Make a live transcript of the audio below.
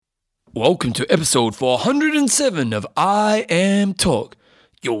Welcome to episode 407 of I Am Talk,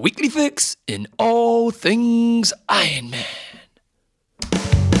 your weekly fix in all things Iron Man.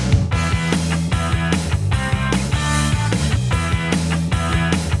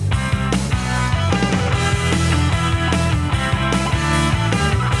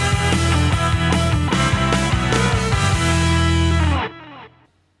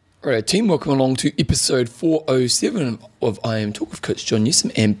 Alright, team, welcome along to episode 407 of I Am Talk with Coach John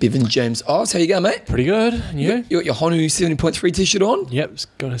Newsom and Bevan James Oz. How you going, mate? Pretty good. And you? You got your Honu 70.3 t-shirt on? Yep, it's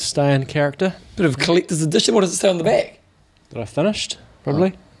got to stay in character. Bit of a collector's edition. What does it say on the back? That I finished,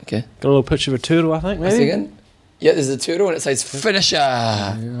 probably. Okay. Got a little picture of a turtle, I think, A maybe. second. Yeah, there's a turtle and it says finisher.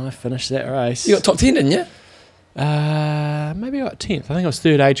 Yeah, I finished that race. You got top 10, didn't you? Maybe I got 10th. I think I was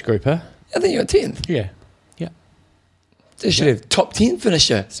third age grouper. I think you got 10th. Yeah. They should have top 10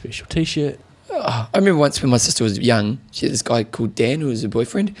 finisher. Special t-shirt. Oh, I remember once when my sister was young, she had this guy called Dan who was her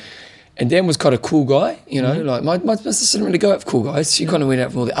boyfriend. And Dan was quite a cool guy, you know, like my sister didn't really go out for cool guys. She kind of went out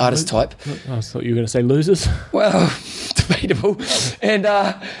for more the artist type. I thought you were going to say losers. Well, debatable.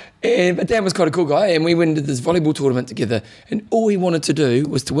 But Dan was quite a cool guy, and we went to this volleyball tournament together. And all he wanted to do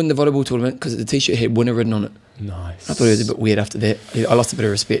was to win the volleyball tournament because the t-shirt had winner written on it. Nice. I thought it was a bit weird after that. I lost a bit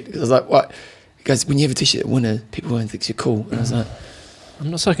of respect because I was like, what? He goes, when you have a t-shirt winner, people won't think you're cool. And I was like,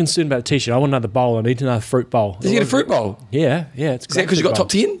 I'm not so concerned about the t-shirt. I want another bowl. I need another fruit bowl. did you get a fruit bowl? Yeah. It's Is that because you got top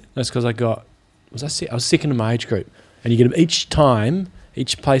 10? That's because I was second in my age group. And you get each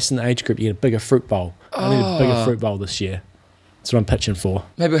place in the age group, you get a bigger fruit bowl. I need a bigger fruit bowl this year. That's what I'm pitching for.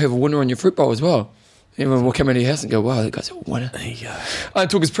 Maybe I'll have a winner on your fruit bowl as well. Everyone will come into your house and go, wow, that guy's a winner. There you go. I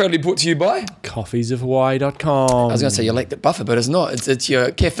Talk is proudly brought to you by... Coffeesofhawaii.com. I was going to say your lactic buffer, but it's not. It's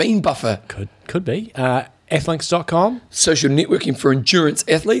your caffeine buffer. Could be. Athlinks.com. Social networking for endurance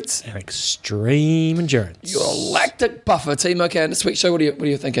athletes. And extreme endurance. Your lactic buffer team. Okay, and this week's show, what are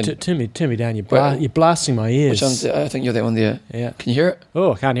you thinking? Turn me down. You're blasting my ears. Which one's I think you're that one there. Yeah. Can you hear it?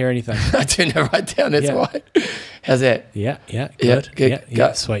 Oh, I can't hear anything. I turned it right down, that's why. How's that? Yeah. Good.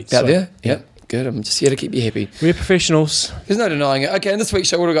 Yeah, sweet. Out there? Yep. Good. I'm just here to keep you happy. We're professionals. There's no denying it. Okay, in this week's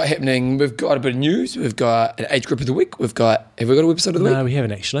show, what have we got happening? We've got a bit of news. We've got an age group of the week. Have we got a website of the week? No, we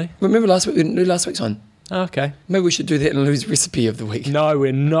haven't actually. Remember last week? We didn't do last week's one. Oh, okay. Maybe we should do that and lose recipe of the week. No,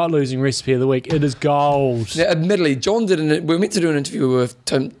 we're not losing recipe of the week. It is gold. Now, admittedly, John we were meant to do an interview with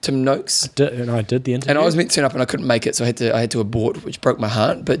Tim Noakes. And I did the interview. And I was meant to turn up and I couldn't make it, so I had to abort, which broke my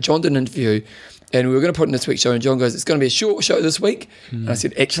heart. But John did an interview and we were going to put in this week's show, and John goes, it's going to be a short show this week. And I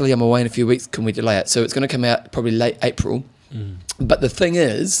said, actually, I'm away in a few weeks. Can we delay it? So it's going to come out probably late April. But the thing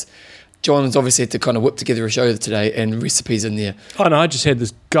is, John's obviously had to kind of whip together a show today and recipes in there. Oh, no, I just had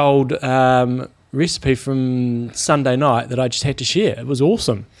this gold recipe from Sunday night that I just had to share. It was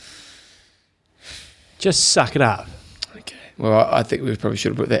awesome. Just suck it up. Okay. Well, I think we probably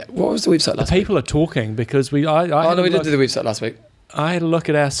should have put that. What was the website last week? People are talking because we did do the website last week. I had a look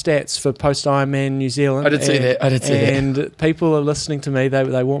at our stats for Post Ironman New Zealand. I did see that. And people are listening to me.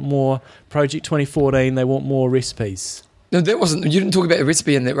 They want more Project 2014. They want more recipes. No, that wasn't. You didn't talk about the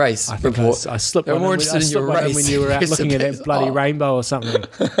recipe in that race I think report. I slipped They were one more in, interested in your race when you were out looking at that bloody rainbow or something.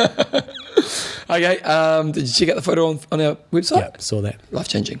 Okay. Did you check out the photo on our website? Yep, saw that. Life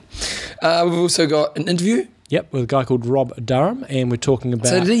changing. We've also got an interview. Yep, with a guy called Rob Durham, and we're talking about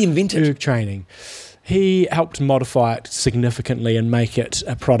So did he invent it? erg training. He helped modify it significantly and make it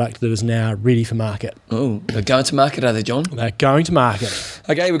a product that is now ready for market. Oh, they're going to market, are they, John? They're going to market.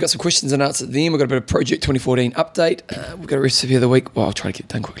 Okay, we've got some questions and answers at the end. We've got a bit of Project 2014 update. We've got a recipe of the week. Well, I'll try to get it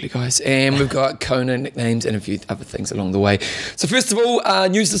done quickly, guys. And we've got Kona nicknames and a few other things along the way. So first of all,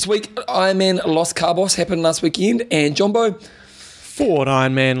 news this week. Ironman Los Cabos happened last weekend. And Jumbo... Ford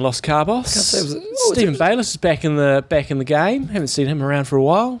Ironman Los Cabos. Stephen Bayliss is back in the game. Haven't seen him around for a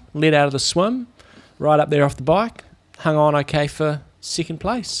while. Led out of the swim. Right up there off the bike, hung on okay for second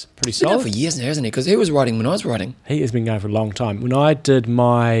place. Pretty solid. He's been going for years now, hasn't he? Because he was riding when I was riding. He has been going for a long time. When I did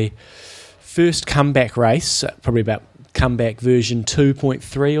my first comeback race, probably about comeback version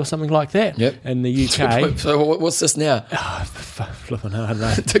 2.3 or something like that, in the UK. So what's this now? Flipping hard,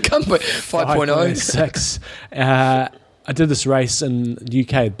 mate. To comeback 5.0. 6. I did this race in the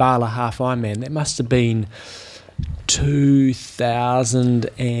UK, Bala Half Ironman. That must have been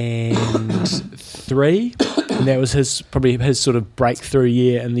 2003, and that was probably his sort of breakthrough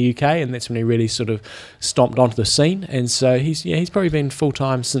year in the UK, and that's when he really sort of stomped onto the scene. And so he's probably been full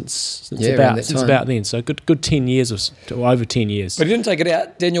time since about then. So good 10 years or over 10 years. But he didn't take it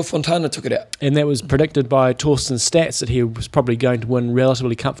out. Daniel Fontana took it out, and that was predicted by Torsten Stats that he was probably going to win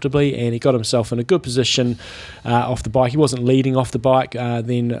relatively comfortably, and he got himself in a good position off the bike. He wasn't leading off the bike,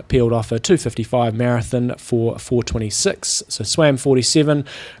 then peeled off a 2:55 marathon for 4:20. 2:26. So swam 47,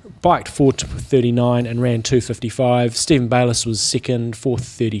 biked 4:39 and ran 2:55. Stephen Bayliss was second,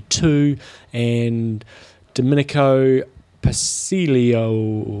 4:32, and Domenico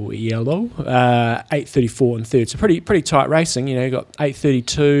Pasilio 8:34 and third. So pretty tight racing. You got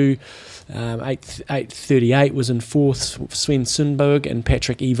 8:32. 8:38 was in fourth. Sven Sundberg and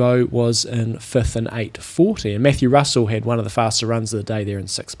Patrick Evo was in fifth and 8:40. And Matthew Russell had one of the faster runs of the day there in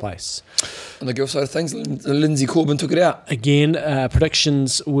sixth place. On the girl side of things, Lindsay Corbin took it out. Again,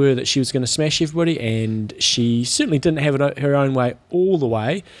 predictions were that she was going to smash everybody, and she certainly didn't have it her own way all the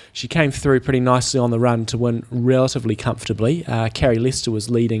way. She came through pretty nicely on the run to win relatively comfortably. Carrie Lester was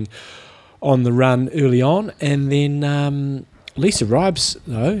leading on the run early on, and then Lisa Ribes,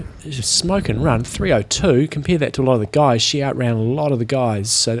 though, is a smoking run, 3:02. Compare that to a lot of the guys. She outran a lot of the guys,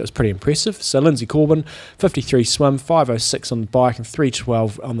 so that was pretty impressive. So Lindsay Corbin, 53 swim, 5:06 on the bike, and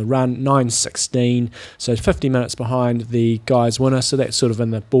 3:12 on the run, 9:16. So 50 minutes behind the guys' winner, so that's sort of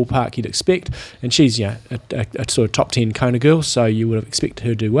in the ballpark you'd expect. And she's a sort of top 10 Kona girl, so you would have expected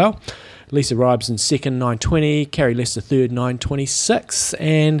her to do well. Lisa Ribes in second, 9:20. Carrie Lester third, 9:26.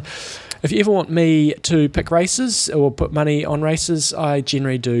 And if you ever want me to pick races or put money on races, I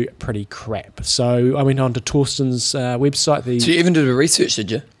generally do pretty crap. So I went on to Torsten's website. So you even did a research,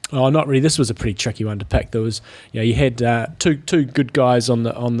 did you? Oh, not really. This was a pretty tricky one to pick. There was, you had two good guys on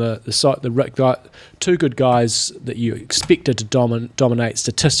the site. Two good guys that you expected to dominate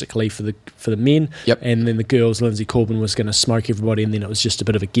statistically for the men. Yep. And then the girls, Lindsay Corbin was going to smoke everybody, and then it was just a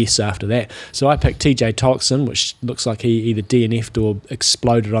bit of a guess after that. So I picked TJ Tolkson, which looks like he either DNF'd or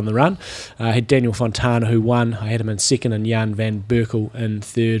exploded on the run. I had Daniel Fontana, who won. I had him in second, and Jan van Berkel in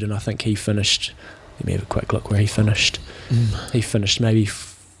third, and I think he finished. Let me have a quick look where he finished. He finished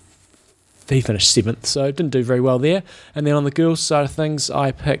He finished seventh, so didn't do very well there. And then on the girls' side of things,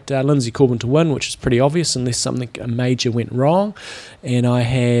 I picked Lindsay Corbin to win, which is pretty obvious unless something major went wrong. And I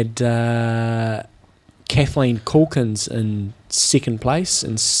had Kathleen Calkins in second place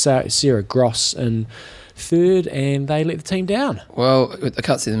and Sarah Gross in third, and they let the team down. Well, I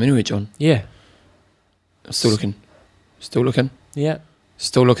can't see them anywhere, John. Yeah. Still looking. Yeah.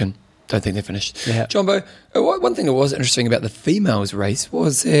 Still looking. Don't think they're finished. Yeah. Jumbo, one thing that was interesting about the females race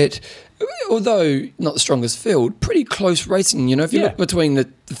was that, although not the strongest field, pretty close racing. If you look between the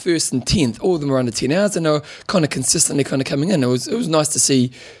first and 10th, all of them were under 10 hours, and they were kind of consistently kind of coming in. It was nice to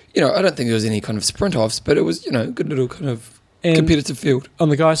see. I don't think there was any kind of sprint offs, but it was good little kind of competitive field. On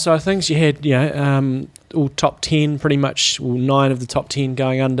the guys' side of things, you had all top 10 pretty much, 9 of the top 10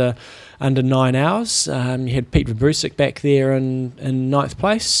 going under 9 hours. You had Pete Verbrusik back there in 9th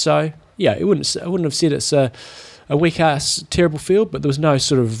place. So I wouldn't have said it's a weak ass terrible field, but there was no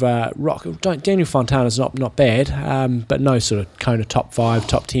sort of rock. Daniel Fontana's not bad, but no sort of Kona top 5,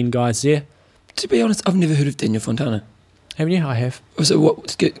 top 10 guys there. To be honest, I've never heard of Daniel Fontana. Haven't you? I have. So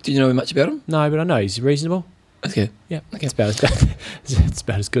do you know much about him? No, but I know he's reasonable. Okay. Yeah. Okay. It's about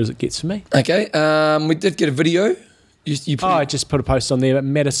as good as it gets for me. Okay. We did get a video. I just put a post on there about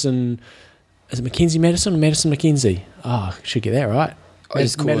Madison. Is it Mackenzie Madison or Madison Mackenzie? Oh, I should get that right.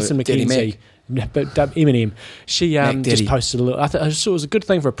 Madison Mackenzie. But Eminem, she just posted a little. I just thought it was a good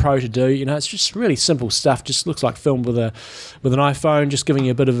thing for a pro to do. It's just really simple stuff. Just looks like filmed with an iPhone, just giving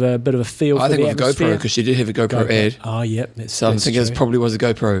you a bit of a feel. I think with a GoPro, because she did have a GoPro ad. Oh, yep. So I think it probably was a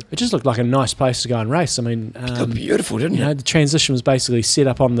GoPro. It just looked like a nice place to go and race. I mean, it looked beautiful, didn't it? The transition was basically set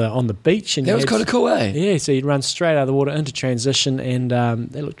up on the beach, and that was kind of cool, eh? Yeah, so you'd run straight out of the water into transition, and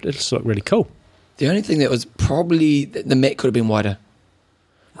it just looked really cool. The only thing that was probably the mat could have been wider.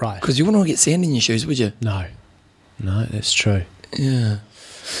 Right. Because you wouldn't want to get sand in your shoes, would you? No, that's true. Yeah.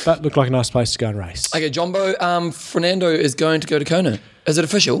 But looked like a nice place to go and race. Okay, Jumbo, Fernando is going to go to Kona. Is it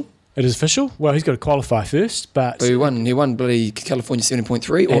official? It is official. Well, he's got to qualify first, but he won bloody California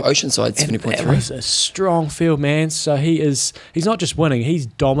 70.3 or Oceanside 70.3. It was a strong field, man. So he's not just winning, he's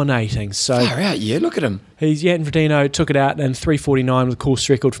dominating. So far out, yeah, look at him. Jan Frodeno took it out in 3:49 with a course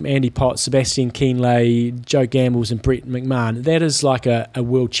record from Andy Potts, Sebastian Kienle, Joe Gambles and Brett McMahon. That is like a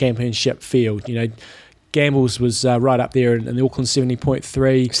world championship field, Gambles was right up there in the Auckland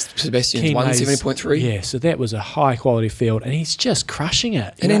 70.3. Sebastian's won 70.3. Yeah, so that was a high quality field, and he's just crushing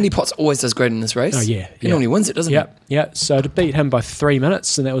it. And Andy Potts always does great in this race. Oh, yeah. He normally wins it, doesn't he? Yeah, so to beat him by 3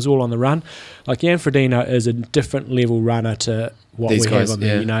 minutes, and that was all on the run. Like, Jan Frodeno is a different level runner to what these we guys, have on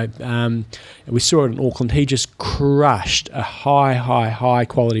there, we saw it in Auckland. He just crushed a high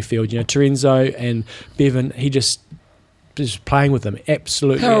quality field. Terenzo and Bevan, he just playing with them,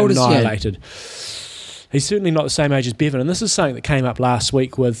 absolutely annihilated. He's certainly not the same age as Bevan, and this is something that came up last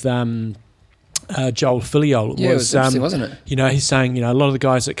week with Joel Filiol. Yeah, it was interesting, wasn't it? You know, he's saying, you know, a lot of the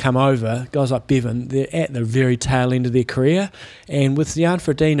guys that come over, guys like Bevan, they're at the very tail end of their career. And with Jan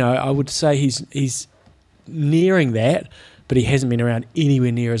Frodeno, I would say he's nearing that, but he hasn't been around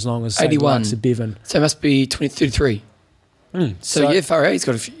anywhere near as long as, say, the likes of Bevan. So it must be 33. So yeah, far out. He's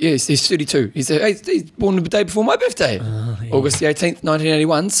got he's 32. He's born the day before my birthday, August the 18th,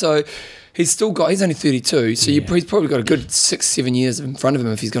 1981. So he's only 32. So he's probably got a good 6-7 years in front of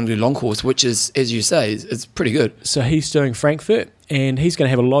him if he's going to do long course, which is, as you say, is pretty good. So he's doing Frankfurt, and he's going to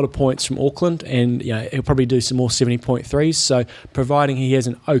have a lot of points from Auckland, and you know he'll probably do some more 70.3s. So providing he has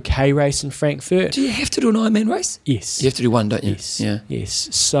an okay race in Frankfurt. Do you have to do an Ironman race? Yes. You have to do one, don't you? Yes. Yeah.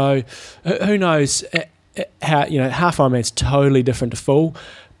 Yes. So who knows? How, you know, half Ironman's totally different to full,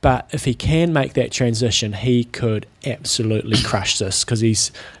 but if he can make that transition, he could absolutely crush this because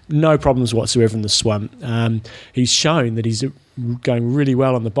he's no problems whatsoever in the swim. He's shown that he's going really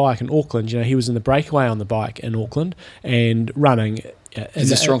well on the bike in Auckland. You know, he was in the breakaway on the bike in Auckland and running.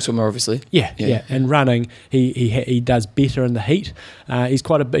 He's a strong swimmer, obviously. Yeah. And running, he does better in the heat.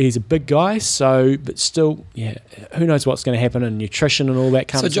 He's a big guy, but still, who knows what's going to happen in nutrition and all that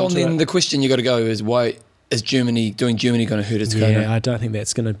comes. So, John, then the question you got to go is, why is Germany going to hurt its Kona? Yeah, I don't think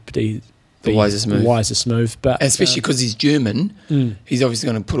that's going to be the wisest move. But especially because he's German, he's obviously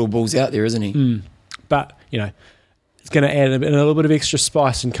going to put all balls out there, isn't he? But you know, it's going to add a little bit of extra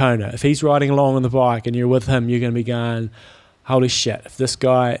spice in Kona. If he's riding along on the bike and you're with him, you're going to be going, holy shit, if this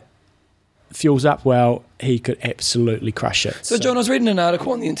guy fuels up well, he could absolutely crush it. So, John, I was reading an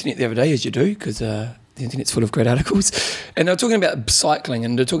article on the internet the other day, as you do, because the internet's full of great articles, and they were talking about cycling,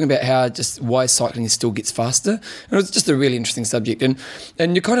 and they're talking about why cycling still gets faster. And it was just a really interesting subject.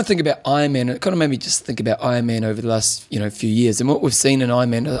 And you kind of think about Ironman, and it kind of made me just think about Ironman over the last few years, and what we've seen in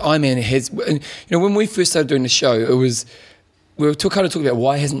Ironman has, and, when we first started doing the show, we were kind of talking about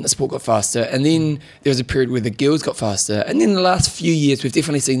why hasn't the sport got faster, and then there was a period where the girls got faster, and then the last few years we've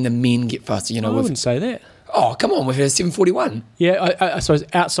definitely seen the men get faster. I wouldn't say that. Oh, come on, we've had a 7:41. Yeah, I suppose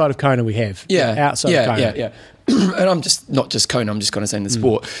outside of Kona we have. Outside of Kona. Yeah. And I'm just, not just Kona, I'm just kind of saying the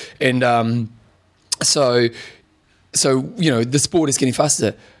sport. And so the sport is getting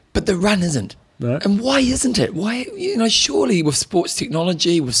faster, but the run isn't. No. And why isn't it? Why, surely with sports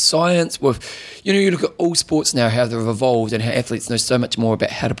technology, with science, you look at all sports now, how they've evolved and how athletes know so much more about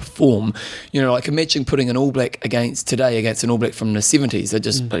how to perform. Like imagine putting an All Black against an All Black from the 70s. They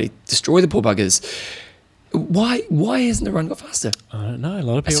just bloody destroy the poor buggers. Why hasn't the run got faster? I don't know. A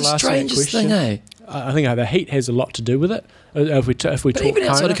lot of people ask that question. It's the strangest thing, eh? I think the heat has a lot to do with it. If we talk even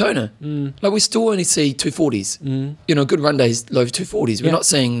outside Kona, of Kona, like we still only see 240s. Good run days, low 240s. We're not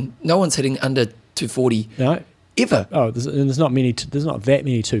seeing, no one's hitting under 240 ever. Oh, there's not that many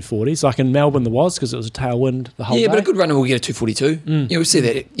 240s. Like in Melbourne there was, because it was a tailwind the whole day. Yeah, but a good runner will get a 242. We see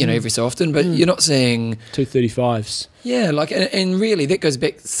that every so often, but you're not seeing 235s. Yeah, like and really that goes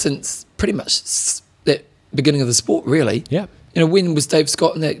back since pretty much that beginning of the sport, really. Yeah. When was Dave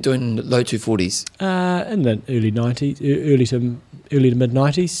Scott and that doing low 240s? In the early 90s, early to mid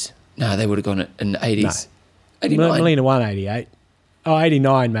 90s. No, they would have gone in the 80s. No. 89. Molina won 88. Oh,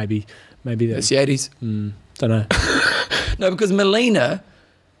 89 maybe. Maybe that's the 80s. Don't know. No, because Molina,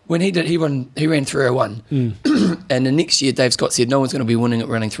 when he ran 301, and the next year Dave Scott said no one's going to be winning at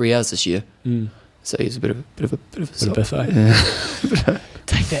running 3 hours this year. So he's a bit of a biffo.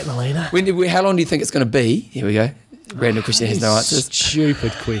 Take that, Molina. How long do you think it's going to be? Here we go. Random question has no answers.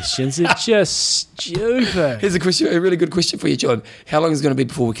 Stupid questions. It's just stupid. Here's a really good question for you, John. How long is it going to be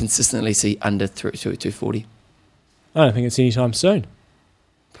before we consistently see under 240? I don't think it's anytime soon.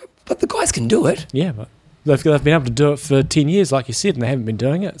 But the guys can do it. Yeah, but they've been able to do it for 10 years, like you said, and they haven't been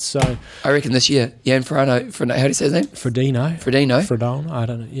doing it. So I reckon this year, Jan Frodeno, how do you say his name? Frodeno. I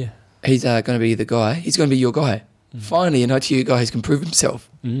don't know. Yeah, he's going to be the guy. He's going to be your guy. Finally, an ITU guy who can prove himself.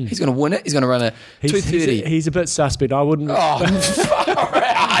 He's going to win it. He's going to run a 230. He's a bit suspect. I wouldn't. Oh, far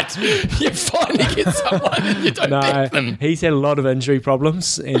out! You finally get someone and you don't back them. He's had a lot of injury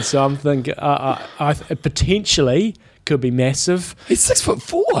problems, and so I'm thinking potentially could be massive. He's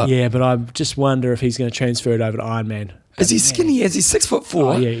 6'4". Yeah, but I just wonder if he's going to transfer it over to Ironman. Is he skinny? Is he 6'4"?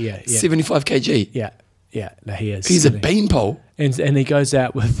 Oh, yeah. 75 kg. Yeah, no, he is. He's a beanpole. And he goes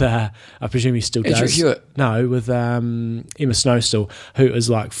out with, I presume he still Andrew does. Hewitt. No, with Emma Snowstill, who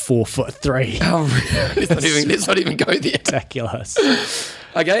is like 4'3". Oh, really? let's not even go there. Ridiculous.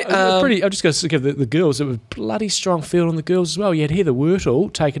 Okay. I'll just go give the girls. It was bloody strong field on the girls as well. You had Heather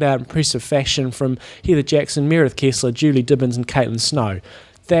Wurtle take it out in impressive fashion from Heather Jackson, Meredith Kessler, Julie Dibbins and Caitlin Snow.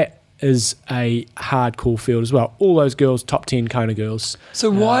 That is a hardcore field as well. All those girls, top 10 Kona girls.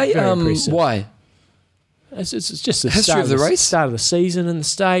 So why? It's just the history of the race, start of the season in the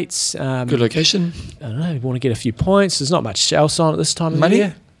States. Good location. I don't know. You want to get a few points. There's not much else on at this time of the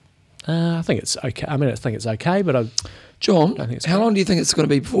year. I think it's okay. I think it's okay, but John, how long do you think it's going to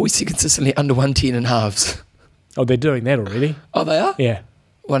be before we see consistently under 110 in halves? Oh, they're doing that already. Oh, they are? Yeah.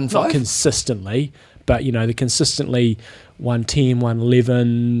 1-5? Not consistently, but, they're consistently 110,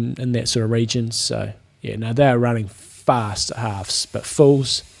 111 in that sort of region. So, they're running fast at halves, but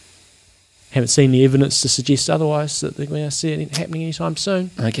fulls, haven't seen the evidence to suggest otherwise that they're going to see it happening anytime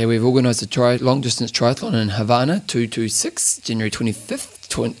soon. Okay, we've organised a long-distance triathlon in Havana, 226, January 25th,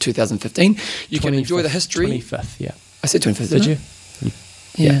 2015. You can enjoy the history. 25th, yeah. I said 25th, did you?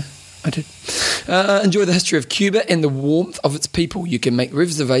 Yeah, I did. Enjoy the history of Cuba and the warmth of its people. You can make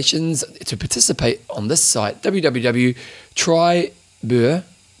reservations to participate on this site,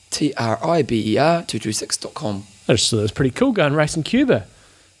 www.triber226.com. I just thought it was pretty cool going racing Cuba.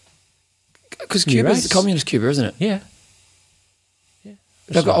 Because Cuba's communist Cuba, isn't it? Yeah.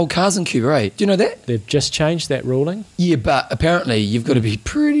 They've got old cars in Cuba, eh? Do you know that? They've just changed that ruling. Yeah, but apparently you've got to be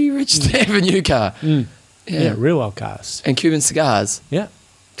pretty rich to have a new car. Mm. Yeah, real old cars. And Cuban cigars. Yeah.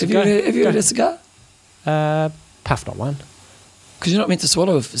 Have you had a cigar? Puffed on one. Because you're not meant to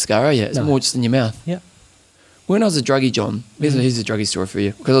swallow a cigar, are you? It's more just in your mouth. Yeah. When I was a druggie, John, here's a druggie story for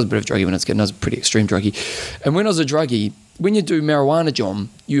you. Because I was a bit of a druggie when I was a kid, and I was a pretty extreme druggie. And when I was a druggie, when you do marijuana, John,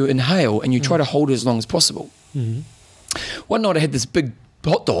 you inhale and you try to hold it as long as possible. Mm-hmm. One night I had this big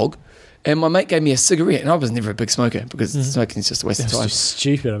hot dog, and my mate gave me a cigarette, and I was never a big smoker because smoking is just a waste of time. That's just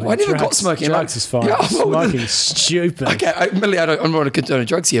stupid. I never got smoking. Drugs is fine. Yeah, smoking's stupid. Okay, admittedly, I'm not a condone of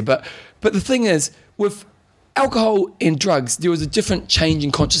drugs here, but the thing is, with alcohol and drugs, there was a different change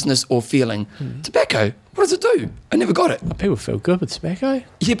in consciousness or feeling. Tobacco, what does it do? I never got it. People feel good with tobacco.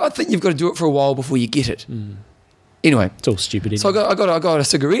 Yeah, but I think you've got to do it for a while before you get it. Anyway, it's all stupid. So I got a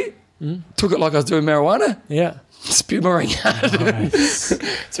cigarette. Took it like I was doing marijuana. Yeah. Spewed my ring out. Nice.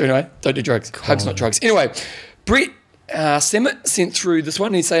 So anyway, don't do drugs. Cool. Hugs, not drugs. Anyway, Brett Samet sent through this one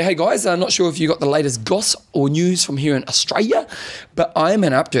and he say, hey guys, I'm not sure if you got the latest goss or news from here in Australia, but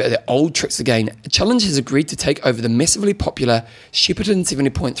Ironman are up to the old tricks again. Challenge has agreed to take over the massively popular Shepparton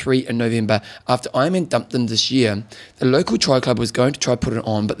 70.3 in November after Ironman dumped them this year. The local tri club was going to try put it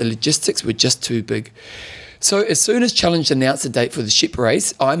on, but the logistics were just too big. So as soon as Challenge announced the date for the Shep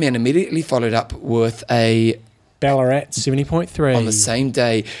race, Ironman immediately followed up with a Ballarat 70.3 on the same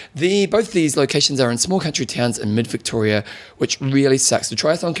day. Both these locations are in small country towns in mid-Victoria, which really sucks. The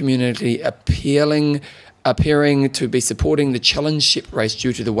triathlon community appearing to be supporting the Challenge Shep race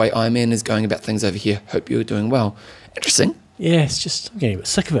due to the way Ironman is going about things over here. Hope you're doing well. Interesting. Yeah, it's just, I'm getting a bit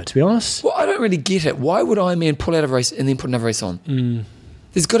sick of it, to be honest. Well, I don't really get it. Why would Ironman pull out of a race and then put another race on?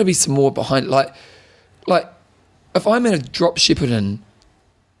 There's got to be some more behind. Like if Ironman had dropped Shepparton,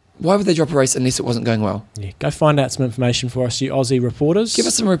 why would they drop a race unless it wasn't going well? Yeah, go find out some information for us, you Aussie reporters. Give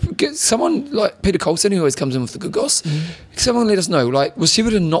us get someone like Peter Colson, who always comes in with the good goss. Someone let us know, like, was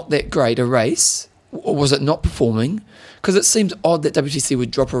Shepparton not that great a race? Or was it not performing? Because it seems odd that WTC would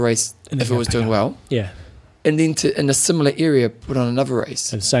drop a race if it was doing well. Yeah. And then in a similar area, put on another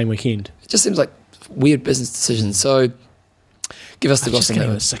race. At the same weekend. It just seems like weird business decisions. So give us the goss. I'm just getting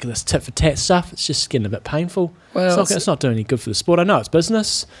a bit sick of this tit for tat stuff. It's just getting a bit painful. Well, it's not doing any good for the sport. I know it's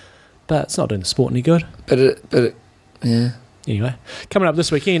business, but it's not doing the sport any good. But yeah. Anyway, coming up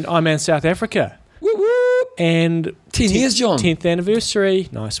this weekend, Ironman South Africa. Whoop, whoop. And 10 years, John. 10th anniversary.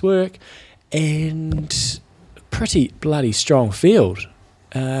 Nice work. And pretty bloody strong field.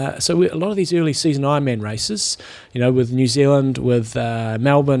 So a lot of these early season Ironman races, with New Zealand, with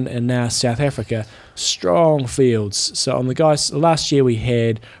Melbourne, and now South Africa, strong fields. So on the guys, last year we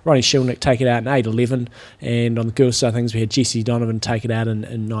had Ronnie Shilnick take it out in 8:11, and on the girls' side of things we had Jessie Donovan take it out in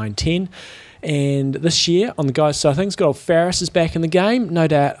 9:10. And this year on the guys' side of things, good old Farris is back in the game. No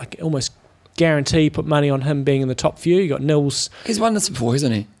doubt, I can almost guarantee put money on him being in the top few. You got Nils. He's won this before,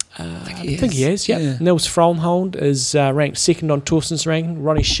 hasn't he? I think he has, yeah. Nils Frohnhold is ranked second on Torsten's ranking.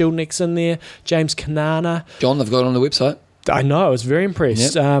 Ronnie Shilnick's in there. James Kanana. John, they've got it on the website. I know, I was very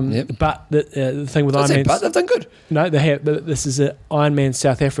impressed. Yep. But the thing with Ironman... But they've done good. No, they have. But this is Ironman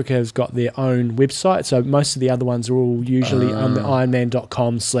South Africa has got their own website, so most of the other ones are all usually on the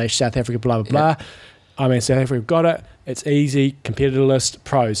ironman.com/South Africa, blah, blah, blah. Ironman South Africa got it. It's easy. Competitor list,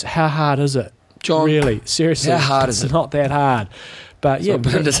 pros. How hard is it? John. Really? Seriously? How hard is it? It's not that hard. But yeah,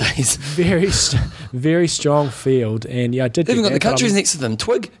 very strong field, and yeah, I did. They've even got the countries next to them.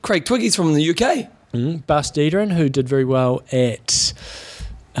 Craig Twiggy's from the UK. Bas Diederen, who did very well at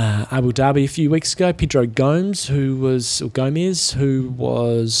Abu Dhabi a few weeks ago. Pedro Gomes, who he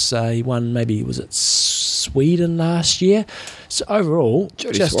won, maybe, was it Sweden last year? So overall,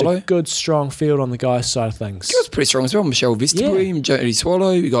 Jody just Swallow. a good, strong field on the guys' side of things. He was pretty strong as well. Michelle Vesterbree, Jody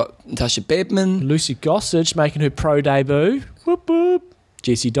Swallow. We got Natasha Badman. Lucy Gossage making her pro debut. Whoop, whoop.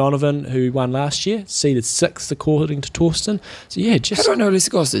 Jessie Donovan, who won last year, seeded 6th according to Torsten. So yeah, How do I know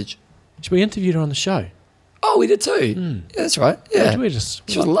Lucy Gossage? we interviewed her on the show. Oh, we did too. Yeah, that's right. Yeah. She was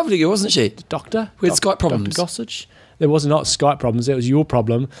a lovely girl, wasn't she? Doctor? We had Skype problems. Dr. Gossage? There was not Skype problems. That was your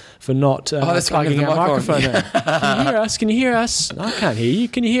problem for not plugging our microphone in. Can you hear us? Can you hear us? No, I can't hear you.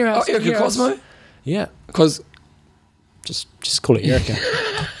 Can you hear us? Oh, Erica Cosmo? Yeah. Because Just call it Erica.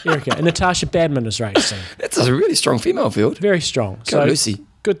 Erica. And Natasha Badman is racing. that's a really strong female field. Very strong. Go Lucy.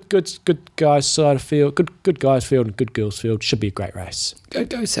 Good guys side of field. Good guys field and good girls field. Should be a great race.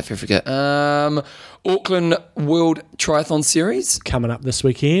 Go South Africa. Auckland World Triathlon Series. Coming up this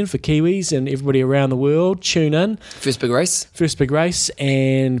weekend for Kiwis and everybody around the world. Tune in. First big race.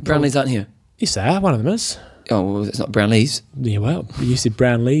 And Brownlees aren't here. Yes, they are. One of them is. Oh, well, it's not Brownlees. Yeah, well, you said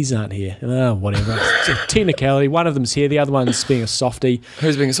Brownlees aren't here. Oh, whatever. It's a technicality. One of them's here. The other one's being a softie.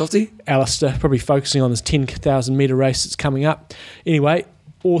 Who's being a softie? Alistair, probably focusing on this 10,000 metre race that's coming up. Anyway,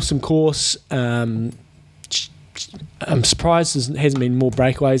 awesome course. I'm surprised there hasn't been more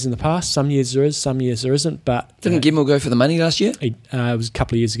breakaways in the past. Some years there is, some years there isn't. But Didn't Gemmell go for the money last year? it was a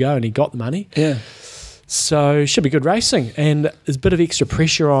couple of years ago and he got the money. Yeah. So should be good racing. And there's a bit of extra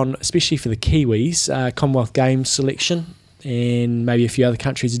pressure on, especially for the Kiwis, Commonwealth Games selection. And maybe a few other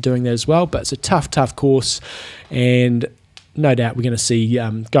countries are doing that as well. But it's a tough course. And no doubt we're going to see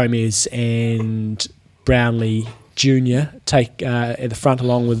Gomez and Brownlee Jr. take at the front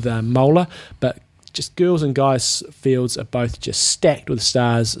along with Mola. But just girls and guys fields are both just stacked with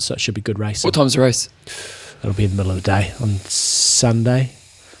stars, so it should be good racing. What time's the race? It'll be in the middle of the day on Sunday.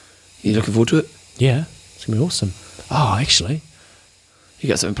 You looking forward to it? Yeah, it's going to be awesome. Oh, actually. You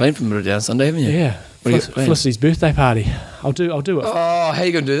got something planned for the middle of the day on Sunday, haven't you? Yeah. What do you got planned? Felicity's birthday party. I'll do it. Oh, how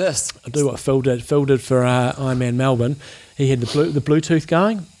you going to do this? I'll do what Phil did. Phil did for Ironman Melbourne. He had the Bluetooth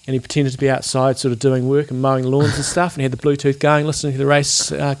going, and he pretended to be outside sort of doing work and mowing lawns and stuff, and he had the Bluetooth going, listening to the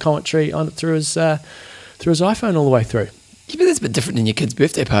race commentary on through his iPhone all the way through. Yeah, but that's a bit different than your kid's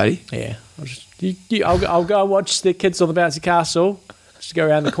birthday party. Yeah. I'll go and watch the kids on the bouncy castle. Just go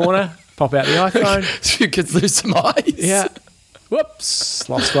around the corner, pop out the iPhone. So your kids lose some eyes. Yeah. Whoops,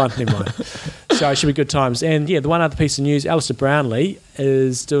 lost one. Never mind. So it should be good times. And yeah, the one other piece of news, Alistair Brownlee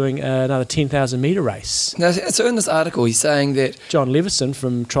is doing another 10,000 metre race. Now, so in this article, he's saying that John Levison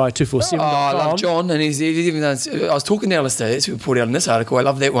from Try247.com. Oh, I love John, and he's even done. I was talking to Alistair. That's who put out in this article. I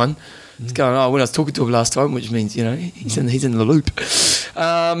love that one. It's going. Oh, when I was talking to him last time, which means he's in the loop.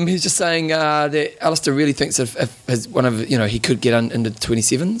 He's just saying that Alistair really thinks if as one of he could get into the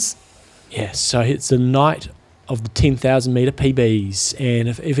 27s. Yeah. So it's the night of the 10,000 metre PBs, and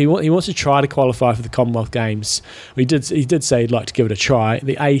if he wants to try to qualify for the Commonwealth Games, he did say he'd like to give it a try.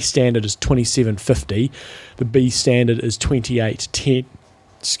 The A standard is 27.50, the B standard is 28.10.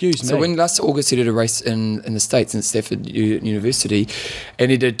 Excuse me. So when last August he did a race in the States in Stafford University,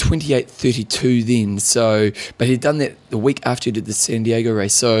 and he did 28.32 then. So, but he'd done that the week after he did the San Diego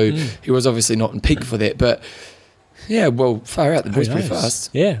race, so he was obviously not in peak for that. But yeah, well, far out, the boy's pretty fast.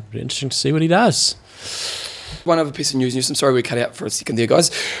 Yeah, interesting to see what he does. One other piece of news. I'm sorry we cut out for a second there,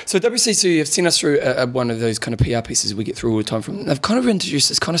 guys. So WCC have sent us through one of those kind of PR pieces we get through all the time from. They've kind of introduced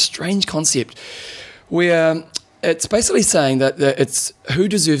this kind of strange concept where it's basically saying that it's who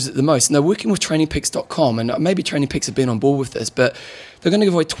deserves it the most. And they're working with TrainingPeaks.com, and maybe TrainingPeaks have been on board with this, but they're going to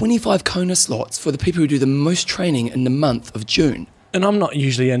give away 25 Kona slots for the people who do the most training in the month of June. And I'm not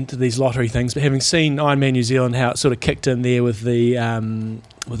usually into these lottery things, but having seen Ironman New Zealand, how it sort of kicked in there with the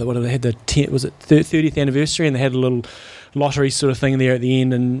they had the 30th anniversary, and they had a little lottery sort of thing there at the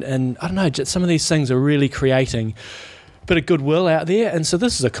end, and I don't know, some of these things are really creating a bit of goodwill out there, and so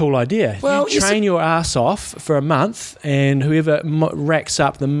this is a cool idea. Well, you train your ass off for a month, and whoever racks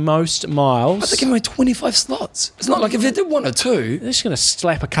up the most miles. But they're giving away 25 slots. It's not like if they did one or two. They're just going to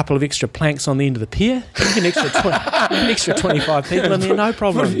slap a couple of extra planks on the end of the pier. You get an extra 25 people in there, no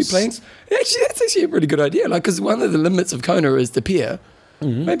problems. Put a few planks. Actually, that's actually a really good idea. Like, because one of the limits of Kona is the pier.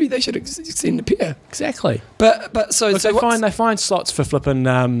 Mm-hmm. Maybe they should extend the pier. Exactly. But so they find slots for flipping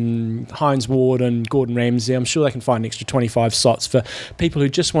Hines Ward and Gordon Ramsay. I'm sure they can find an extra 25 slots for people who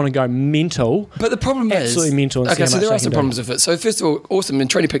just want to go mental. But the problem is absolutely mental. Okay, so there are some problems with it. So first of all, awesome. And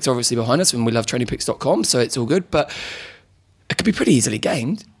TrainingPeaks are obviously behind us, and we love TrainingPeaks.com, so it's all good. But it could be pretty easily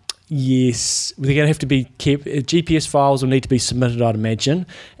gamed. Yes, they're going to have to be kept. GPS files will need to be submitted, I'd imagine,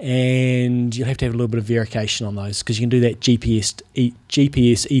 and you'll have to have a little bit of verification on those because you can do that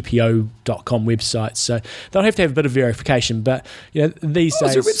GPSEPO.com website. So they'll have to have a bit of verification. But these days, is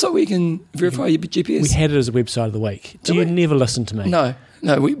there a website where you can verify your GPS? We had it as a website of the week. You never listen to me? No,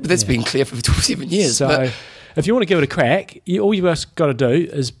 that's been clear for 7 years. So if you want to give it a crack, all you've got to do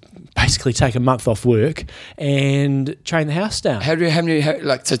is basically take a month off work and train the house down. How many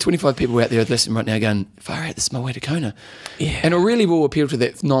 25 people out there listening right now going, far out, this is my way to Kona. Yeah. And it really will appeal to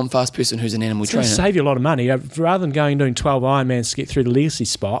that non-fast person who's an animal trainer. It's going to save you a lot of money. Rather than going and doing 12 Ironmans to get through the legacy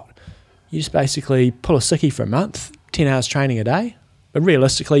spot, you just basically pull a sickie for a month, 10 hours training a day. But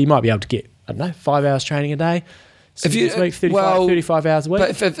realistically, you might be able to get, 5 hours training a day. If you, 35 hours a week.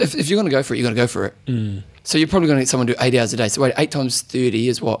 But if you're going to go for it, you're going to go for it. Mm. So you're probably going to get someone do 8 hours a day. So 8 times 30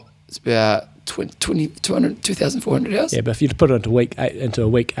 is what? It's about 2,400 hours. Yeah, but if you put it into a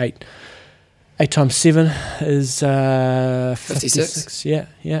week, 8 times 7 is 56. Yeah.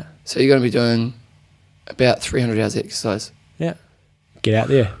 So you're going to be doing about 300 hours of exercise. Yeah. Get out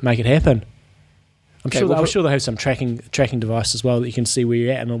there, make it happen. I'm sure they have some tracking device as well that you can see where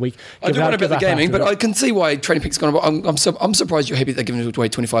you're at in a week. I do want about the gaming, but I can see why Training Peak's gone. I'm surprised you're happy they're giving away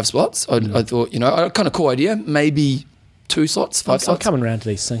 25 slots. I thought, a kind of cool idea. Maybe 2 slots, 5 slots. I'm coming around to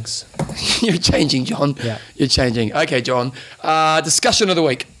these things. You're changing, John. Yeah. You're changing. Okay, John. Discussion of the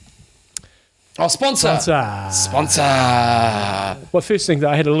week. Oh, sponsor. Well, first thing,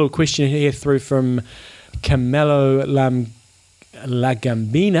 I had a little question here through from Camelo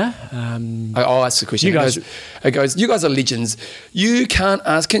Lagambina. I'll ask the question. It goes, you guys are legends. You can't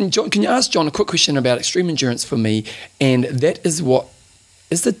ask. Can you ask John a quick question about extreme endurance for me? And that is what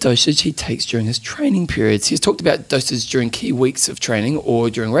is the dosage he takes during his training periods. He's talked about dosage during key weeks of training or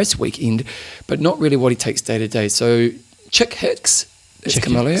during race weekend, but not really what he takes day to day. So, Chick Hicks. It's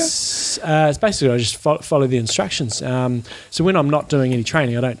basically I just follow the instructions. So when I'm not doing any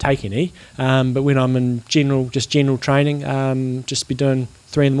training, I don't take any. But when I'm in general training, just be doing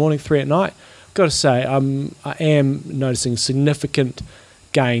 3 in the morning, 3 at night. I've got to say, I am noticing significant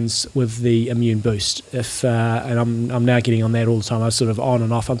gains with the immune boost. And I'm now getting on that all the time. I was sort of on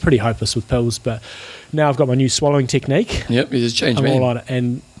and off. I'm pretty hopeless with pills, but now I've got my new swallowing technique. Yep, you just changed, man. I'm all on it,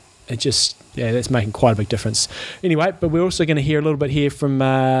 and it just. Yeah, that's making quite a big difference. Anyway, but we're also going to hear a little bit here from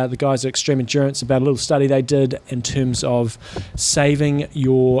the guys at Extreme Endurance about a little study they did in terms of saving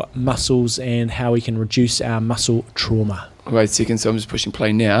your muscles and how we can reduce our muscle trauma. Wait a second, so I'm just pushing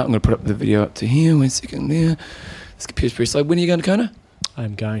play now. I'm going to put up the video up to here. Wait a second there. This computer's pretty slow. When are you going to Kona?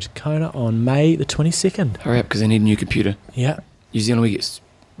 I'm going to Kona on May the 22nd. Hurry up, because I need a new computer. Yeah. New Zealand, we get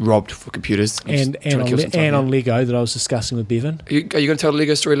robbed for computers. And on Lego that I was discussing with Bevan. Are you going to tell the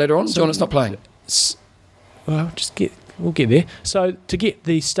Lego story later on? John, it's not playing. Well, we'll get there. So to get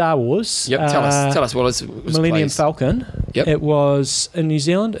the Star Wars... Yep, tell us what it was. Millennium Falcon. Yep. It was in New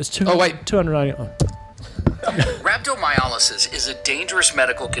Zealand. It's 290... Rhabdomyolysis is a dangerous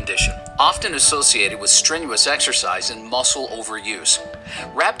medical condition, often associated with strenuous exercise and muscle overuse.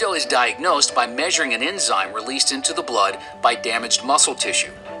 Rhabdo is diagnosed by measuring an enzyme released into the blood by damaged muscle tissue,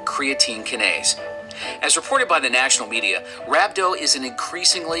 creatine kinase. As reported by the national media, rhabdo is an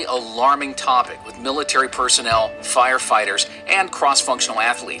increasingly alarming topic with military personnel, firefighters, and cross-functional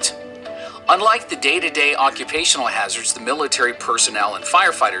athletes. Unlike the day-to-day occupational hazards the military personnel and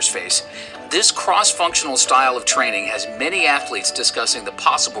firefighters face, this cross-functional style of training has many athletes discussing the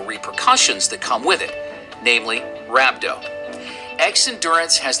possible repercussions that come with it, namely rhabdo.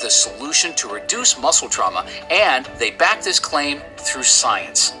 X-Endurance has the solution to reduce muscle trauma, and they back this claim through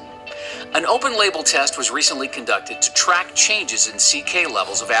science. An open-label test was recently conducted to track changes in CK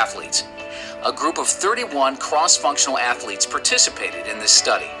levels of athletes. A group of 31 cross-functional athletes participated in this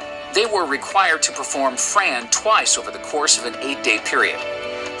study. They were required to perform Fran twice over the course of an 8-day period.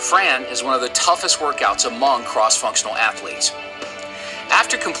 Fran is one of the toughest workouts among cross-functional athletes.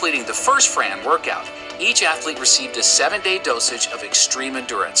 After completing the first Fran workout, each athlete received a 7-day dosage of extreme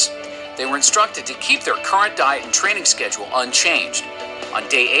endurance. They were instructed to keep their current diet and training schedule unchanged. On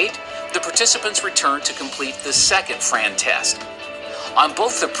day 8, the participants returned to complete the second Fran test. On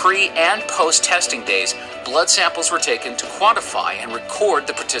both the pre- and post-testing days, blood samples were taken to quantify and record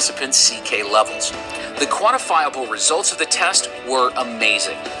the participants' CK levels. The quantifiable results of the test were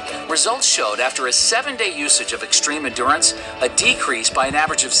amazing. Results showed after a 7-day usage of extreme endurance, a decrease by an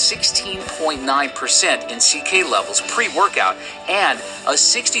average of 16.9% in CK levels pre-workout and a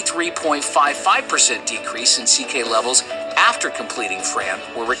 63.55% decrease in CK levels after completing Fran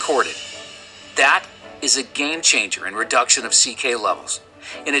were recorded. That is a game changer in reduction of CK levels.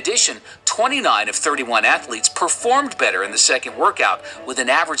 In addition, 29 of 31 athletes performed better in the second workout, with an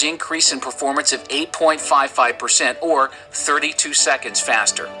average increase in performance of 8.55% or 32 seconds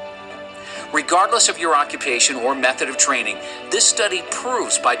faster. Regardless of your occupation or method of training, this study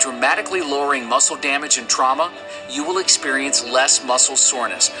proves by dramatically lowering muscle damage and trauma, you will experience less muscle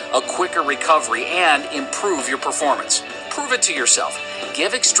soreness, a quicker recovery, and improve your performance. Prove it to yourself.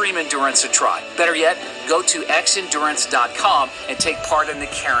 Give Extreme Endurance a try. Better yet, go to xendurance.com and take part in the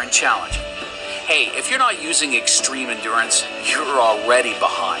Karen Challenge. Hey, if you're not using Extreme Endurance, you're already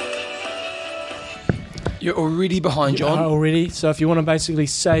behind. You're already behind, John. Already. So if you want to basically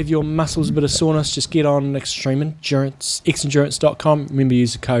save your muscles a bit of soreness, just get on Extreme Endurance, xendurance.com. Remember,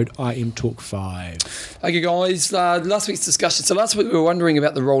 use the code IMTalk5. Okay, guys, last week's discussion. So last week we were wondering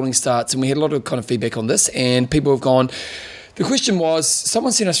about the rolling starts, and we had a lot of kind of feedback on this, and people have gone... The question was,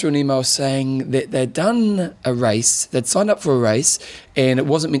 someone sent us through an email saying that they'd done a race, they'd signed up for a race, and it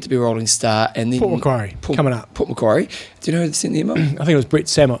wasn't meant to be a rolling start. And then Port Macquarie, coming up. Port Macquarie. Do you know who sent the email? I think it was Brett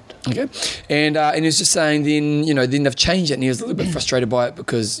Samot. Okay. And he was just saying then they've changed it, and he was a little bit frustrated by it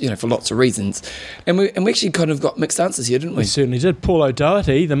because, for lots of reasons. And we actually kind of got mixed answers here, didn't we? We certainly did. Paul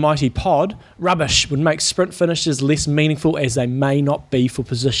O'Doherty, the mighty pod, rubbish, would make sprint finishes less meaningful as they may not be for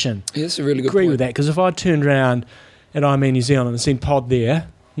position. Yeah, that's a really good Agree point. with that, because if I'd turned around at Ironman New Zealand and seen Pod there,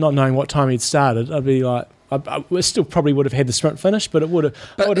 not knowing what time he'd started, I'd be like, I still probably would have had the sprint finish, but it would have...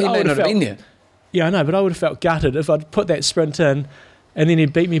 But he may not have been there. Yeah, I know, but I would have felt gutted if I'd put that sprint in and then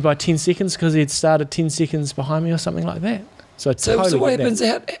he'd beat me by 10 seconds because he'd started 10 seconds behind me or something like that. So what happens?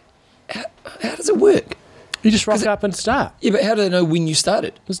 How does it work? You just rock up and start. Yeah, but how do they know when you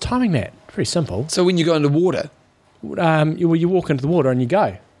started? There's timing, Matt. Very simple. So when you go into water? You walk into the water and you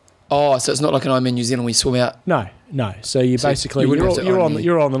go. Oh, so it's not like an Ironman New Zealand where you swim out? No. So basically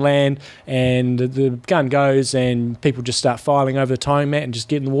you're on the land and the gun goes and people just start filing over the timing mat and just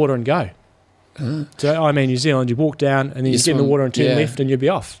get in the water and go. So Ironman New Zealand, you walk down and then you get in the water and turn left and you'd be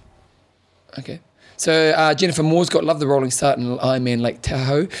off. Okay. So Jennifer Moore's got love the rolling start in Ironman Lake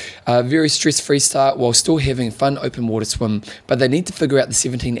Tahoe. Very stress-free start while still having fun open water swim. But they need to figure out the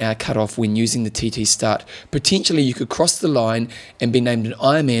 17-hour cutoff when using the TT start. Potentially you could cross the line and be named an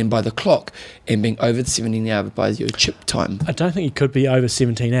Ironman by the clock and being over the 17 hour by your chip time. I don't think you could be over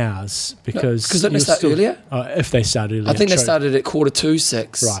 17 hours because... Because don't they start earlier? If they start earlier. I think they started at 5:45,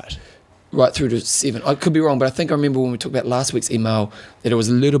 6. Right through to 7. I could be wrong, but I think I remember when we talked about last week's email that it was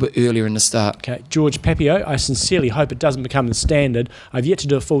a little bit earlier in the start. Okay, George Papio, I sincerely hope it doesn't become the standard. I've yet to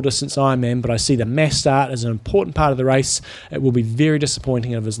do a full distance Ironman, but I see the mass start as an important part of the race. It will be very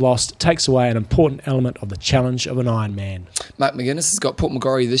disappointing if it is lost. It takes away an important element of the challenge of an Ironman. Mark McGuinness has got Port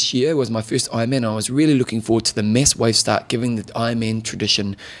Macquarie this year. It was my first Ironman. I was really looking forward to the mass wave start, given the Ironman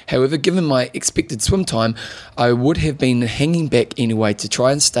tradition. However, given my expected swim time, I would have been hanging back anyway to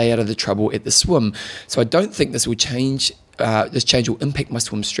try and stay out of the trouble at the swim. So I don't think this will change. This change will impact my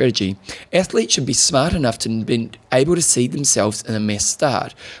swim strategy. Athletes should be smart enough to be able to see themselves in a mass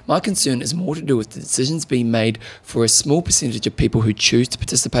start. My concern is more to do with the decisions being made for a small percentage of people who choose to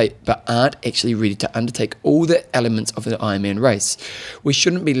participate but aren't actually ready to undertake all the elements of the Ironman race. We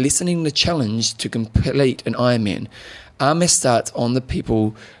shouldn't be lessening the challenge to complete an Ironman. Are mass starts on the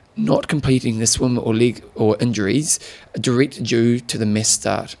people not completing the swim or leg or injuries direct due to the mass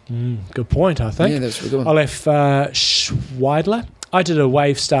start? Good point, I think. Yeah, that's a good one. I'll have Schweidler. I did a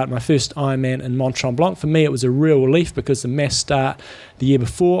wave start, my first Ironman in Mont Tremblant. For me, it was a real relief because the mass start the year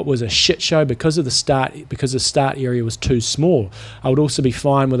before was a shit show because the start area was too small. I would also be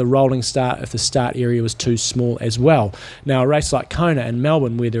fine with a rolling start if the start area was too small as well. Now, a race like Kona in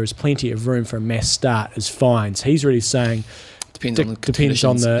Melbourne, where there is plenty of room for a mass start, is fine. So he's really saying... Depends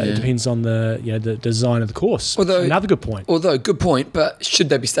on the design of the course. Another good point. Good point, but should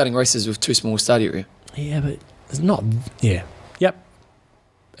they be starting races with too small a start area? Yeah, but there's not. Yeah, yep.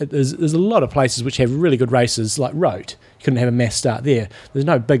 There's a lot of places which have really good races, like Rote. You couldn't have a mass start there. There's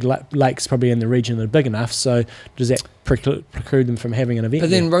no big lakes probably in the region that are big enough. So does that preclude them from having an event? But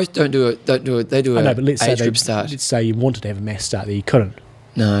then Rote don't do it. They do an age group start. Let's say you wanted to have a mass start there, you couldn't.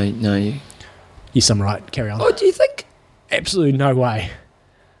 No. You're some right. Carry on. Oh, do you think? Absolutely no way.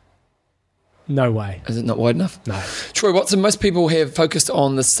 No way. Is it not wide enough? No. Troy Watson, most people have focused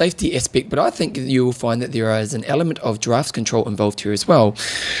on the safety aspect, but I think you will find that there is an element of draft control involved here as well.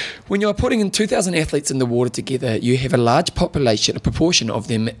 When you're putting in 2,000 athletes in the water together, you have a large proportion of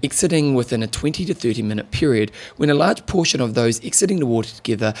them exiting within a 20 to 30 minute period. When a large portion of those exiting the water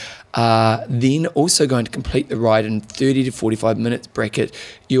together are then also going to complete the ride in 30 to 45 minutes bracket,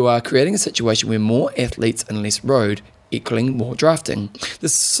 you are creating a situation where more athletes and less road equaling more drafting. The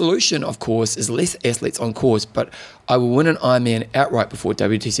solution, of course, is less athletes on course, but I will win an Ironman outright before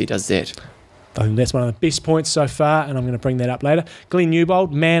WTC does that. I think that's one of the best points so far, and I'm going to bring that up later. Glenn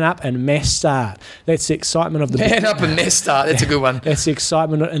Newbold, man up and mass start. That's the excitement of the... Man up and mass start, that's a good one. That's the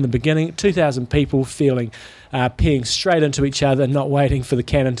excitement in the beginning. 2,000 people peeing straight into each other, not waiting for the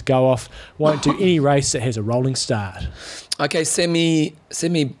cannon to go off. Won't do any race that has a rolling start. Okay, Semi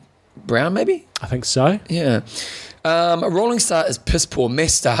Brown, maybe? I think so. Yeah. A rolling start is piss poor.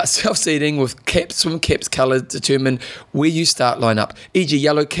 Mass start, self-seating with swim caps colours determine where you start line up, e.g.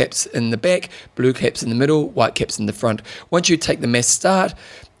 yellow caps in the back, blue caps in the middle, white caps in the front. Once you take away the mass start,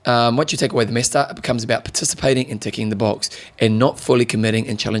 it becomes about participating and ticking the box and not fully committing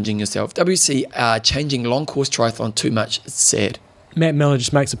and challenging yourself. WC are changing long course triathlon too much. It's sad. Matt Miller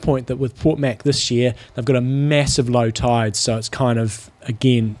just makes a point that with Port Mac this year, they've got a massive low tide, so it's kind of,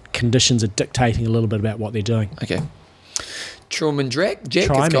 again, conditions are dictating a little bit about what they're doing. Okay. Tryman Jack,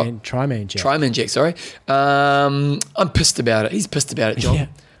 sorry. I'm pissed about it. He's pissed about it, John. Yeah.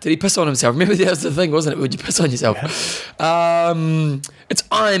 Did he piss on himself? Remember, that was the thing, wasn't it? Would you piss on yourself? Yeah. It's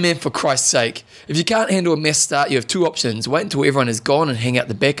Ironman, for Christ's sake. If you can't handle a mass start, you have two options. Wait until everyone is gone and hang out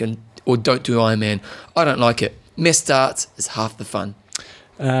the back, or don't do Ironman. I don't like it. Mass starts is half the fun.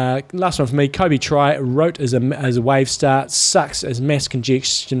 Last one for me. Kobe Tri wrote as a wave start. Sucks as mass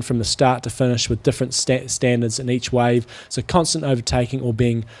congestion from the start to finish with different standards in each wave. So constant overtaking or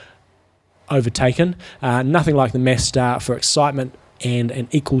being overtaken. Nothing like the mass start for excitement and an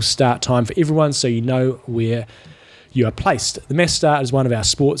equal start time for everyone, so you know where you are placed. The mass start is one of our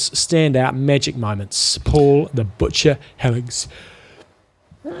sport's standout magic moments. Paul the Butcher Hellings.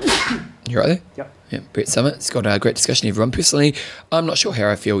 You right there? Yep. Yeah, Brett Summit. It's got a great discussion, everyone. Personally, I'm not sure how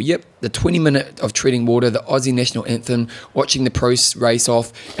I feel. Yep, the 20-minute of treading water, the Aussie national anthem, watching the pros race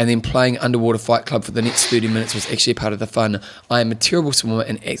off, and then playing Underwater Fight Club for the next 30 minutes was actually a part of the fun. I am a terrible swimmer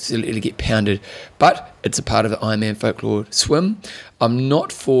and absolutely get pounded, but it's a part of the Ironman folklore. Swim, I'm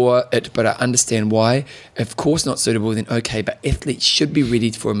not for it, but I understand why. Of course not suitable, then okay, but athletes should be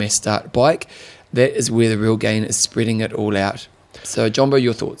ready for a mass start. Bike, that is where the real gain is, spreading it all out. So, Jumbo,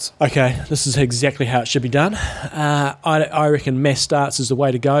 your thoughts? Okay, this is exactly how it should be done. I reckon mass starts is the way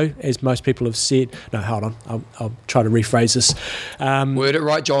to go, as most people have said. No, hold on. I'll try to rephrase this. Word it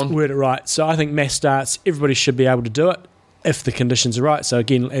right, John. Word it right. So I think mass starts, everybody should be able to do it if the conditions are right. So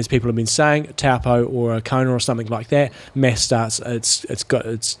again, as people have been saying, Taupo or a Kona or something like that, mass starts, it's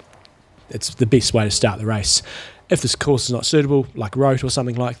the best way to start the race. If this course is not suitable, like Rote or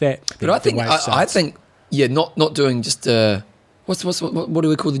something like that, but I think, not doing just what do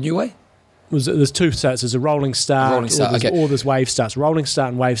we call the new way? There's two starts. There's a rolling start, or there's wave starts. Rolling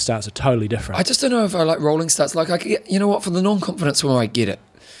start and wave starts are totally different. I just don't know if I like rolling starts. Like, I get, you know what, for the non-confident swimmer, I get it.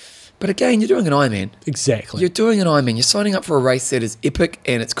 But again, you're doing an Ironman. Exactly. You're doing an Ironman. You're signing up for a race that is epic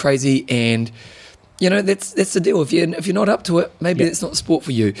and it's crazy, and you know that's the deal. If you're not up to it, maybe it's not the sport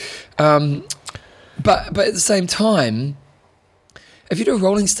for you. But at the same time, if you do a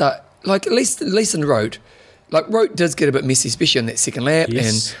rolling start, like at least in the road. Like, Rote does get a bit messy, especially on that second lap,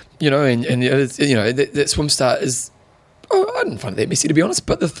 yes. and that swim start is. Oh, I didn't find it that messy, to be honest.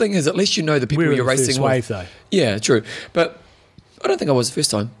 But the thing is, at least you know the people you're racing with. Wave, though. Yeah, true. But I don't think I was the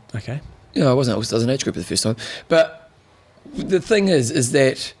first time. Okay. Yeah, I wasn't. I was an age group the first time. But the thing is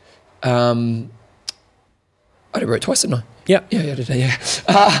that I did Rote twice, didn't I? Yep. Yeah, I did. Yeah.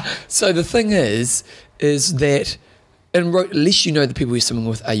 So the thing is that. And Rote, at least you know the people you're swimming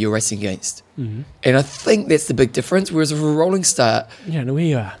with are you're racing against. Mm-hmm. And I think that's the big difference. Whereas with a rolling start... You don't know where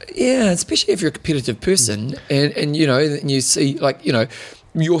you are. Yeah, especially if you're a competitive person and you see, like, you know,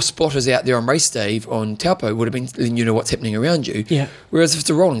 your spotters out there on race day on Taupo would have been letting you know what's happening around you. Yeah. Whereas if it's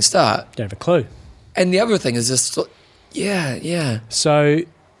a rolling start... You don't have a clue. And the other thing is just... Yeah. So...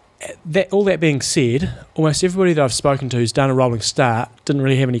 all that being said, almost everybody that I've spoken to who's done a rolling start didn't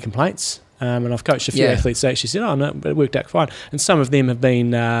really have any complaints. And I've coached a few athletes that actually said, oh, no, it worked out fine. And some of them have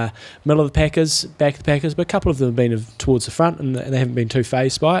been middle of the packers, back of the packers, but a couple of them have been towards the front and they haven't been too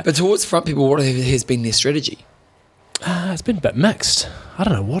fazed by it. But towards the front people, what has been their strategy? It's been a bit mixed. I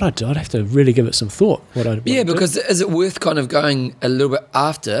don't know what I'd do. I'd have to really give it some thought. Because is it worth kind of going a little bit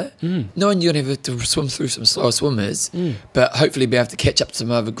after, knowing you're going to have to swim through some slower swimmers, but hopefully be able to catch up to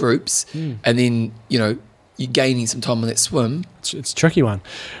some other groups, and then, you know, you're gaining some time on that swim? It's a tricky one.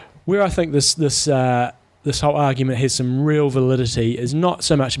 Where I think this whole argument has some real validity is not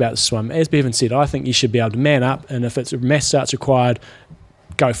so much about the swim. As Bevan said, I think you should be able to man up, and if it's a mass starts required,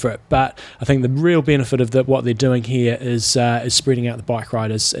 go for it. But I think the real benefit of what they're doing here is spreading out the bike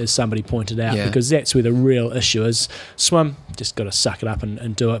ride, as somebody pointed out, because that's where the real issue is. Swim, just got to suck it up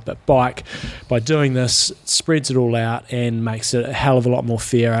and do it. But bike, by doing this, it spreads it all out and makes it a hell of a lot more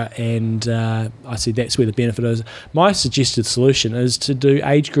fairer. And I see that's where the benefit is. My suggested solution is to do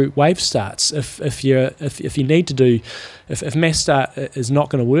age group wave starts. If you need to do, if mass start is not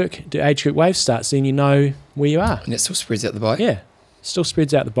going to work, do age group wave starts. Then you know where you are. And it still spreads out the bike. Yeah. Still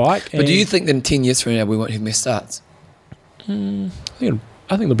spreads out the bike. But do you think that in 10 years from now we won't have mass starts? I think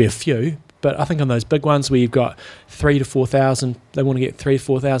there'll be a few, but I think on those big ones where you've got 3,000 to 4,000, they want to get 3,000 to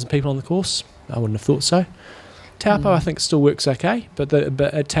 4,000 people on the course. I wouldn't have thought so. Taupo, I think, still works okay, but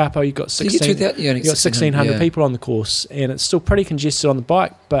at Taupo you've got 1,600 people on the course, and it's still pretty congested on the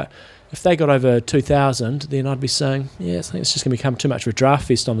bike. But if they got over 2,000, then I'd be saying, I think it's just going to become too much of a draft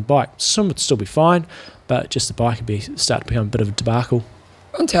fest on the bike. Some would still be fine, but just the bike would start to become a bit of a debacle.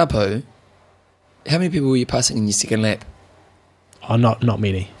 On Taupo, how many people were you passing in your second lap? Oh, not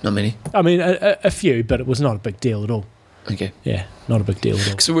many. Not many? I mean, a few, but it was not a big deal at all. Okay. Yeah, not a big deal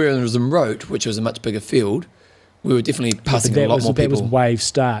at all. So whereas in Road, which was a much bigger field, we were definitely passing a lot more people. That was wave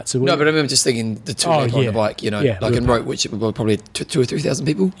start. So no, but I remember just thinking the two lap on the bike, like in Road, which were probably 2,000 or 3,000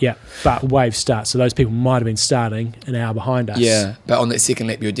 people. Yeah, but wave start. So those people might have been starting an hour behind us. Yeah, but on that second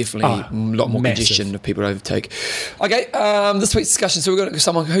lap, you were definitely a lot more congestion of people to overtake. Okay, this week's discussion. So we've got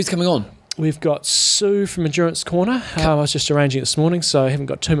someone who's coming on. We've got Sue from Endurance Corner. I was just arranging it this morning, so I haven't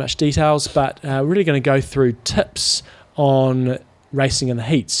got too much details, but really going to go through tips on racing in the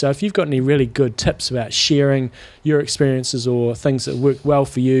heat. So if you've got any really good tips about sharing your experiences or things that work well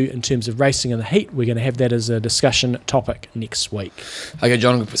for you in terms of racing in the heat, we're going to have that as a discussion topic next week. Okay,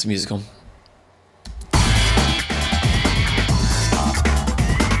 John, I'm going to put some music on.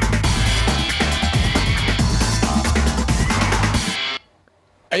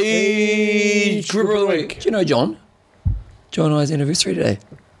 Age group of the week. Do you know John? John and I's anniversary today.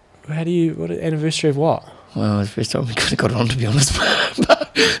 What anniversary of what? Well, it's the first time we could have got it on, to be honest. Just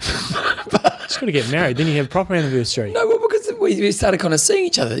got to get married, then you have a proper anniversary. No, well, because we started kind of seeing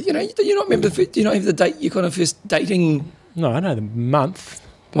each other. You not remember do you not have the date you kind of first dating? No, I know the month.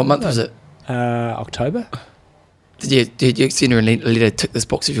 What month was it? October. Did you send her a letter, tick this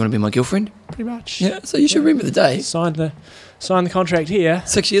box if you want to be my girlfriend? Pretty much. Yeah, so you should remember the day. Signed the contract here.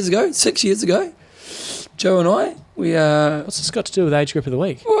 6 years ago. Joe and I, we What's this got to do with age group of the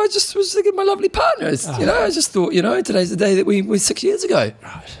week? Well, I just was thinking of my lovely partners. I just thought, today's the day that we 6 years ago.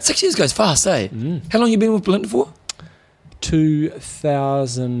 Right. 6 years goes fast, eh? Mm. How long you been with Belinda for?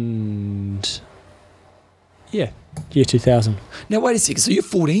 2000. Yeah, year 2000. Now wait a second. So you're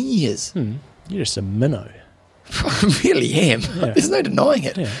 14 years. You're just a minnow. I really am. Yeah. There's no denying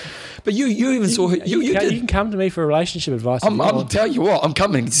it. Yeah. But you even saw her. You can come to me for relationship advice. I'll tell you what. I'm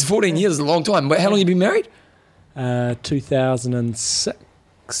coming. 14 years is a long time. How long have you been married? 2006.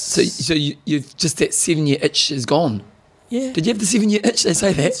 So you've just that 7 year itch is gone. Yeah. Did you have the 7 year itch? They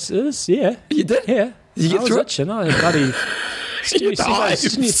say that. It is. Yeah. You did. Yeah. Did you get through it? I bloody.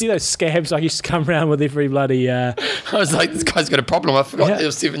 Didn't you see those scabs I used to come around with every bloody... I was like, this guy's got a problem. I forgot there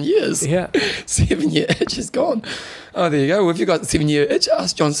was 7 years. Yeah. 7 year itch is gone. Oh, there you go. Well, if you've got 7 year itch,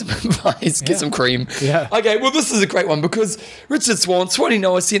 ask John some advice. Get some cream. Yeah. Okay, well, this is a great one because Richard Swan, Swanee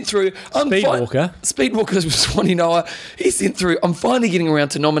Noah sent through... Speedwalker with Swanee Noah. He sent through, I'm finally getting around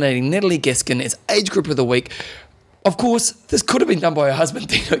to nominating Natalie Gaskin as Age Group of the Week. Of course, this could have been done by her husband,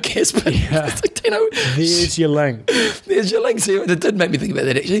 Dino Gaskin. Yeah. It's like, Dino... There's your link. There's your link. So it did make me think about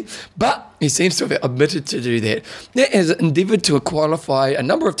that, actually. But he seems to have admitted to do that. Nat has endeavoured to qualify a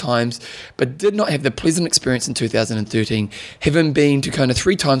number of times, but did not have the pleasant experience in 2013, having been to Kona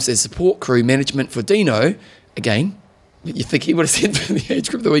 3 times as support crew management for Dino. Again, you think he would have sent for the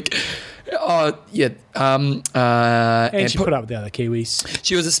Age Group of the Week. Oh, yeah. And she put up with the other Kiwis.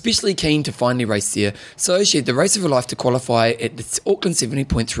 She was especially keen to finally race there, so she had the race of her life to qualify at the Auckland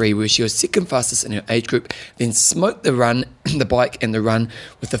 70.3, where she was second fastest in her age group, then smoked the run, the bike and the run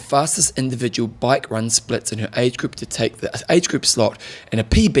with the fastest individual bike run splits in her age group to take the age group slot and a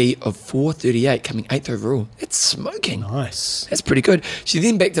PB of 4:38, coming 8th overall. That's smoking. Nice. That's pretty good. She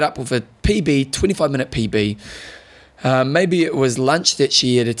then backed it up with a PB, 25-minute PB. Maybe it was lunch that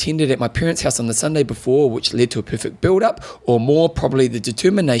she had attended at my parents' house on the Sunday before, which led to a perfect build-up, or more probably the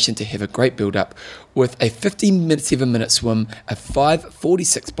determination to have a great build-up with a 7-minute swim, a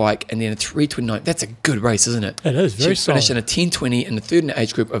 5:46 bike, and then a 3:29. That's a good race, isn't it? It is, very solid. She finished in a 10:20 in the third in the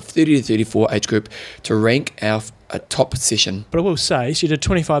age group of 30 to 34 age group to rank our top session. But I will say, she did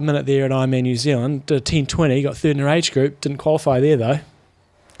 25-minute there at Ironman New Zealand, did a 10:20, got third in her age group, didn't qualify there though.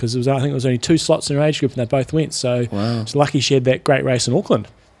 because I think it was only 2 slots in her age group and they both went. So it's lucky she had that great race in Auckland.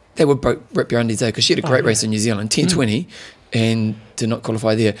 That would rip your undies, because she had a great race in New Zealand, 10:20, and did not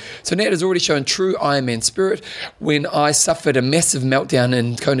qualify there. So Nat has already shown true Ironman spirit. When I suffered a massive meltdown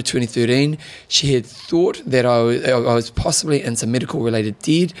in Kona 2013, she had thought that I was possibly in some medical-related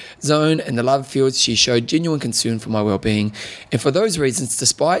dead zone. In the love fields, she showed genuine concern for my well-being. And for those reasons,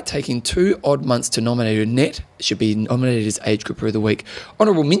 despite taking 2 odd months to nominate her, Nat should be nominated as Age Grouper of the Week.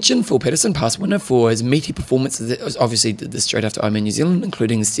 Honourable mention, Phil Patterson, past winner for his meaty performances. Obviously did this straight after Ironman New Zealand,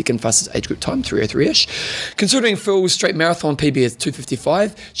 including the second fastest age group time, 3:03-ish. Considering Phil's straight marathon PB is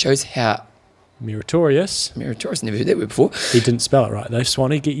 2:55, shows how meritorious. Meritorious, never heard that word before. He didn't spell it right though,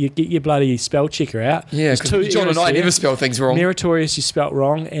 Swanee. Get your bloody spell checker out. Yeah, because John and I never spell things wrong. Meritorious you spelt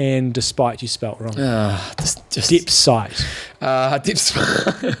wrong, and despite you spelt wrong. Just Dipsite.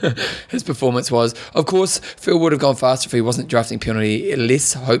 His performance was, of course, Phil would have gone faster if he wasn't drafting penalty.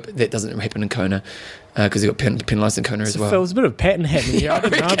 Let's hope that doesn't happen in Kona, because he got penalised in Kona as well. Phil, there's a bit of a pattern happening here. I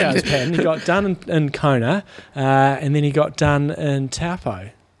didn't know about his pattern. He got done in Kona, and then he got done in Taupo.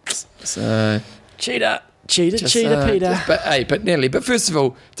 So cheater, Peter. But Natalie, first of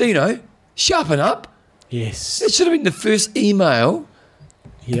all, Dino, sharpen up. Yes. That should have been the first email.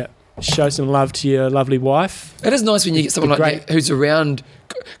 Yeah. Show some love to your lovely wife. It is nice when you get someone like that who's around,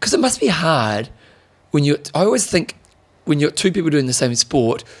 because it must be hard when I always think when you're 2 people doing the same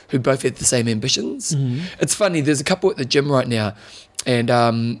sport who both have the same ambitions. Mm-hmm. It's funny, there's a couple at the gym right now, and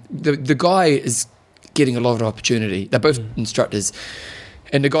the guy is getting a lot of opportunity. They're both instructors.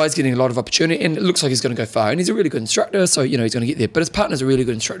 And the guy's getting a lot of opportunity, and it looks like he's going to go far. And he's a really good instructor, so he's going to get there. But his partner's a really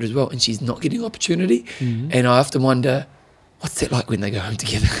good instructor as well, and she's not getting opportunity. Mm-hmm. And I often wonder, what's that like when they go home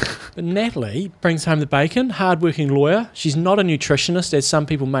together? But Natalie brings home the bacon, hard-working lawyer. She's not a nutritionist, as some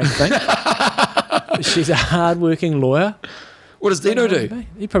people may think. She's a hard-working lawyer. What does Dino do?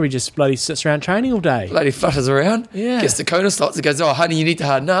 He probably just bloody sits around training all day. Bloody flutters around. Yeah. Gets the Kona slots and goes, honey, you need to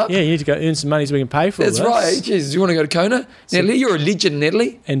harden up. Yeah, you need to go earn some money so we can pay for That's all this. That's right. Jeez, do you want to go to Kona? Natalie, you're a legend,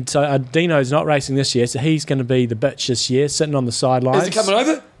 Natalie. And so Dino's not racing this year, so he's going to be the bitch this year, sitting on the sidelines. Is he coming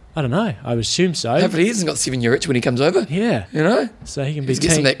over? I don't know. I would assume so. Hopefully he hasn't got 7-year itch when he comes over. Yeah. So he can be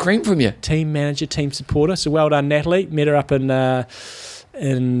get some of that cream from you. Team manager, team supporter. So well done, Natalie. Met her up in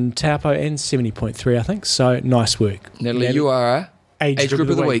Taupo and 70.3, I think. So nice work. Natalie, you are a Age Group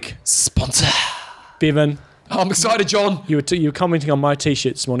of the Week sponsor. Bevan. I'm excited, John. You were commenting on my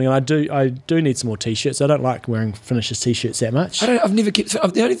t-shirt this morning, and I do need some more t-shirts. I don't like wearing Finishers t-shirts that much. I've never kept.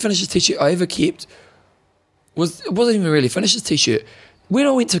 The only Finishers t-shirt I ever kept wasn't even really Finishers t-shirt. When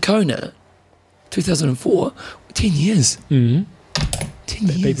I went to Kona, 2004, 10 years. Mm-hmm. 10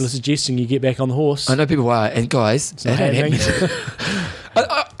 years. People are suggesting you get back on the horse. I know people are, and guys, that ain't happening.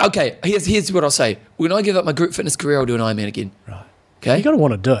 Okay, here's what I'll say. When I give up my group fitness career, I'll do an Ironman again. Right. Okay. You got to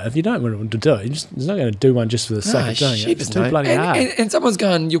want to do it. If you don't want to do it, you're not going to do one just for the sake of doing it. It's too bloody hard. And someone's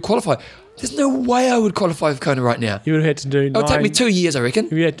going, you'll qualify. There's no way I would qualify for Kona right now. You would have had to do. It would take me 2 years, I reckon.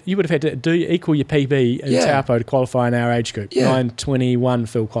 You would have had to equal your PB in Taupo to qualify in our age group. 9:21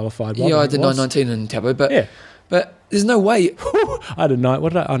 Phil qualified. I did 9:19 in Taupo, but there's no way. I did 9.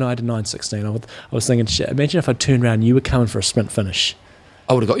 What did I? Oh no, I did 9:16. I was thinking, shit, imagine if I turned around and you were coming for a sprint finish.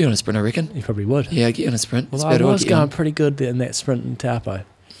 I would have got you on a sprint, I reckon. You probably would. Yeah, I'd get you on a sprint. Well, I was going pretty good in that sprint in Taupo.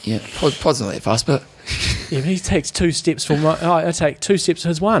 Yeah, Pod's not that fast, but... Yeah, but he takes 2 steps for my... Oh, I take 2 steps for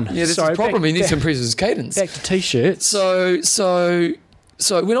his 1. Yeah, that's the problem. He needs to improve his cadence. Back to T-shirts. So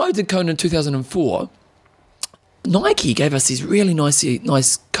when I did Kona in 2004, Nike gave us these really nice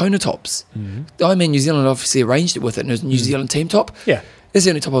Kona tops. Mm-hmm. The Ironman New Zealand obviously arranged it with it, and it was a New Zealand team top. Yeah. That's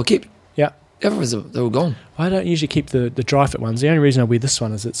the only top I kept. Yeah. Otherwise, they were gone. I don't usually keep the dry fit ones. The only reason I wear this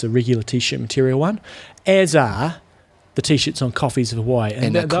one is it's a regular T-shirt material one, as are the T-shirts on Coffees of Hawaii.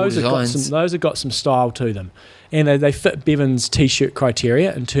 And those have got some style to them. And they fit Bevan's T-shirt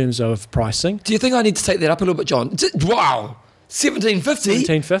criteria in terms of pricing. Do you think I need to take that up a little bit, John? Wow. $17.50?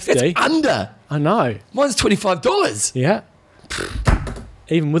 $17.50. That's under. I know. Mine's $25. Yeah.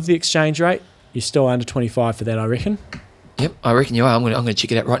 Even with the exchange rate, you're still under 25 for that, I reckon. Yep, I reckon you are. I'm going to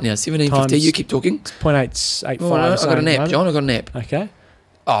check it out right now. $17.50. You keep talking. It's 0.885. Oh, no, I got a nap, John. I got a nap. Okay.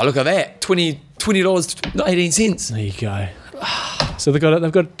 Oh, look at that. $20.18. There you go. So they've got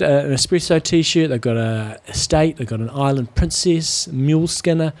an espresso T-shirt. They've got a estate. They've got an Island Princess, Mule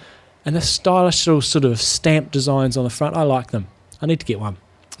Skinner, and the stylish little sort of stamp designs on the front. I like them. I need to get one.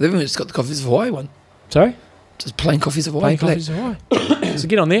 They've even just got the Coffees of Hawaii one. Sorry? Just plain Coffees of Hawaii. Plain Coffees of Hawaii. So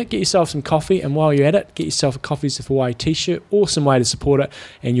get on there, get yourself some coffee, and while you're at it, get yourself a Coffees of Hawaii T-shirt. Awesome way to support it,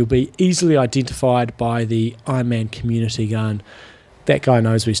 and you'll be easily identified by the Ironman community going, that guy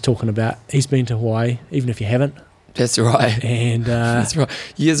knows what he's talking about. He's been to Hawaii, even if you haven't. That's right. And that's right.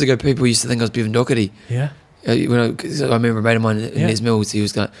 Years ago, people used to think I was Bevan Doherty. Yeah. I remember a mate of mine in Les Mills. He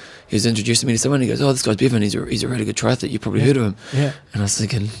was introducing me to someone. He goes, "Oh, this guy's Bevan. He's a really good triathlete. You've probably heard of him." Yeah. And I was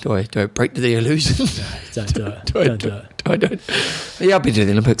thinking, do I break the illusion? No, don't do it. I don't. Yeah, I've been to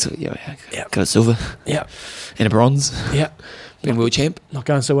the Olympics. Yeah. Got a silver. Yeah. And a bronze. Yeah. Been world champ. Not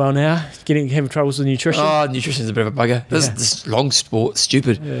going so well now. Having troubles with nutrition. Oh, nutrition's a bit of a bugger. This long sport,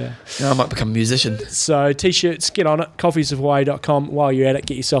 stupid. Yeah. Now I might become a musician. So t-shirts, get on it. coffeesofhawaii.com. While you're at it,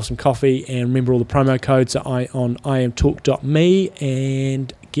 get yourself some coffee, and remember all the promo codes are on iamtalk.me,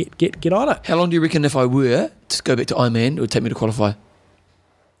 and get on it. How long do you reckon if I were to go back to Ironman, it would take me to qualify?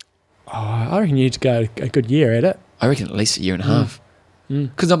 Oh, I reckon you need to go a good year at it. I reckon at least a year and a half.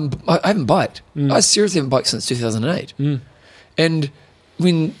 Because I haven't biked. I seriously haven't biked since 2008. And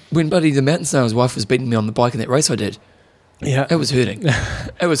when bloody the mountain snail's wife was beating me on the bike in that race I did, it was hurting.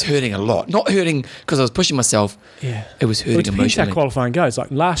 It was hurting a lot. Not hurting because I was pushing myself. Yeah, it was hurting emotionally. Depends how qualifying goes.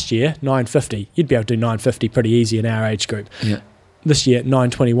 Like last year, 950. You'd be able to do 950 pretty easy in our age group. Yeah. This year,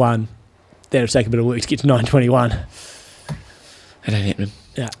 921. That'll take a bit of work to get to 921. It ain't happening.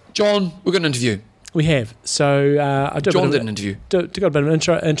 Yeah. John, we've got an interview. We have. So John did an interview. Got a bit of an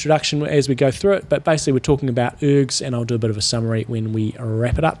introduction as we go through it, but basically we're talking about ergs, and I'll do a bit of a summary when we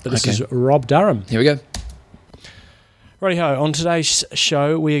wrap it up. But this is Rob Durham. Here we go. Righty-ho, on today's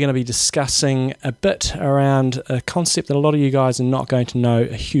show we're going to be discussing a bit around a concept that a lot of you guys are not going to know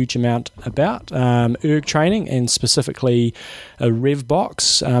a huge amount about, erg training, and specifically a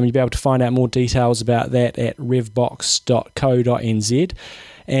RevBox. You'll be able to find out more details about that at revbox.co.nz.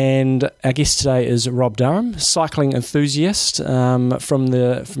 And our guest today is Rob Durham, cycling enthusiast from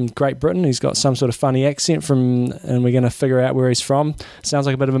Great Britain. He's got some sort of funny accent and we're going to figure out where he's from. Sounds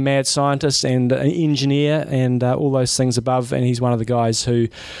like a bit of a mad scientist and an engineer and all those things above. And he's one of the guys who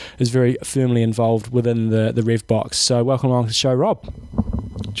is very firmly involved within the RevBox. So welcome along to the show, Rob.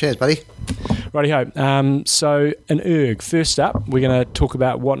 Cheers, buddy. Righty-ho. So an erg. First up, we're going to talk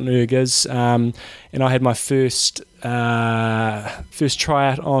about what an erg is. And I had my first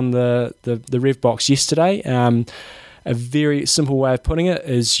try out on the RevBox yesterday. A very simple way of putting it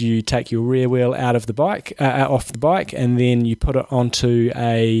is you take your rear wheel out of the bike, off the bike, and then you put it onto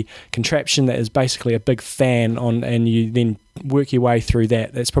a contraption that is basically a big fan on, and you then work your way through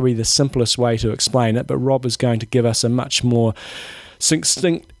that. That's probably the simplest way to explain it. But Rob is going to give us a much more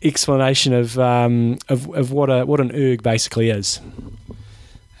succinct explanation of what an erg basically is.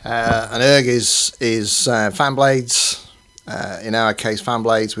 An erg is fan blades. In our case, fan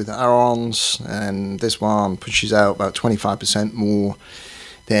blades with Aerons, and this one pushes out about 25% more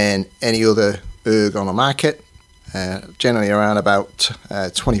than any other erg on the market. Generally around about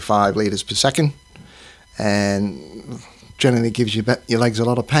 25 litres per second, and generally gives your legs a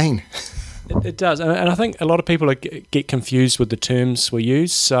lot of pain. It does, and I think a lot of people get confused with the terms we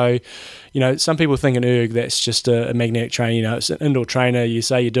use. So, some people think an erg, that's just a magnetic trainer. It's an indoor trainer. You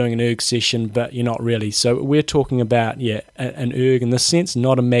say you're doing an erg session, but you're not really. So we're talking about an erg in this sense,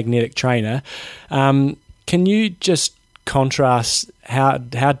 not a magnetic trainer. Can you just contrast how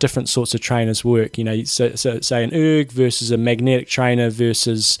different sorts of trainers work? So say an erg versus a magnetic trainer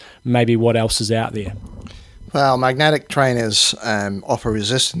versus maybe what else is out there. Well, magnetic trainers offer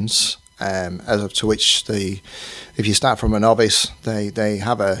resistance. As to which if you start from a novice, they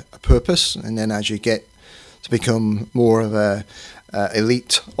have a purpose, and then as you get to become more of a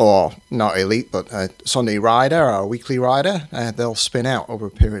elite, or not elite, but a Sunday rider or a weekly rider, they'll spin out over a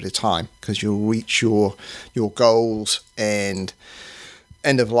period of time because you'll reach your goals and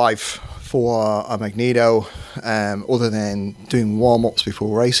end of life for a magneto, other than doing warm-ups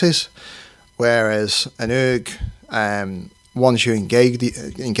before races. Whereas an erg, once you engage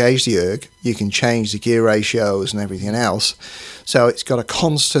the erg, you can change the gear ratios and everything else. So it's got a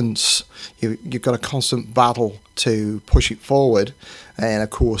constant, you've got a constant battle to push it forward. And of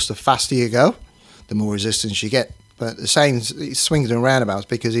course, the faster you go, the more resistance you get. But the same swings and roundabouts,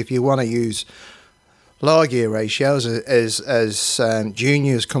 because if you want to use lower gear ratios, as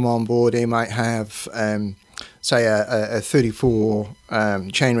juniors come on board, they might have say a 34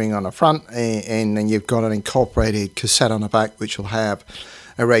 chainring on the front, and then you've got an incorporated cassette on the back, which will have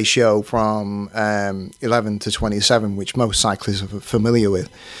a ratio from 11 to 27, which most cyclists are familiar with.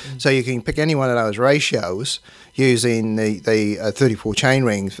 So you can pick any one of those ratios using the 34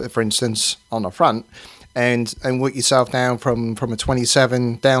 chainring, for instance, on the front, and work yourself down from a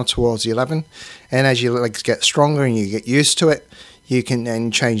 27 down towards the 11. And as your legs get stronger and you get used to it, you can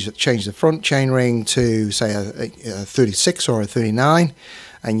then change the front chainring to, say, a 36 or a 39,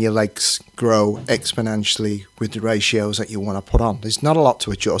 and your legs grow exponentially with the ratios that you want to put on. There's not a lot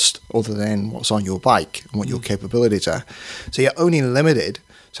to adjust other than what's on your bike and what your capabilities are. So you're only limited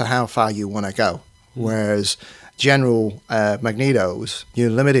to how far you want to go. Whereas general magnetos, you're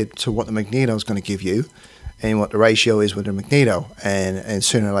limited to what the magneto is going to give you and what the ratio is with the magneto. And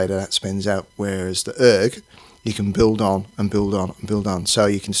sooner or later that spins out. Whereas the erg, you can build on and build on and build on. So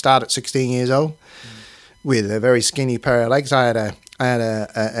you can start at 16 years old with a very skinny pair of legs. I had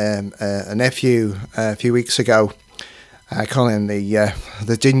a nephew a few weeks ago. I call him the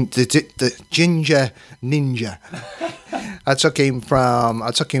ginger ninja. I took him from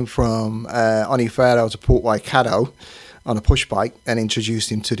Onifero to Port Waikato on a push bike and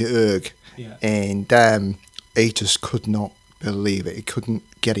introduced him to the erg, and he just could not believe it. He couldn't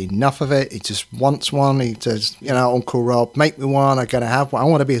get enough of it. He just wants one. He says, Uncle Rob, make me one. I'm going to have one. I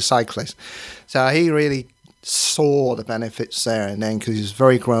want to be a cyclist. So he really saw the benefits there and then, because he was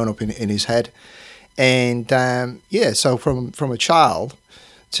very grown up in his head. And so from a child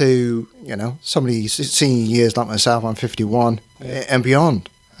to somebody senior years like myself, I'm 51 and beyond.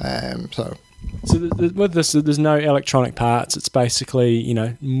 So with this, there's no electronic parts. It's basically,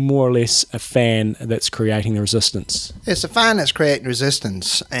 more or less a fan that's creating the resistance. It's a fan that's creating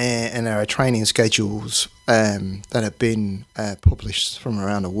resistance, and there are training schedules that have been published from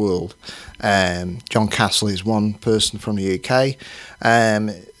around the world. John Castle is one person from the UK.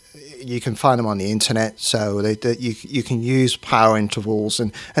 You can find them on the internet, so you can use power intervals,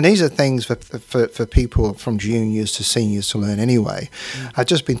 and these are things for people from juniors to seniors to learn anyway. I've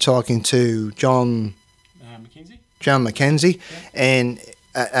just been talking to John McKenzie, and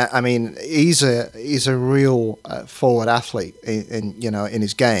I mean he's a real forward athlete in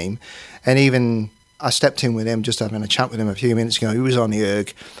his game, and even I stepped in with him just having a chat with him a few minutes ago. He was on the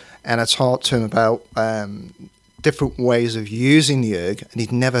erg, and I talked to him about different ways of using the erg, and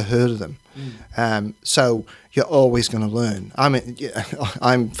he'd never heard of them. So you're always going to learn.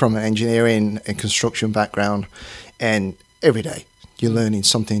 I'm from an engineering and construction background, and every day you're learning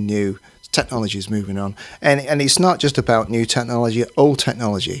something new. Technology is moving on, and it's not just about new technology, old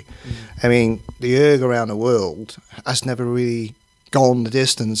technology. I mean, the erg around the world has never really gone the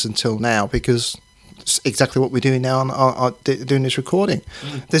distance until now, because it's exactly what we're doing now on doing this recording.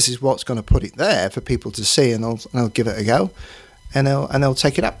 This is what's going to put it there for people to see, and they'll give it a go, and they'll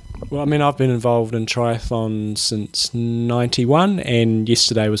take it up. Well, I mean, I've been involved in triathlon since '91, and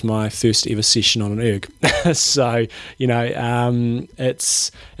yesterday was my first ever session on an erg. So,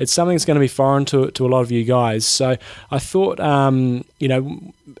 it's something that's going to be foreign to a lot of you guys. So I thought,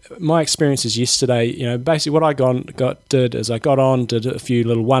 my experiences yesterday, basically what I did is I got on, did a few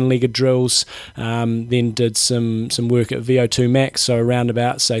little one-legged drills, then did some work at VO2 max, so around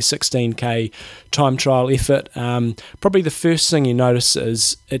about, say, 16k time trial effort. Probably the first thing you notice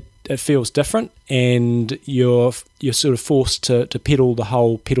is it feels different, and you're sort of forced to pedal the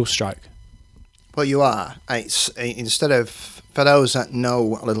whole pedal stroke. Well, you are. It's instead of, for those that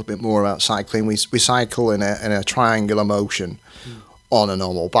know a little bit more about cycling, we cycle in a triangular motion on a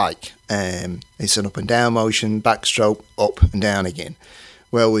normal bike. It's an up and down motion, backstroke, up and down again.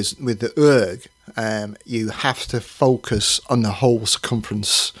 Well, with the erg, you have to focus on the whole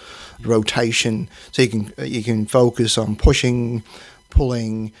circumference rotation. So you can focus on pushing,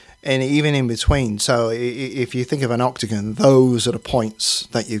 pulling, and even in between. So if you think of an octagon, those are the points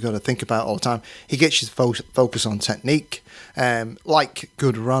that you've got to think about all the time. He gets you to focus on technique. Like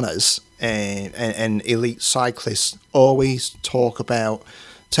good runners and elite cyclists always talk about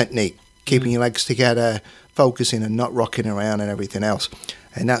technique, keeping your legs together, focusing and not rocking around and everything else.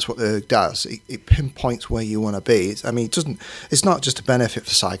 And that's what the erg does. It pinpoints where you want to be. It's not just a benefit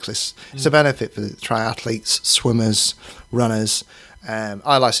for cyclists. It's a benefit for triathletes, swimmers, runners.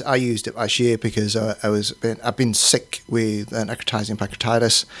 I used it last year because I've been sick with an necrotizing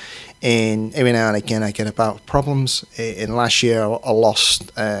pancreatitis, and every now and again I get about problems. In last year I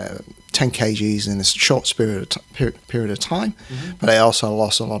lost 10 kgs in a short period of time, but I also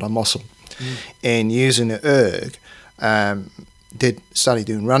lost a lot of muscle. And using the erg, started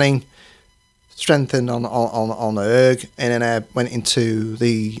doing running, strengthened on the erg, and then I went into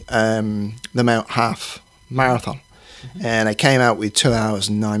the Mount Half Marathon. And I came out with 2 hours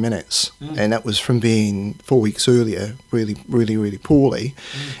and 9 minutes, and that was from being 4 weeks earlier, really, really, really poorly.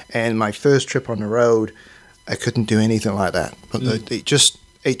 And my first trip on the road, I couldn't do anything like that. But it just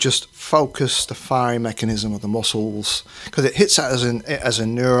focused the firing mechanism of the muscles, because it hits that as a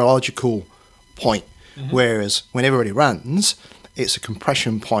neurological point. Whereas when everybody runs, it's a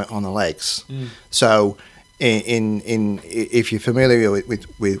compression point on the legs. So if you're familiar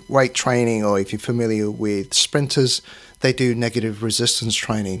with weight training, or if you're familiar with sprinters, they do negative resistance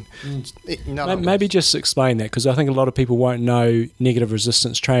training. Maybe just explain that, because I think a lot of people won't know negative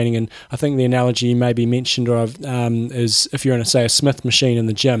resistance training, and I think the analogy you maybe mentioned is if you're in, say, a Smith machine in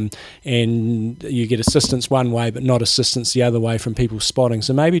the gym and you get assistance one way but not assistance the other way from people spotting.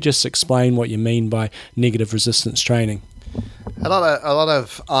 So maybe just explain what you mean by negative resistance training. A lot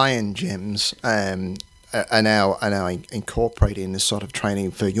of iron gyms are now incorporating this sort of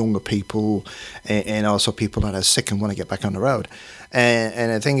training for younger people and also people that are sick and want to get back on the road.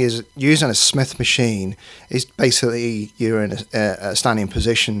 And the thing is, using a Smith machine is basically you're in a standing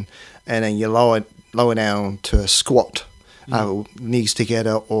position, and then you lower down to a squat, knees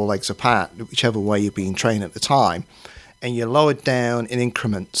together or legs apart, whichever way you're being trained at the time, and you lower down in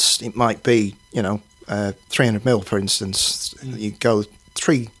increments. It might be 300 mil, for instance. You go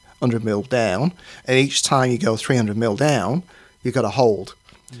 300 mil down, and each time you go 300 mil down, you've got to hold.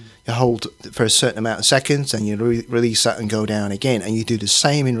 You hold for a certain amount of seconds, and you release that and go down again. And you do the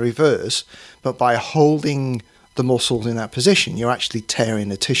same in reverse, but by holding the muscles in that position, you're actually tearing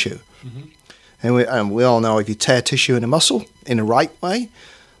the tissue. And we all know if you tear tissue in a muscle in the right way,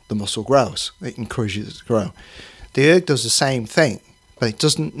 the muscle grows. It encourages it to grow. The erg does the same thing, but it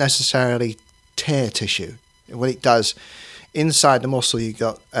doesn't necessarily tear tissue. What it does, inside the muscle, you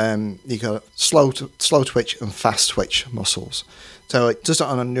got slow twitch and fast twitch muscles. So it does it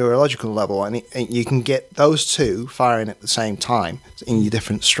on a neurological level, and you can get those two firing at the same time in your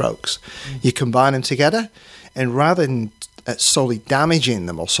different strokes. You combine them together, and rather than solely damaging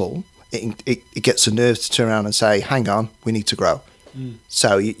the muscle, it gets the nerves to turn around and say, hang on, we need to grow.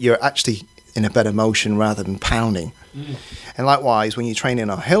 So you're actually in a better motion rather than pounding. And likewise, when you're training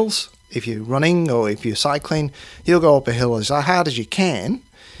on hills, if you're running or if you're cycling, you'll go up a hill as hard as you can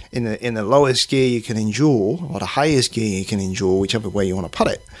in the lowest gear you can endure, or the highest gear you can endure, whichever way you want to put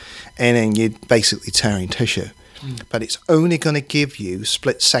it. And then you're basically tearing tissue. But it's only going to give you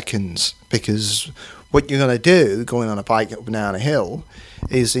split seconds, because what you're going to do going on a bike up and down a hill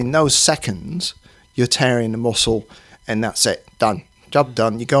is in those seconds, you're tearing the muscle, and that's it. Done. Job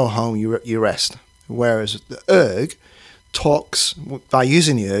done. You go home, you rest. Whereas the erg talks, by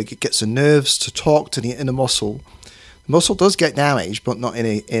using the erg, it gets the nerves to talk to the inner muscle. The muscle does get damaged, but not in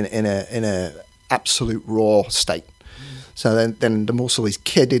a absolute raw state. So then the muscle is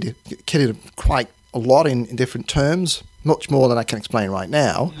kidded quite a lot in different terms, much more than I can explain right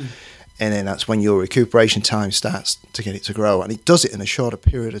now. And then that's when your recuperation time starts to get it to grow, and it does it in a shorter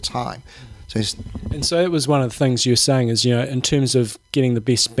period of time. So it was one of the things you were saying is, in terms of getting the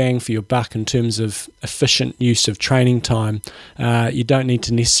best bang for your buck, in terms of efficient use of training time, you don't need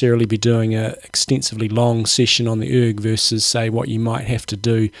to necessarily be doing an extensively long session on the erg versus, say, what you might have to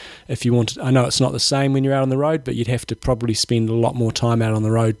do if you wanted. I know it's not the same when you're out on the road, but you'd have to probably spend a lot more time out on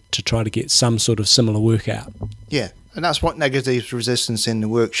the road to try to get some sort of similar workout. Yeah. And that's what negative resistance in the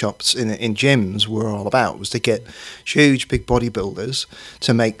workshops in gyms were all about, was to get huge, big bodybuilders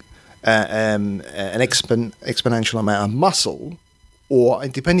to make an exponential amount of muscle, or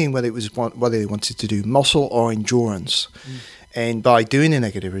depending whether they wanted to do muscle or endurance. And by doing the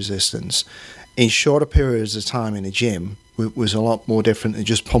negative resistance in shorter periods of time in the gym was a lot more different than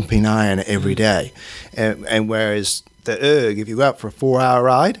just pumping iron every day. And whereas the erg, if you go out for a 4-hour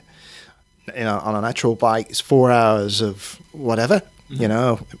ride, on a natural bike, it's 4 hours of whatever,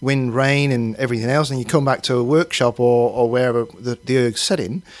 wind, rain, and everything else, and you come back to a workshop or wherever the erg's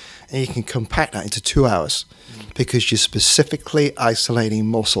sitting, and you can compact that into 2 hours because you're specifically isolating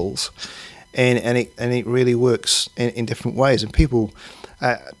muscles, and it really works in different ways. And people,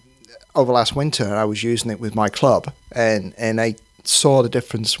 over last winter, I was using it with my club, and I saw the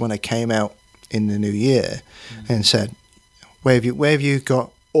difference when I came out in the new year and said, where have you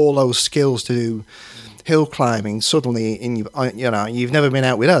got all those skills to do hill climbing suddenly you've never been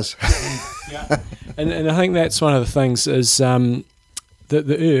out with us? And I think that's one of the things is the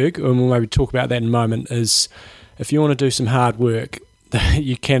erg, and we'll maybe talk about that in a moment, is if you want to do some hard work,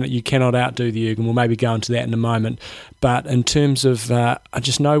 you cannot outdo the erg, and we'll maybe go into that in a moment. But in terms of, I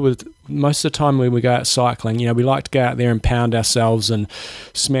just know with most of the time when we go out cycling, we like to go out there and pound ourselves and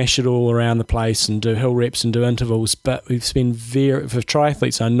smash it all around the place and do hill reps and do intervals. But we've spent for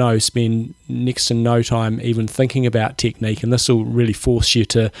triathletes, I know, spend next to no time even thinking about technique, and this will really force you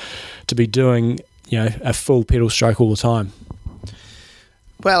to be doing, a full pedal stroke all the time.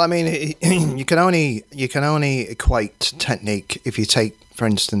 Well, I mean, you can only equate technique if you take, for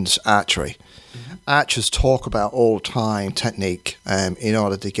instance, archery. Archers talk about all the time technique in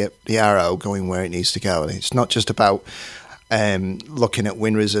order to get the arrow going where it needs to go. And it's not just about looking at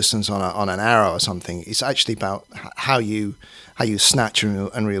wind resistance on an arrow or something. It's actually about how you snatch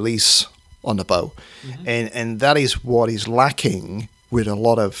and release on the bow, and that is what is lacking with a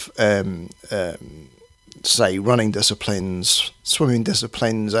lot of say running disciplines, swimming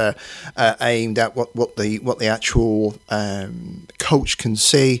disciplines are aimed at what the actual coach can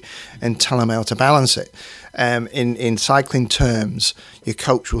see and tell them how to balance it. In cycling terms, your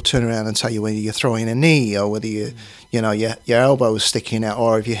coach will turn around and tell you whether you're throwing a knee or whether your elbow is sticking out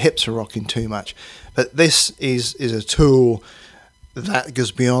or if your hips are rocking too much. But this is a tool that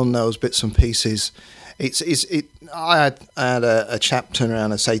goes beyond those bits and pieces. I had a chap turn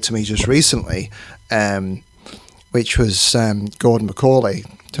around and say to me just recently, which was Gordon McCauley,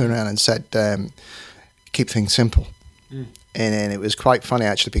 turned around and said, keep things simple. And it was quite funny,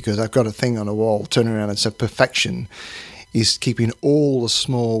 actually, because I've got a thing on the wall, turning around and said, perfection is keeping all the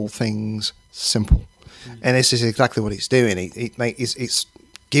small things simple. And this is exactly what it's doing. It's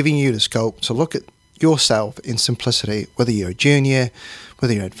giving you the scope to look at yourself in simplicity, whether you're a junior,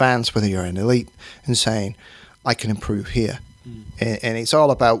 whether you're advanced, whether you're an elite, and saying, I can improve here. And it's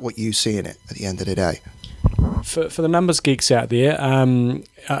all about what you see in it at the end of the day. For the numbers geeks out there,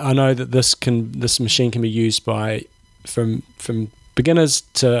 I know that this machine can be used by from beginners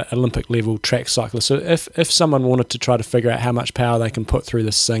to Olympic level track cyclists. So if someone wanted to try to figure out how much power they can put through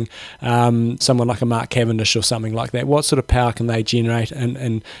this thing, someone like a Mark Cavendish or something like that, what sort of power can they generate,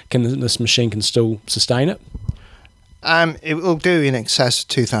 and can this machine can still sustain it? It will do in excess of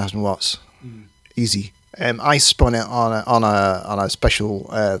 2,000 watts, easy. I spun it on a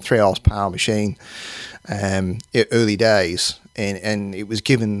special 3 horsepower machine early days, and it was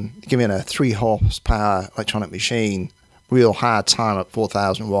given a 3 horsepower electronic machine real hard time at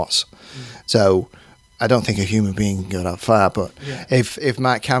 4,000 watts. So I don't think a human being can go that far. But if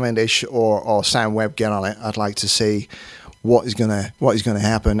Mark Cavendish or Sam Webb get on it, I'd like to see what is gonna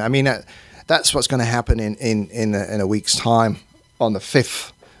happen. I mean, that's what's going to happen in a week's time. On the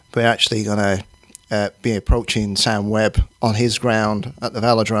 5th, we're actually going to be approaching Sam Webb on his ground at the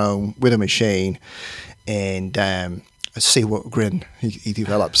velodrome with a machine, and see what grin he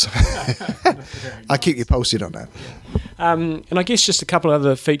develops. I'll keep you posted on that. And I guess just a couple of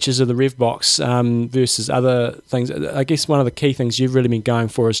other features of the RevBox versus other things. I guess one of the key things you've really been going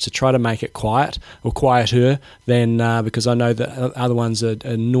for is to try to make it quiet or quieter than because I know that other ones are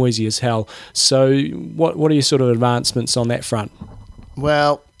noisy as hell. So what are your sort of advancements on that front?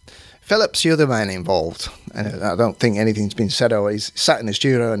 Well, Philip's the other man involved, and I don't think anything's been said. Or he's sat in the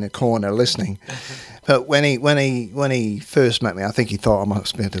studio in the corner listening. But when he first met me, I think he thought I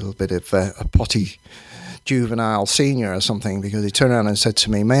must be a little bit of a potty juvenile senior or something, because he turned around and said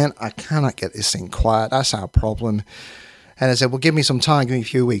to me, "Man, I cannot get this thing quiet. That's our problem." And I said, "Well, give me some time, give me a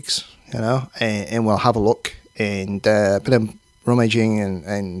few weeks, and we'll have a look and a bit of rummaging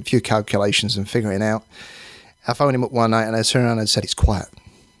and a few calculations and figuring out." I phoned him up one night and I turned around and said, "It's quiet."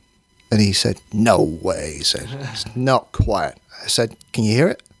 And he said, "No way." He said, "It's not quiet." I said, "Can you hear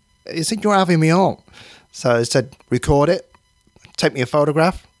it?" He said, "You're having me on." So I said, "Record it, take me a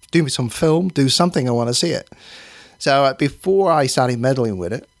photograph, do me some film, do something, I want to see it." So before I started meddling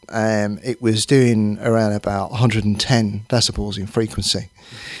with it, it was doing around about 110 decibels in frequency.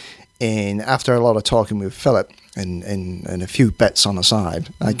 And after a lot of talking with Philip and a few bets on the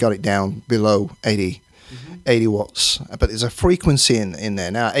side, I got it down below 80 watts. But there's a frequency in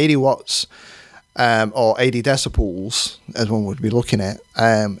there. Now, 80 watts or 80 decibels, as one would be looking at,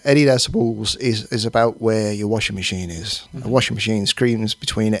 80 decibels is about where your washing machine is. A washing machine screams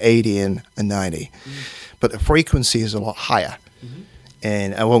between 80 and 90. But the frequency is a lot higher.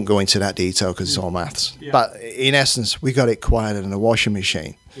 And I won't go into that detail because it's all maths. But in essence, we got it quieter than a washing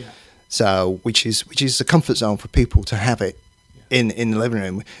machine. So, which is the comfort zone for people to have it in the living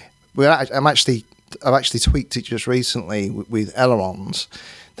room. I've actually tweaked it just recently with ailerons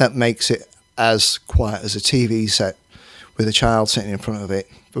that makes it as quiet as a TV set with a child sitting in front of it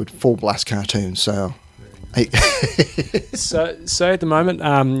with full blast cartoons. So, so at the moment,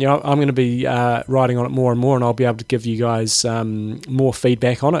 I'm going to be writing on it more and more, and I'll be able to give you guys more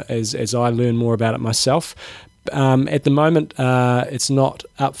feedback on it as I learn more about it myself. At the moment, it's not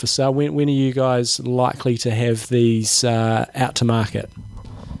up for sale. When are you guys likely to have these out to market?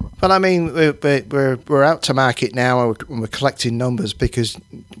 Well, I mean, we're out to market now, and we're collecting numbers because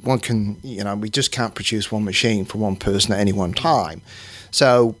one can, we just can't produce one machine for one person at any one time.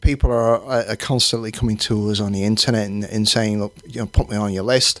 So people are constantly coming to us on the internet and saying, "Look, put me on your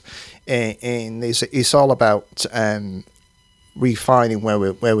list." And it's all about refining where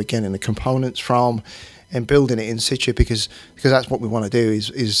we're getting the components from and building it in situ, because that's what we want to do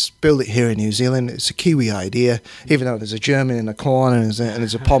is build it here in New Zealand. It's a Kiwi idea, even though there's a German in the corner and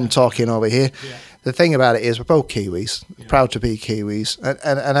there's a Pom talking over here. the thing about it is we're both Kiwis, proud to be Kiwis,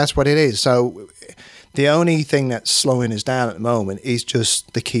 and that's what it is. So the only thing that's slowing us down at the moment is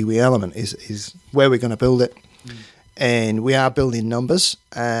just the Kiwi element, is where we're going to build it. And we are building numbers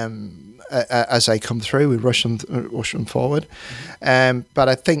as they come through. We rush them forward. But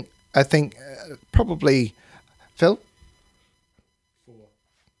I think probably, Phil?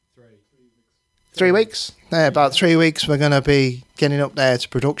 3 weeks. About 3 weeks we're going to be getting up there to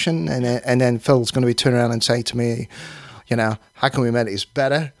production, and then Phil's going to be turning around and say to me, how can we make this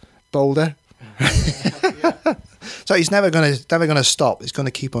better, bolder? So he's never going to stop. It's going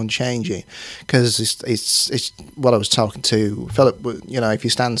to keep on changing, because it's what I was talking to Philip. If you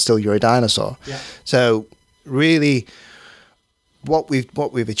stand still, you're a dinosaur. Yeah. So really, what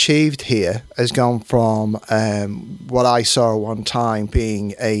we've achieved here has gone from what I saw one time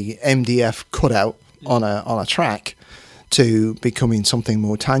being a MDF cutout on a track to becoming something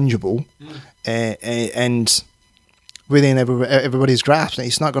more tangible, and within everybody's grasp.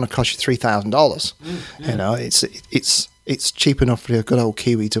 It's not going to cost you $3,000. It's cheap enough for a good old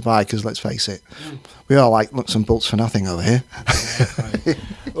Kiwi to buy, because let's face it, we all like nuts and bolts for nothing over here.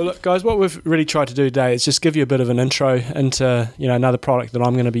 Well, look, guys, what we've really tried to do today is just give you a bit of an intro into another product that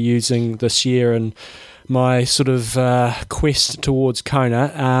I'm going to be using this year, and my sort of quest towards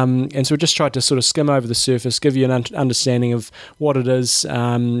Kona, and so we just tried to sort of skim over the surface, give you an understanding of what it is,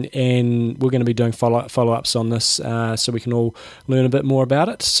 and we're going to be doing follow-ups on this, so we can all learn a bit more about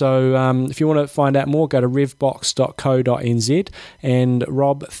it. So if you want to find out more, go to revbox.co.nz, and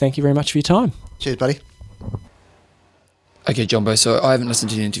Rob, thank you very much for your time. Cheers, buddy. Okay, Jumbo, so I haven't listened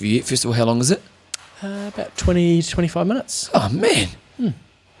to the interview yet. First of all, how long is it? About 20 to 25 minutes. Oh, man.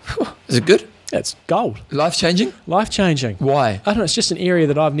 Is it good? It's gold. Life-changing? Life-changing. Why? I don't know. It's just an area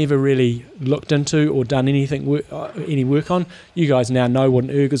that I've never really looked into or done any work on. You guys now know what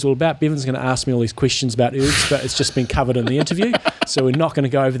an erg is all about. Bevan's going to ask me all these questions about ergs, but it's just been covered in the interview, so we're not going to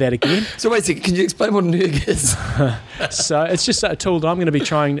go over that again. So wait a second, can you explain what an erg is? So it's just a tool that I'm going to be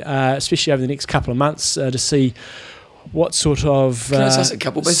trying, especially over the next couple of months, to see what sort of... Can I just ask a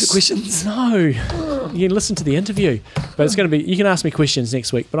couple basic questions? No. You can listen to the interview. But it's going to be... You can ask me questions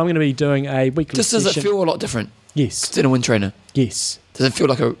next week, but I'm going to be doing a weekly Does it feel a lot different? Yes. It's in a wind trainer? Yes. Does it feel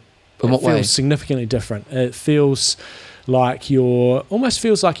like in what way? It feels significantly different. It feels like almost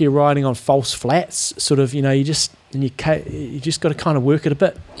feels like you're riding on false flats, sort of, you just got to kind of work it a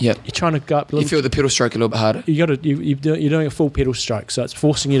bit. Yeah. You're trying to go up. You feel the pedal stroke a little bit harder. You're doing a full pedal stroke, so it's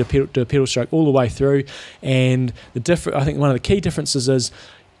forcing you to do a pedal stroke all the way through. And I think one of the key differences is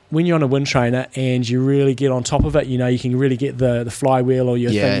when you're on a wind trainer and you really get on top of it, you can really get the flywheel or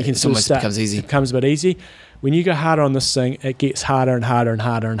your thing. You can sort of start. Becomes easy. It becomes a bit easy. When you go harder on this thing, it gets harder and harder and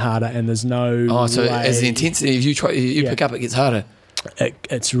harder and harder, and there's no. Oh, so way. As the intensity, if you pick up, it gets harder.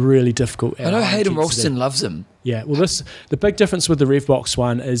 It's really difficult. I know Hayden Ralston loves them. Yeah, well, the big difference with the RevBox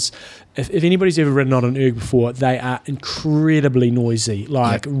one is if anybody's ever ridden on an erg before, they are incredibly noisy,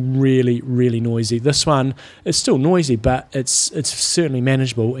 really, really noisy. This one is still noisy, but it's certainly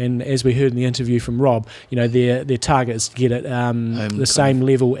manageable. And as we heard in the interview from Rob, their target is to get it the same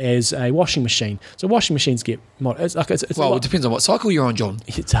level as a washing machine. So washing machines get it depends on what cycle you're on, John.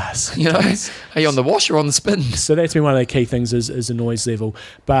 It does. Are you on the wash or on the spin? So that's been one of the key things is the noise level,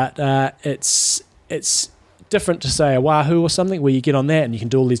 but it's different to say a Wahoo or something where you get on that and you can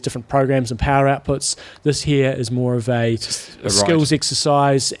do all these different programs and power outputs. This here is more of a skills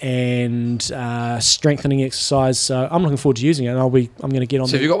exercise and strengthening exercise. So I'm looking forward to using it, and I'm going to get on.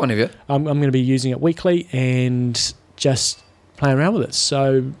 So have you got one of you? I'm going to be using it weekly and just playing around with it.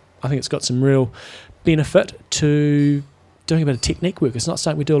 So I think it's got some real benefit to doing a bit of technique work. It's not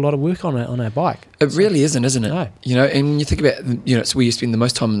something we do a lot of work on our bike. It really isn't it? No. And when you think about, it's where you spend the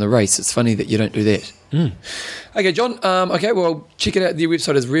most time in the race. It's funny that you don't do that. Okay, John. Well, check it out. The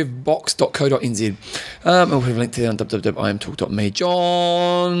website is revbox.co.nz. We'll have a link to on www.imtalk.me.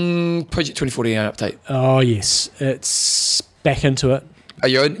 John, Project 2049 update. Oh, yes. It's back into it.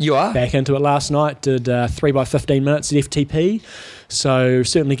 You are? Back into it last night. Did 3 by 15 minutes at FTP. So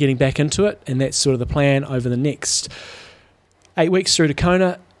certainly getting back into it. And that's sort of the plan over the next 8 weeks through to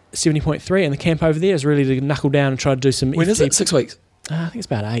Kona, 70.3, and the camp over there is really to knuckle down and try to do some... When is it? 6 weeks? I think it's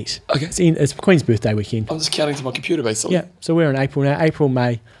about 8. Okay. It's Queen's birthday weekend. I'm just counting to my computer, basically. Yeah, so we're in April now. April,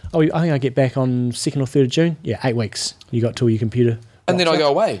 May. I think I get back on 2nd or 3rd of June. Yeah, 8 weeks. You got till your computer. And then I go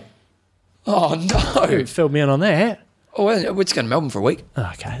away. Oh, no. You filled me in on that. Oh, well, we're just going to Melbourne for a week. Oh,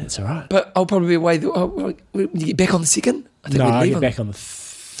 okay, that's all right. But I'll probably be away... you get back on the 2nd? I get back on the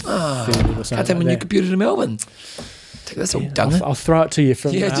 3rd or something. Can't take my new computer to Melbourne. That's all done. I'll throw it to you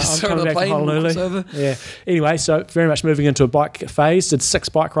from. Just I'm throw coming the back from plane. Honolulu. Yeah. Anyway, so very much moving into a bike phase. Did 6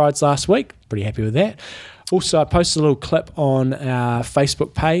 bike rides last week. Pretty happy with that. Also, I posted a little clip on our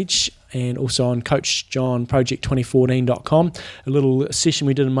Facebook page and also on CoachJohnProject2014.com. A little session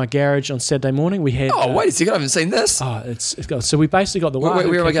we did in my garage on Saturday morning. We had. Oh, wait a second! I haven't seen this. Oh, it's got. So we basically got the. Where am I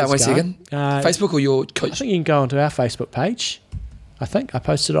going? Wait a second. Uh, Facebook or your coach? I think you can go onto our Facebook page. I think I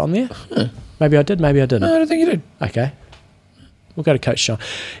posted it on there. Maybe I did. Maybe I didn't. No, I don't think you did. Okay. We'll go to Coach John.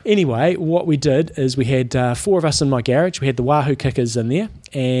 Anyway, what we did is we had 4 of us in my garage. We had the Wahoo kickers in there,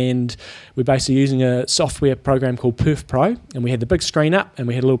 and we're basically using a software program called Perf Pro, and we had the big screen up, and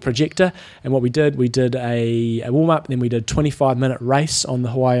we had a little projector, and what we did a warm-up, then we did a 25-minute race on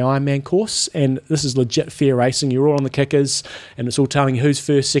the Hawaii Ironman course, and this is legit fair racing. You're all on the kickers, and it's all telling you who's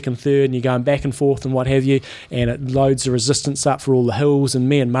first, second, third, and you're going back and forth and what have you, and it loads the resistance up for all the hills, and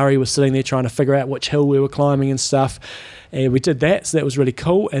me and Murray were sitting there trying to figure out which hill we were climbing and stuff. And we did that, so that was really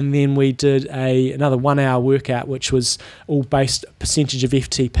cool. And then we did another 1-hour workout, which was all based percentage of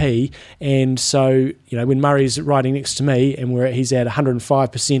FTP. And so, when Murray's riding next to me and he's at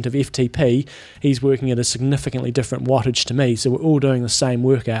 105% of FTP, he's working at a significantly different wattage to me. So we're all doing the same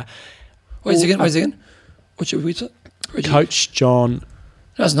workout. Wait a second. What's your website? Coach John.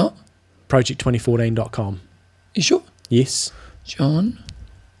 No, it's not. Project2014.com. You sure? Yes. John.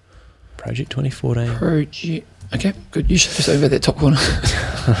 Project 2014. Project. Okay, good. You should just over that top corner.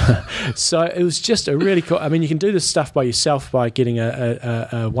 So it was just a really cool. I mean, you can do this stuff by yourself by getting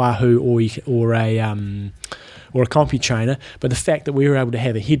a Wahoo or a CompuTrainer. But the fact that we were able to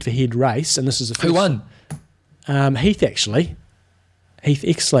have a head-for-head race, and this is the first. Who won? Heath, actually. Heath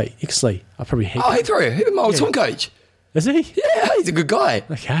Exley. I probably Heath. Oh, Heath Rowe. He's my old swim coach. Is he? Yeah, he's a good guy.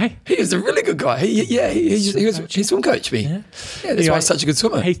 Okay. He is a really good guy. He swim coached me. Yeah, that's why he's such a good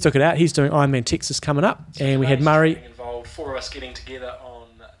swimmer. Heath took it out. He's doing Ironman Texas coming up, and we had Murray. Involved 4 of us getting together on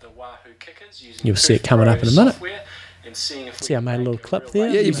the Wahoo kickers using You'll see it coming up in a minute. And seeing if See, I made a little clip there.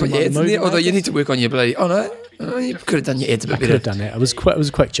 Yeah, you put your heads in there. Although you need to work on your bloody. Oh no, you could have done your heads a bit better. Could have done that. It was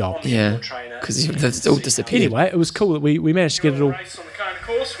a quick job. Yeah, because it's all disappeared. Anyway, it was cool that we managed to get it all. Race on the Kona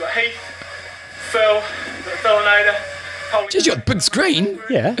course. We've got Heath, Phil, Phil and Ada. Jeez, you got a big screen.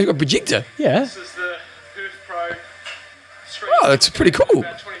 Yeah. You got a projector. Yeah. This is the Perf Pro screen. Oh, that's pretty cool.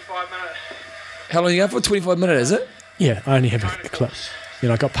 About 25-minute. How long are you going for? 25 minutes, is it? Yeah, I only have a clip.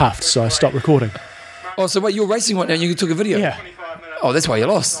 I got puffed, so I stopped recording. Oh, so wait, you're racing right now and you took a video? Yeah. 25-minute. Oh, that's why you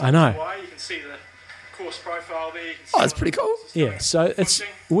lost. I know. You can see the course profile there. You can see Oh, that's pretty cool. Yeah, so it's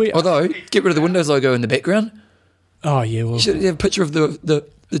Although, get rid of the Windows logo in the background. Oh yeah, well. You should have a picture of the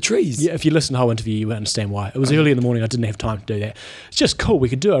trees. Yeah, if you listen to the whole interview, you understand why. It was early in the morning. I didn't have time to do that. It's just cool. We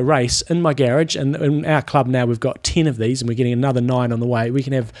could do a race in my garage, and in our club now we've got 10 of these, and we're getting another 9 on the way. We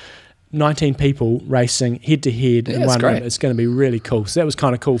can have 19 people racing head to head in one room. It's going to be really cool. So that was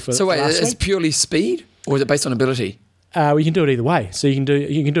kind of cool for. So wait, last it's week. purely speed, or is it based on ability? We can do it either way. So you can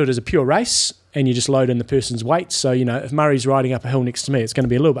do it as a pure race, and you just load in the person's weight. So if Murray's riding up a hill next to me, it's going to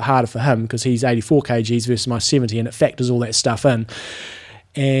be a little bit harder for him because he's 84 kgs versus my 70, and it factors all that stuff in.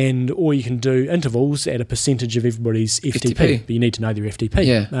 Or you can do intervals at a percentage of everybody's FTP. But you need to know their FTP.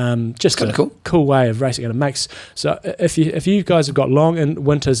 Yeah, just a cool way of racing, and it makes. So if you guys have got long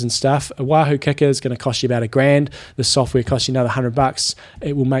winters and stuff, a Wahoo kicker is going to cost you about $1,000. The software costs you another $100.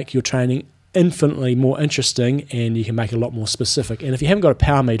 It will make your training infinitely more interesting, and you can make it a lot more specific. And if you haven't got a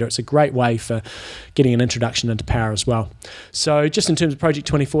power meter, it's a great way for getting an introduction into power as well. So just in terms of Project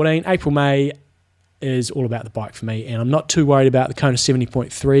 2014, April, May is all about the bike for me, and I'm not too worried about the Kona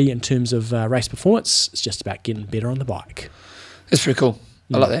 70.3 in terms of race performance. It's just about getting better on the bike. It's pretty cool.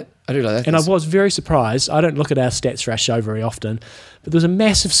 I like that. I do like that. And I was very surprised. I don't look at our stats for our show very often, but there was a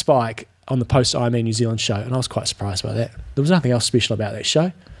massive spike on the post-Ironman New Zealand show, and I was quite surprised by that. There was nothing else special about that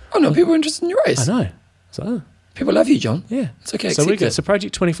show. Oh no, people are interested in your race. I know. So people love you, John. Yeah. It's okay. So we're good. So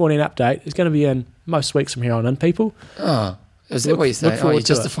Project 2014 update is going to be in most weeks from here on in, people. Oh. Is that what you're saying? You're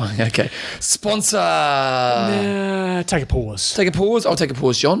justifying. Okay. Sponsor. Take a pause. Take a pause. I'll take a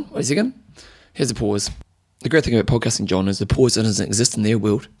pause, John. Wait a second. Here's a pause. The great thing about podcasting, John, is the pause doesn't exist in their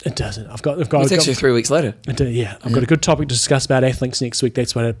world. It doesn't. It's actually 3 weeks later. I've got a good topic to discuss about Athlinks next week.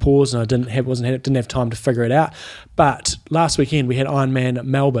 That's why I had a pause, and I didn't have time to figure it out. But last weekend we had Ironman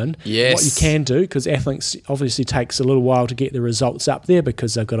Melbourne. Yes. What you can do, because Athlinks obviously takes a little while to get the results up there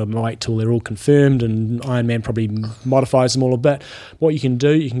because they've got to wait till they're all confirmed, and Ironman probably modifies them all a bit. What you can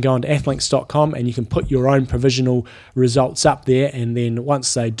do, you can go onto athlinks.com and you can put your own provisional results up there, and then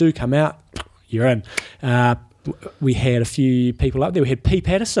once they do come out, you're in. We had a few people up there. We had P.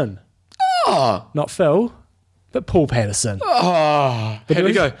 Patterson. Oh. Not Phil. But Paul Patterson. Oh, But here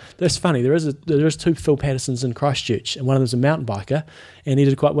we go. That's funny. There is two Phil Pattersons in Christchurch, and one of them's a mountain biker, and he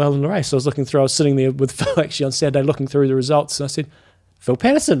did quite well in the race. So I was sitting there with Phil actually on Saturday looking through the results, and I said, Phil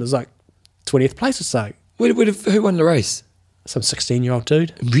Patterson was like 20th place or so. Who won the race? Some 16-year-old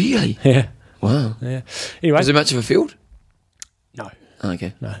dude. Really? Yeah. Wow. Yeah. Anyway. Was it much of a field? No.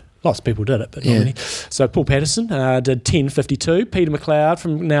 Okay. No. Lots of people did it, but not many. So Paul Patterson did 10:52. Peter McLeod,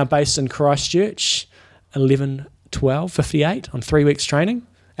 from now based in Christchurch, 11:12:58 on 3 weeks training.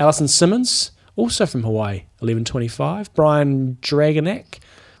 Alison Simmons, also from Hawaii, 11:25. Brian Dragonak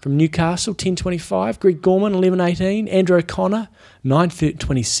from Newcastle, 10:25. Greg Gorman, 11:18. Andrew O'Connor,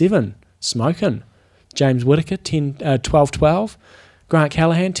 9:27. Smoking. James Whitaker, 12:12. Grant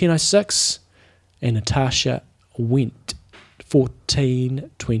Callahan, 10:06. And Natasha Wendt,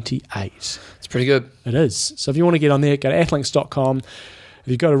 14:28. It's pretty good. It is. So if you want to get on there, go to athlinks.com. If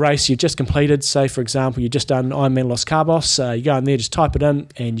you've got a race you've just completed, say, for example, you've just done Ironman Los Cabos, you go in there, just type it in,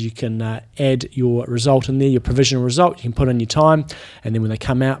 and you can add your result in there, your provisional result. You can put in your time, and then when they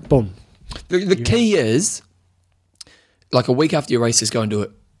come out, boom. The key is, like a week after your race, is go and do it.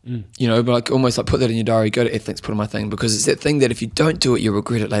 You know, but like almost like put that in your diary, go to Athlinks, put on my thing, because it's that thing that if you don't do it, you'll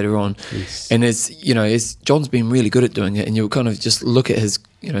regret it later on. Yes. And as John's been really good at doing it, and you'll kind of just look at his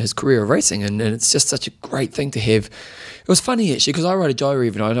career of racing, and it's just such a great thing to have. It was funny actually, because I write a diary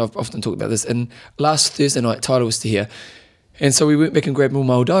every night. I've often talked about this, and last Thursday night Tyler was to here, and so we went back and grabbed all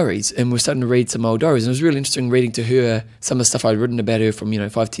my old diaries, and we're starting to read some old diaries, and it was really interesting reading to her some of the stuff I'd written about her from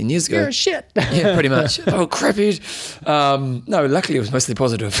 5-10 years ago. You're a shit. Yeah, pretty much. Oh, crappy. No, luckily it was mostly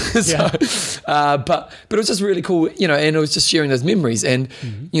positive. But it was just really cool, and it was just sharing those memories. And,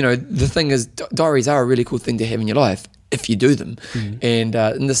 the thing is, diaries are a really cool thing to have in your life if you do them. And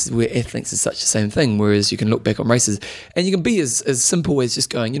this is where Athlinks is such the same thing, whereas you can look back on races and you can be as simple as just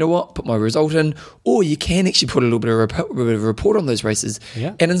going, you know what, put my result in, or you can actually put a little bit of a report on those races.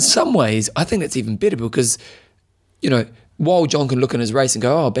 Yeah. And in some ways, I think that's even better because, while John can look in his race and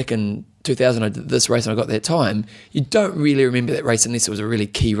go, oh, back in 2000 I did this race and I got that time, you don't really remember that race unless it was a really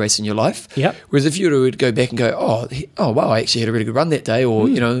key race in your life. Yep. Whereas if you were to go back and go, oh wow, I actually had a really good run that day, or,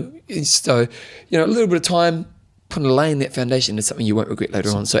 so, a little bit of time, putting a lay in that foundation is something you won't regret later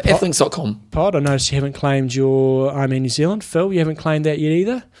on. So athlinks.com. Pod, I noticed you haven't claimed your Ironman New Zealand. Phil, you haven't claimed that yet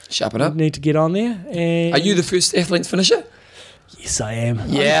either. Sharpen up. You need to get on there. And are you the first Athlinks finisher? Yes, I am.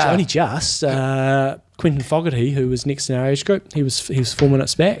 Yeah. Only just. Quentin Fogarty, who was next in our age group, he was 4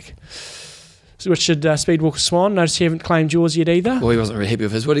 minutes back. So Richard Speedwalker Swan, noticed you haven't claimed yours yet either. Well, he wasn't really happy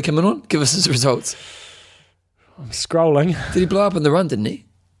with his. What did he come in on? Give us his results. I'm scrolling. Did he blow up in the run, didn't he?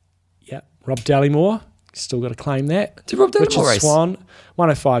 Yeah. Rob Dallymore, still got to claim that. Did Rob Dallymore Richard race? Swan,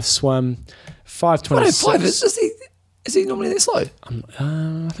 105 swim, 5:26. 105, is he normally that slow?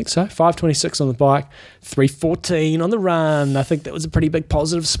 I think so. 5:26 on the bike, 3:14 on the run. I think that was a pretty big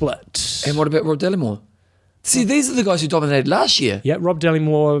positive split. And what about Rob Dallymore? See, these are the guys who dominated last year. Yeah, Rob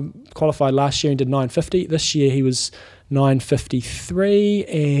Dallymore qualified last year and did 9:50. This year he was 9:53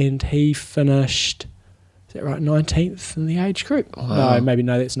 and he finished, is that right, 19th in the age group? Wow.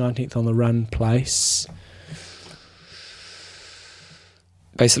 No, that's 19th on the run place.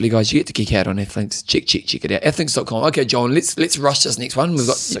 Basically, guys, you get to geek out on Athlinks. Check it out. Athlinks.com. Okay, John, let's rush this next one. We've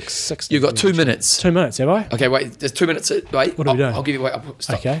got you've got 2 minutes. 2 minutes, have I? Okay, wait. There's 2 minutes. Wait. What are we doing? I'll give you. Wait.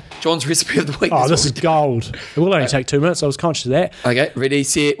 Stop. Okay. John's recipe of the week. Oh, this is gold. It will only take 2 minutes. I was conscious of that. Okay. Ready,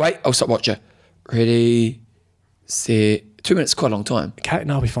 set. Wait. I'll stop watching. Ready, set. 2 minutes is quite a long time. Okay,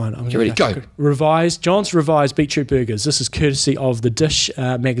 no, I'll be fine. I'm ready? Go. John's revised beetroot burgers. This is courtesy of the Dish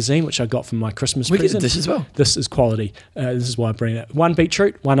magazine, which I got from my Christmas We present. get the Dish as well. This is quality. This is why I bring it. 1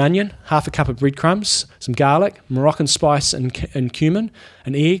 beetroot, 1 onion, half a cup of breadcrumbs, some garlic, Moroccan spice and cumin,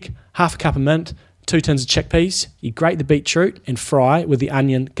 an egg, half a cup of mint, 2 tins of chickpeas. You grate the beetroot and fry with the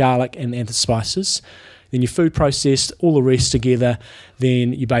onion, garlic, and the spices. Then you food processed all the rest together.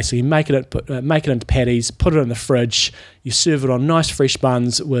 Then you basically make it into patties, put it in the fridge. You serve it on nice fresh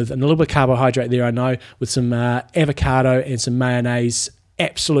buns with a little bit of carbohydrate there, I know, with some avocado and some mayonnaise.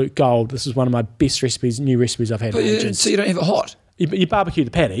 Absolute gold. This is one of my best recipes, new recipes I've had. So you don't have it hot? You barbecue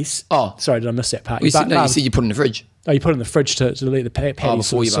the patties. Oh. Sorry, did I miss that part? You said you put it in the fridge. Oh, you put it in the fridge to let the patties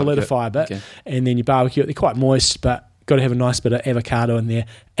sort of solidify a bit. Okay. And then you barbecue it. They're quite moist, but got to have a nice bit of avocado in there.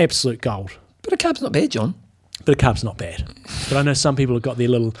 Absolute gold. But a carb's not bad, John. But a carb's not bad. But I know some people have got their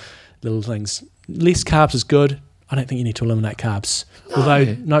little things. Less carbs is good. I don't think you need to eliminate carbs. No.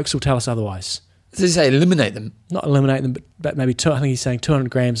 Although Noakes will tell us otherwise. Does he say eliminate them? Not eliminate them, but maybe I think he's saying 200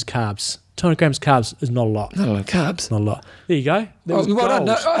 grams of carbs. 200 grams of carbs is not a lot. Not a lot of carbs. Not a lot. There you go. Well done.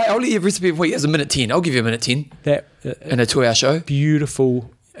 No, I'll leave you a recipe of wheat as a minute 10. I'll give you a minute 10 in a 2-hour show. Beautiful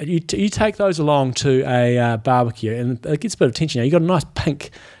You take those along to a barbecue, and it gets a bit of attention. You got a nice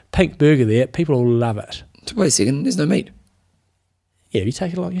pink burger there. People will love it. So wait a second. There's no meat. Yeah, you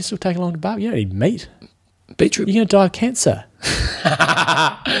take it along. You still take it along to barbecue. You don't eat meat. Beetroot. You're going to die of cancer.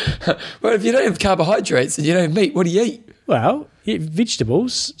 Well, if you don't have carbohydrates and you don't have meat, what do you eat? Well, you eat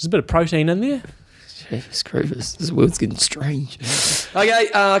vegetables. There's a bit of protein in there. Screw this. This world's getting strange.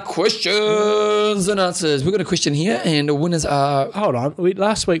 Okay, questions and answers. We've got a question here, and the winners are... Hold on.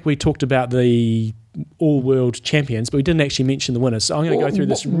 Last week we talked about the all-world champions, but we didn't actually mention the winners. So I'm going to go through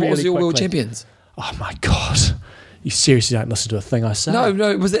this really quickly. What was the all-world champions? Oh, my God. You seriously don't listen to a thing I say.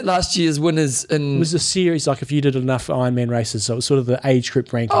 No. Was that last year's winners? It was a series, like if you did enough Ironman races, so it was sort of the age group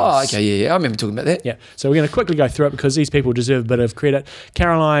rankings. Oh, okay, yeah. I remember talking about that. Yeah. So we're going to quickly go through it because these people deserve a bit of credit.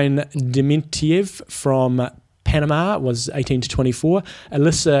 Caroline Dementiev from Panama was 18 to 24.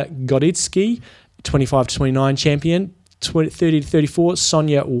 Alyssa Godetsky, 25 to 29 champion. 30 to 34.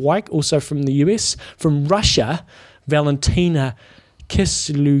 Sonia Wyke, also from the US. From Russia, Valentina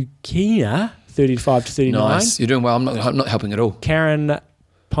Kislukina, 35 to 39. Nice. You're doing well. I'm not helping at all. Karen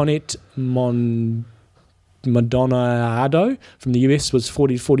Ponet Maldonado from the US was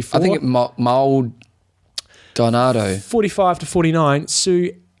 40 to 44. I think Maldonado. 45 to 49.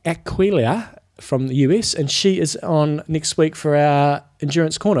 Sue Aquila from the US, and she is on next week for our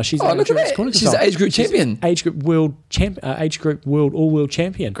Endurance Corner. She's our look at Endurance that. Corner. She's the age group champion. Age group world all-world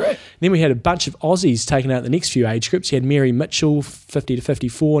champion. Great. Then we had a bunch of Aussies taking out the next few age groups. You had Mary Mitchell, 50 to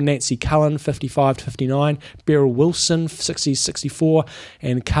 54, Nancy Cullen, 55 to 59, Beryl Wilson, 60 to 64,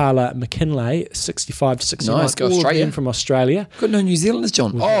 and Carla McKinlay, 65 to 69. Nice, go all Australia. of them from Australia. Got no New Zealanders,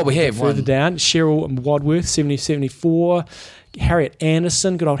 John. We have Further one. down, Cheryl Wadworth, 70 to 74, Harriet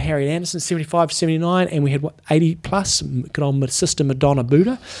Anderson, good old Harriet Anderson, 75 to 79, and we had 80 plus, good old sister Madonna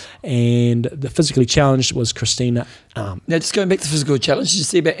Buddha, and the physically challenged was Christina Arm. Now, just going back to physical challenge, did you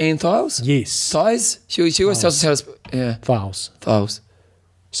see about Anne Thiles? Yes. Thighs? She always tells us how to... Yeah. Thiles.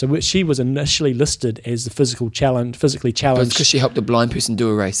 So she was initially listed as the physically challenged. Because she helped a blind person do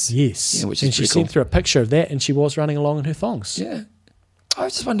a race. Yes. Yeah, which and is she pretty cool. sent through a picture of that, and she was running along in her thongs. Yeah. I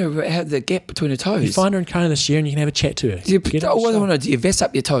just wonder how the gap between her toes. You find her in Kona this year and you can have a chat to her. Do you vest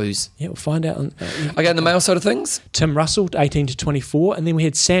up your toes? Yeah, we'll find out. Okay, on the male side of things? Tim Russell, 18 to 24. And then we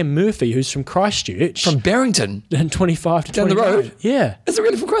had Sam Murphy, who's from Christchurch. From Barrington? And 25 to 29. Down the road? Yeah. Is it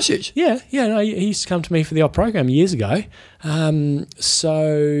really from Christchurch? Yeah. No, he used to come to me for the old program years ago.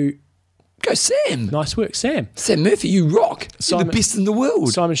 So... Go Sam. Nice work, Sam. Sam Murphy, you rock. You're the best in the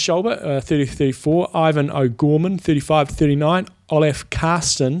world. Simon Scholbert, 30 to 34. Ivan O'Gorman, 35 to 39. Olaf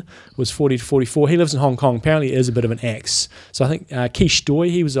Karsten was 40 to 44. He lives in Hong Kong. Apparently he is a bit of an axe. So I think Keish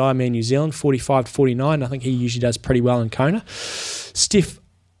Doi, he was Ironman New Zealand, 45 to 49. I think he usually does pretty well in Kona. Steph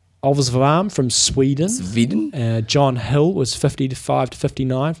Olsvam from Sweden. John Hill was 55 to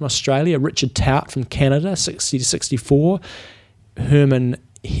 59 from Australia. Richard Tout from Canada, 60 to 64. Herman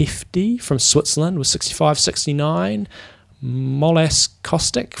Hefty from Switzerland was 65-69. Molas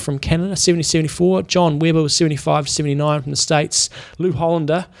Kostic from Canada, 70-74. John Webber was 75-79 from the States. Lou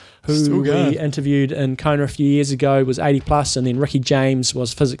Hollander, who we interviewed in Kona a few years ago, was 80 plus, and then Ricky James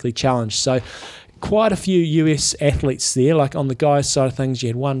was physically challenged. So quite a few US athletes there. Like on the guys' side of things, you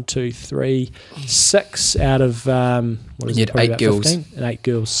had 1, 2, 3, 6 out of you had 8 girls. 15, and 8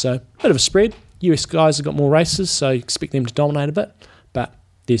 girls. So a bit of a spread. US guys have got more races, so you expect them to dominate a bit. But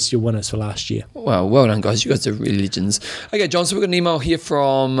there's your winners for last year. Well done, guys. You guys are really legends. Okay, John, so we've got an email here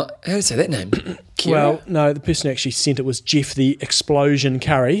from... How do you say that name? Well, no, the person who actually sent it was Jeff the Explosion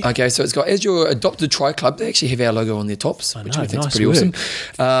Curry. Okay, so it's got, as your adopted tri club, they actually have our logo on their tops, which I think is pretty awesome.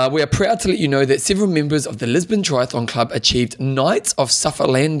 We are proud to let you know that several members of the Lisbon Triathlon Club achieved Knights of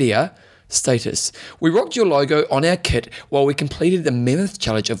Sufferlandia status. We rocked your logo on our kit while we completed the mammoth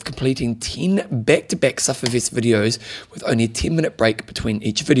challenge of completing 10 back-to-back Sufferfest videos with only a 10-minute break between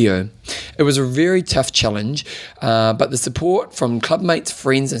each video. It was a very tough challenge, but the support from clubmates,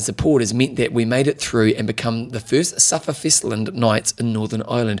 friends and supporters meant that we made it through and become the first Sufferfestland Knights in Northern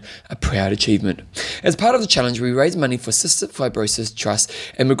Ireland, a proud achievement. As part of the challenge, we raised money for Cystic Fibrosis Trust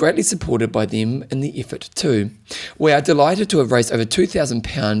and were greatly supported by them in the effort too. We are delighted to have raised over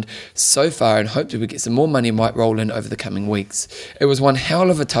 £2,000 so far and hope that we get some more money might roll in over the coming weeks. It was one hell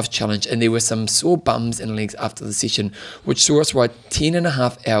of a tough challenge and there were some sore bums and legs after the session, which saw us ride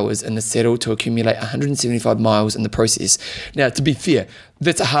 10.5 hours in the saddle to accumulate 175 miles in the process. Now, to be fair,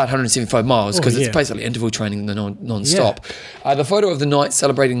 that's a hard 175 miles because it's basically interval training non-stop. The photo of the Knights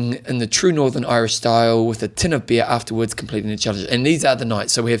celebrating in the true Northern Irish style with a tin of beer afterwards completing the challenge. And these are the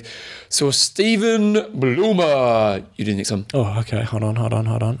Knights. So we have Stephen Bloomer. You do the next one. Oh, okay. Hold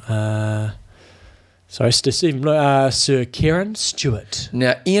on. Sorry, Sir Kieran Stewart.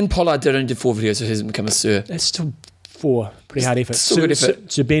 Now, Ian Pollard did only do 4 videos, so he hasn't become a Sir. That's still 4. Pretty hard effort. Still good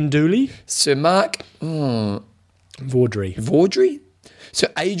effort. Sir Ben Dooley. Sir Mark Vaudry. Sir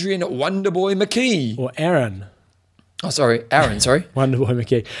Adrian Wonderboy McKee. Or Aaron. Aaron, sorry. Wonderboy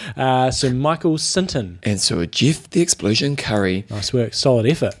McKee. Sir Michael Sinton. And Sir Jeff the Explosion Curry. Nice work. Solid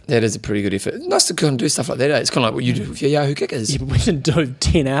effort. That is a pretty good effort. Nice to kind of do stuff like that. It's kind of like what you do with your Yahoo Kickers. Yeah, but we didn't do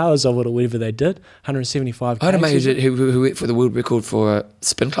 10 hours of it or whatever they did. 175 I had a mate who went for the world record for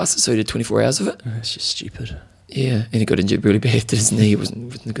spin classes, so he did 24 hours of it. That's just stupid. Yeah, and he got injured really bad to his knee. It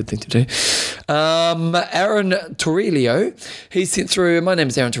wasn't a good thing to do. Aaron Torelio, he sent through, my name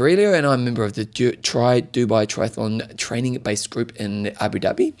is Aaron Torelio, and I'm a member of the Dubai Triathlon training-based group in Abu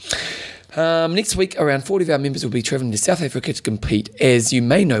Dhabi. Next week, around 40 of our members will be travelling to South Africa to compete. As you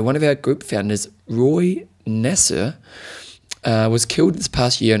may know, one of our group founders, Roy Nasser, was killed this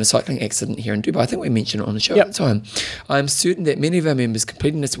past year in a cycling accident here in Dubai. I think we mentioned it on the show at the time. I'm certain that many of our members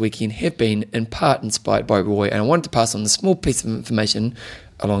completing this weekend have been in part inspired by Roy, and I wanted to pass on a small piece of information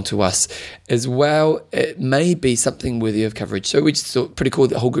along to us as well. It may be something worthy of coverage. So we just thought pretty cool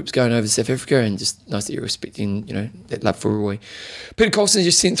that the whole group's going over to South Africa, and just nice that you're respecting, that love for Roy. Peter Colson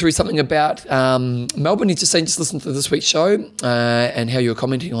just sent through something about Melbourne. He's just saying, just listen to this week's show and how you were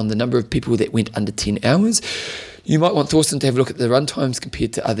commenting on the number of people that went under 10 hours. You might want Thorsten to have a look at the run times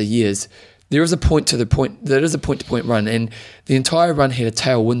compared to other years. There is a point-to-point run, and the entire run had a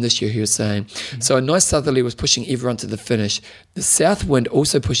tailwind this year, he was saying. So a nice southerly was pushing everyone to the finish. The south wind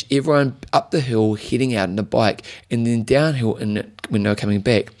also pushed everyone up the hill heading out on a bike, and then downhill when they were coming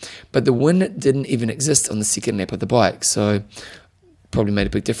back. But the wind didn't even exist on the second lap of the bike, so probably made a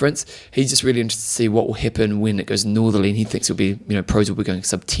big difference. He's just really interested to see what will happen when it goes northerly, and he thinks it'll be, pros will be going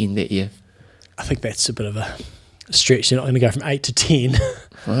sub 10 that year. I think that's a bit of a stretch. They're not going to go from 8 to 10.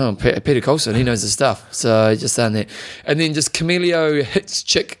 Wow, Peter Colson, he knows his stuff. So just saying that. And then just Camilio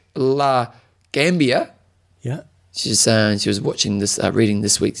Hitchchick La Gambia. Yeah. She's saying she was watching this, reading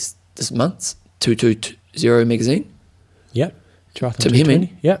this month's 220 magazine. Yep. Triathlon Tim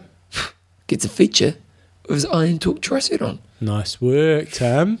Hemming. Yep. Gets a feature with his Iron Talk tricep on. Nice work,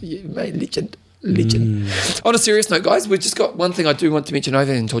 Tim. Yeah, mate, legend. On a serious note, guys, we've just got one thing I do want to mention. I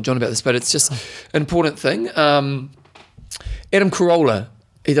haven't told John about this, but it's just an important thing. Adam Carolla,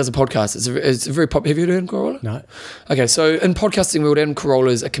 he does a podcast. It's a very popular. Have you heard of Adam Carolla? No. Okay, so in podcasting world, Adam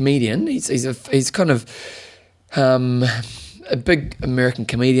Carolla is a comedian. He's kind of a big American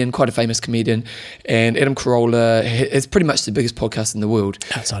comedian, quite a famous comedian, and Adam Carolla is pretty much the biggest podcast in the world.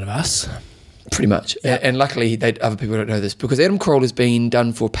 Outside of us. Pretty much. Yeah. And luckily, other people don't know this, because Adam Carolla has been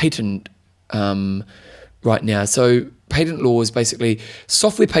done for patent right now. So patent law is basically,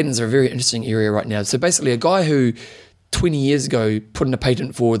 software patents are a very interesting area right now. So basically a guy who 20 years ago put in a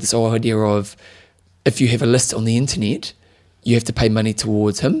patent for this whole idea of, if you have a list on the internet, you have to pay money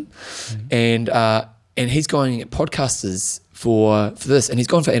towards him. Mm-hmm. And he's going at podcasters for this, and he's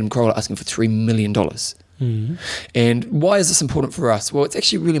gone for Adam Carolla asking for $3 million. Mm-hmm. And why is this important for us? Well, it's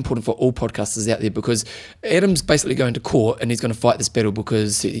actually really important for all podcasters out there, because Adam's basically going to court and he's going to fight this battle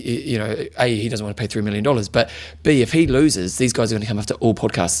because, he doesn't want to pay $3 million, but B, if he loses, these guys are going to come after all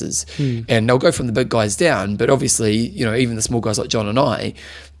podcasters. And they'll go from the big guys down, but obviously, even the small guys like John and I,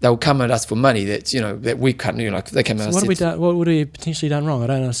 they'll come at us for money that we can't, they come at us. What would we potentially done wrong? I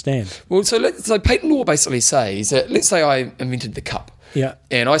don't understand. Well, so patent law basically says that, let's say I invented the cup. Yeah.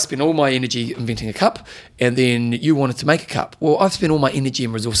 And I spent all my energy inventing a cup, and then you wanted to make a cup. Well, I've spent all my energy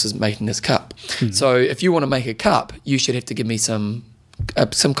and resources making this cup. So if you want to make a cup, you should have to give me some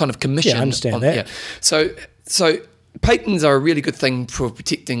kind of commission. Yeah, I understand that. Yeah. So patents are a really good thing for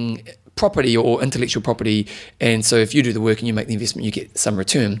protecting property or intellectual property, and so if you do the work and you make the investment, you get some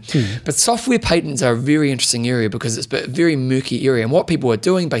return. But software patents are a very interesting area, because it's a very murky area, and what people are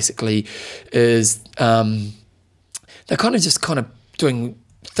doing basically is they're kind of doing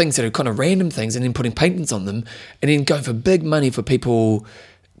things that are kind of random things and then putting patents on them, and then going for big money for people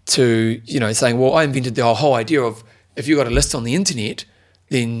to, saying, well, I invented the whole idea of, if you got a list on the internet,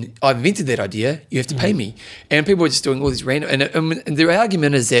 then I invented that idea, you have to pay me. And people are just doing all these random, and their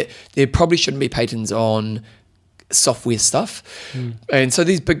argument is that there probably shouldn't be patents on software stuff. And so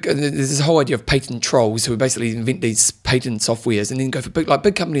there's this whole idea of patent trolls who basically invent these patent softwares and then go for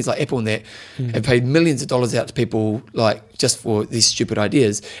big companies like Apple and that have paid millions of dollars out to people just for these stupid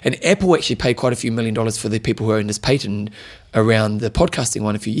ideas. And Apple actually paid quite a few $1 million for the people who owned this patent around the podcasting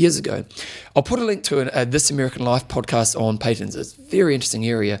one a few years ago. I'll put a link to This American Life podcast on patents. It's a very interesting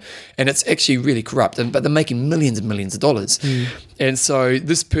area, and it's actually really corrupt, but they're making millions and millions of dollars. And so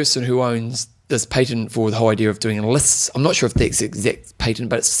this person who owns this patent for the whole idea of doing lists, I'm not sure if that's the exact patent,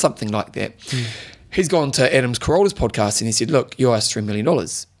 but it's something like that. he's gone to Adam Carolla's podcast and he said, look, you owe us $3 million.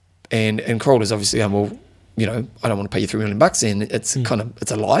 And Carolla's obviously, well, you know, I don't want to pay you $3 million. And it's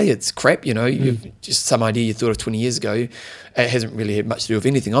it's a lie. It's crap. You know, you've just some idea you thought of 20 years ago. It hasn't really had much to do with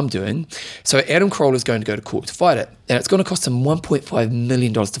anything I'm doing. So Adam Carolla is going to go to court to fight it. And it's going to cost him $1.5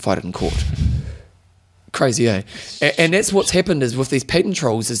 million to fight it in court. Crazy, eh? And that's what's happened is with these patent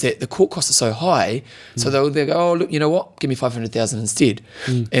trolls is that the court costs are so high, so they'll go, oh, look, you know what? Give me $500,000 instead.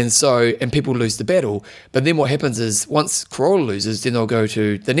 And people lose the battle. But then what happens is once Carolla loses, then they'll go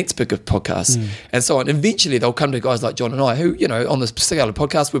to the next bigger podcast and so on. Eventually they'll come to guys like John and I who, you know, on this particular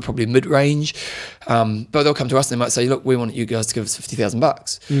podcast, we're probably mid-range, but they'll come to us and they might say, look, we want you guys to give us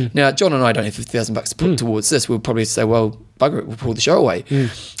 $50,000. Now, John and I don't have $50,000 to put towards this. We'll probably say, well, bugger it, we'll pull the show away.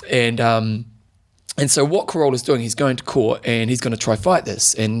 And so what Carolla's doing, he's going to court and he's going to try fight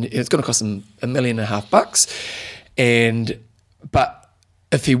this, and it's going to cost him $1.5 million. But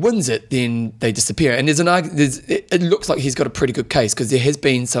if he wins it, then they disappear. And it looks like he's got a pretty good case because there has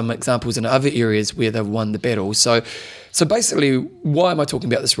been some examples in other areas where they've won the battle. So basically, why am I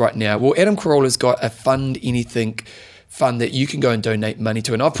talking about this right now? Well, Adam Carolla's got a Fund Anything fund that you can go and donate money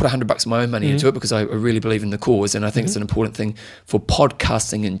to, and I've put $100 of my own money into it because I really believe in the cause, and I think it's an important thing for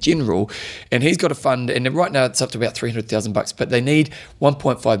podcasting in general. And he's got a fund, and right now it's up to about $300,000, but they need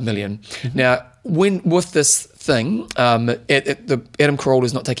 $1.5 million. Now, with this thing, Adam Carolla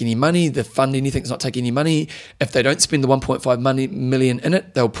is not taking any money. The Fund Anything is not taking any money. If they don't spend the $1.5 million in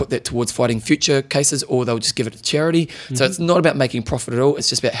it, they'll put that towards fighting future cases, or they'll just give it to charity. So it's not about making profit at all. It's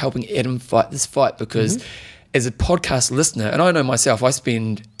just about helping Adam fight this fight because. As a podcast listener, and I know myself, I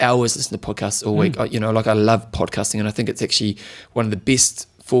spend hours listening to podcasts all week. I love podcasting, and I think it's actually one of the best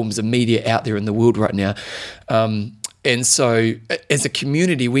forms of media out there in the world right now. And so as a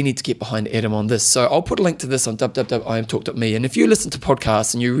community, we need to get behind Adam on this. So I'll put a link to this on www.imtalk.me. And if you listen to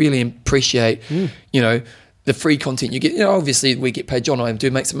podcasts and you really appreciate, the free content you get, obviously we get paid. John and I do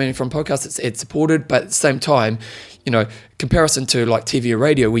make some money from podcasts. It's ad supported, but at the same time, comparison to like TV or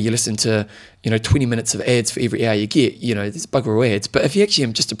radio where you listen to, 20 minutes of ads for every hour you get, there's bugger all ads. But if you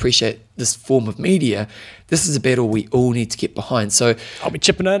actually just appreciate this form of media, this is a battle we all need to get behind. So I'll be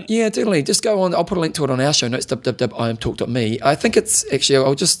chipping in. Yeah, definitely. Just go on. I'll put a link to it on our show notes, www.imtalk.me. I think it's actually,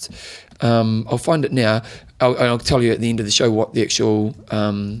 I'll find it now. I'll tell you at the end of the show what the actual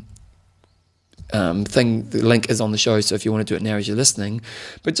the link is on the show, so if you want to do it now as you're listening,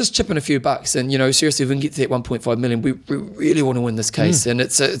 but just chip in a few bucks, and seriously, if we can get to that 1.5 million, we really want to win this case. And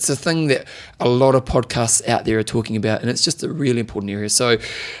it's a thing that a lot of podcasts out there are talking about, and it's just a really important area. So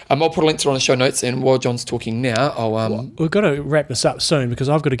I'll put a link to it on the show notes, and while John's talking now, we've got to wrap this up soon because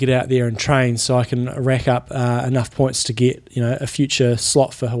I've got to get out there and train so I can rack up enough points to get a future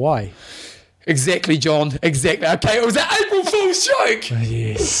slot for Hawaii. Exactly, John. Exactly. Okay, it was an April Fool's joke.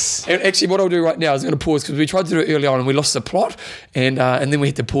 Yes. And actually, what I'll do right now is I'm going to pause because we tried to do it early on and we lost the plot, and then we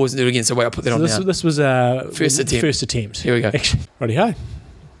had to pause and do it again. So wait, I'll put that on now. This was first attempt. Here we go. Righty-ho.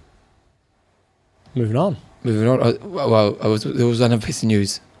 Moving on. There was another piece of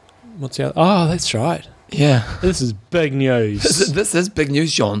news. What's the other? Oh, that's right. Yeah. This is big news. This is big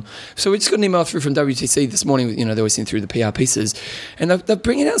news, John. So we just got an email through from WTC this morning. They always send through the PR pieces. And they're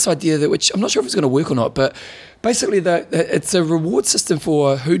bringing out this idea that, which I'm not sure if it's going to work or not, but basically it's a reward system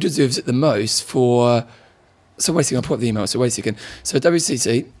for who deserves it the most for... So wait a second, I'll put up the email. So wait a second. So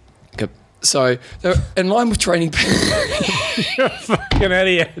WTC... Okay. So they're in line with training... You're a fucking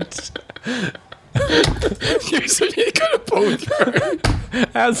idiot. You're going to pull through.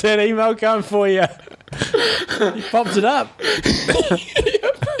 How's that email going for you? You popped it up.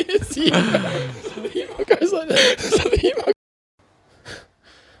 Yes, the email goes like that.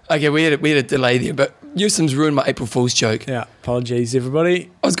 Okay, we had a delay there, but Newsom's ruined my April Fool's joke. Yeah, apologies, everybody.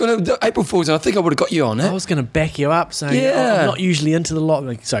 I was going to do April Fool's, and I think I would have got you on it. I was going to back you up, saying I'm not usually into the lot.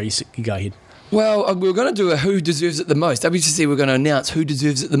 Sorry, you go ahead. Well, we were going to do a who deserves it the most. WTC, we're going to announce who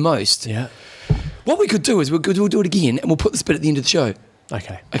deserves it the most. Yeah. What we could do is we'll do it again, and we'll put this bit at the end of the show.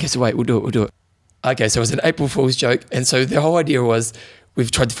 Okay. Okay, so wait, we'll do it. Okay, so it was an April Fool's joke, and so the whole idea was we've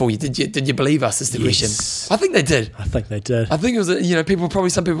tried to fool you. Did you believe us? Is the question. I think they did. I think it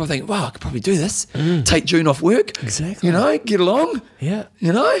was some people think, wow, I could probably do this. Take June off work. Exactly. Get along. Yeah.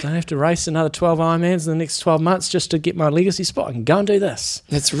 Don't have to race another 12 Ironmans in the next 12 months just to get my legacy spot. I can go and do this.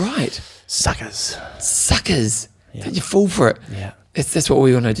 That's right. Suckers. Yeah. Did you fall for it? Yeah. That's what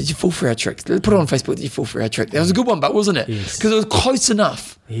we want to know. Did you fall for our trick? Put it on Facebook. Did you fall for our trick? That was a good one, but wasn't it? Yes. Because it was close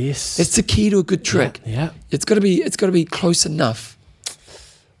enough. Yes. That's the key to a good trick. Yeah. It's got to be close enough.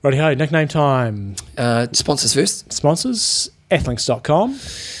 Righty-ho, nickname time. Sponsors first. Sponsors, athlinks.com.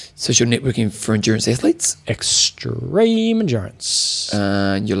 Social networking for endurance athletes. Extreme Endurance.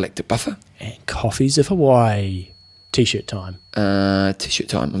 Your lactic buffer. And Coffees of Hawaii. T-shirt time. T-shirt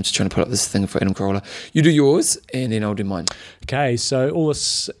time. I'm just trying to put up this thing for Adam Carolla. You do yours, and then I'll do mine. Okay, so all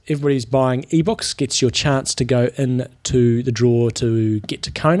this, everybody's buying ebooks gets your chance to go into the draw to get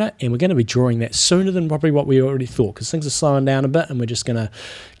to Kona, and we're going to be drawing that sooner than probably what we already thought, because things are slowing down a bit, and we're just going to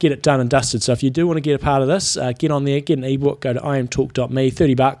get it done and dusted. So if you do want to get a part of this, get on there, get an ebook, go to iamtalk.me,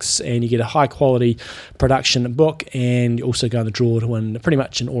 $30, and you get a high quality production book, and you also go in the draw to win pretty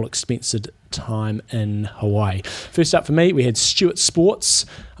much an all-expensed time in Hawaii. First up for me, we had Stewart Sports.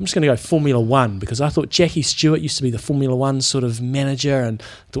 I'm just going to go Formula One because I thought Jackie Stewart used to be the Formula One sort of manager, and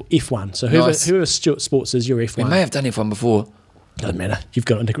thought F1. So whoever Stewart Sports is, your F1. We may have done F1 before. Doesn't matter. You've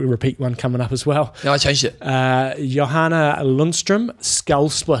got a repeat one coming up as well. No, I changed it. Johanna Lundstrom, Skull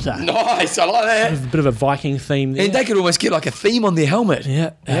Splitter. Nice, I like that. A bit of a Viking theme there. And they could almost get like a theme on their helmet.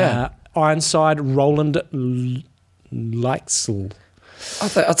 Yeah. Ironside, Roland Leixel.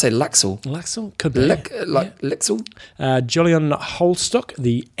 I'd say Luxel. Luxel? Could be. Lexel? Julian Holstock,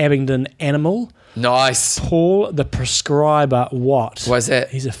 the Abingdon Animal. Nice. Paul, the Prescriber Watt. Why is that?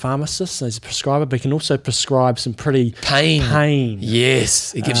 He's a pharmacist, he's a prescriber, but he can also prescribe some pretty pain.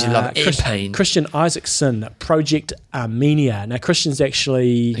 Yes, it gives you love and pain. Christian Isaacson, Project Armenia. Now, Christian's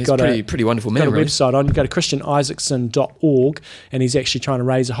actually got a pretty wonderful man, really. Website on. You go to christianisaacson.org, and he's actually trying to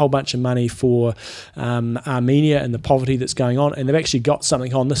raise a whole bunch of money for Armenia and the poverty that's going on. And they've actually got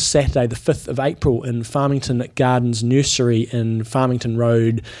something on this Saturday, the 5th of April, in Farmington Gardens Nursery in Farmington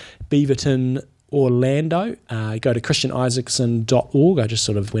Road, Beaverton, Orlando. Go to christianisaacson.org. I just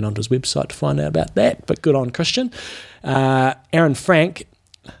sort of went onto his website to find out about that, but good on Christian. Aaron Frank,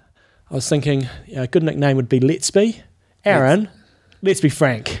 I was thinking a good nickname would be Let's Be. Aaron, Let's Be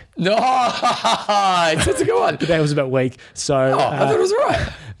Frank. No, that's a good one. That was a bit weak. So I thought it was all right.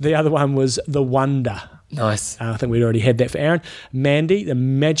 The other one was The Wonder. Nice. I think we'd already had that for Aaron. Mandy, the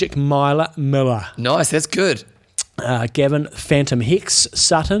Magic Miler Miller. Nice, that's good. Gavin, Phantom Hex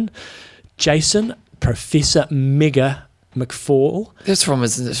Sutton. Jason, Professor Mega McFall. That's from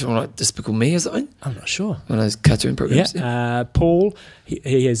like Despicable Me or something? I'm not sure. One of those cartoon programs. Yeah. Paul,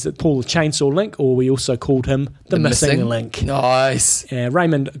 he has Paul the Chainsaw Link, or we also called him the Missing Link. Nice.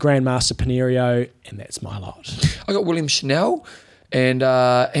 Raymond Grandmaster Panerio, and that's my lot. I got William Schnell, and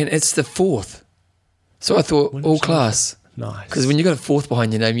it's the 4th. So I thought William all class. Nice. Because when you got a 4th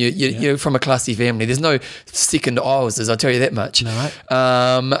behind your name, you're from a classy family. There's no second Isles, I'll tell you that much.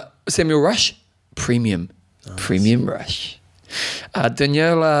 No. Samuel Rush, Premium. Nice. Premium Rush. Diane,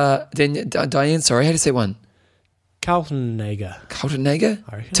 sorry, how do you say one? Carlton Nager.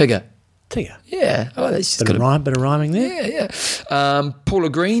 Tigger. Yeah. Oh, that's just bit of rhyming there. Yeah. Paula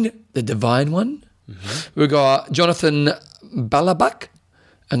Green, the Divine One. Mm-hmm. We've got Jonathan Ballabuck.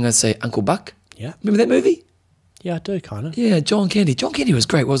 I'm going to say Uncle Buck. Yeah. Remember that movie? Yeah, I do, kind of. Yeah, John Candy. John Candy was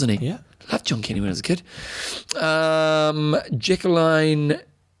great, wasn't he? Yeah. Loved John Candy when I was a kid. Jacqueline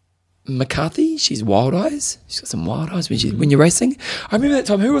McCarthy, she's Wild Eyes. She's got some wild eyes when you're racing. I remember that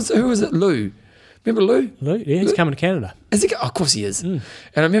time. Who was it? Lou. Remember Lou? Yeah, he's coming to Canada. Is he? Oh, of course he is. And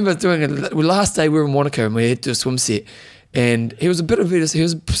I remember doing last day we were in Wanaka and we had to do a swim set. And he was a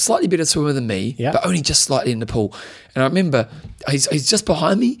slightly better swimmer than me, but only just slightly in the pool. And I remember he's just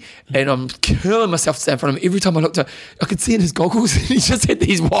behind me, and I'm killing myself to stand in front of him. Every time I looked up, I could see in his goggles, and he just had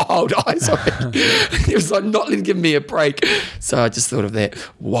these wild eyes on him. He was like not giving me a break. So I just thought of that,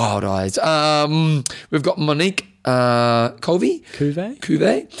 wild eyes. We've got Monique Cuvey,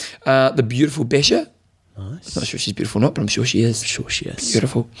 the beautiful Besha. Nice. Not sure if she's beautiful or not, but I'm sure she is.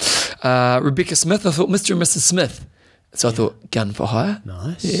 Beautiful. Rebecca Smith. I thought Mr. and Mrs. Smith. So I thought Gun for Hire.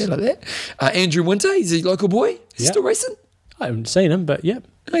 Nice. Yeah, like that. Andrew Winter, he's a local boy. He's still racing. I haven't seen him, but yep.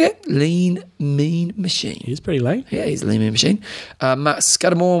 Okay. Lean Mean Machine. He's pretty lean. Yeah, he's a Lean Mean Machine. Mark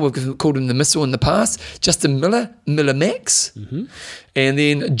Scudamore, we've called him the Missile in the past. Justin Miller Max. Mm-hmm. And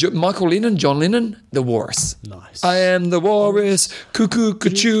then Michael Lennon, John Lennon, the Walrus. Nice. I am the Walrus, cuckoo,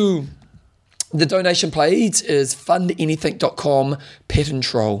 cuckoo. The donation page is fundanything.com, pet and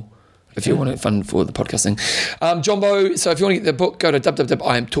troll. If you want it fun for the podcasting. Jumbo, so if you want to get the book, go to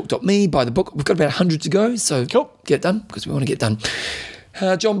www.iamtalk.me, buy the book. We've got about 100 to go, so get it done because we want to get done.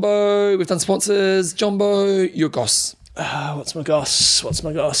 Jumbo, we've done sponsors. Jumbo, your goss. What's my goss?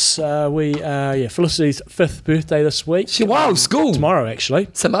 Felicity's 5th birthday this week. School. Tomorrow, actually.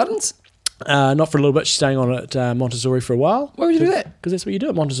 St. Martin's? Not for a little bit. She's staying on at Montessori for a while. Why would you do that? Because that's what you do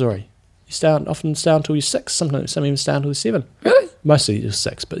at Montessori. You often stay until you're 6, sometimes some even stay until you're 7. Really? Mostly you're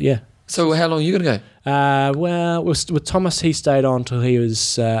 6, but yeah. So how long are you going to go? Well, with Thomas, he stayed on till he was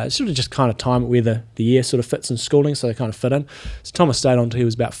sort of just kind of time where the year sort of fits in schooling, so they kind of fit in. So Thomas stayed on till he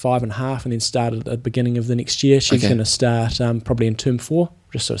was about 5.5 and then started at the beginning of the next year. She's going to start probably in term 4,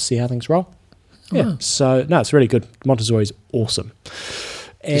 just sort of see how things roll. Yeah, so no, it's really good. Montessori's awesome.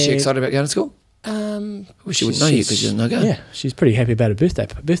 Is she excited about going to school? Well, she wouldn't know you because she doesn't know go. Yeah, she's pretty happy about her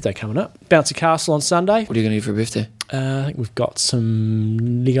birthday coming up. Bouncy Castle on Sunday. What are you going to do for a birthday? I think we've got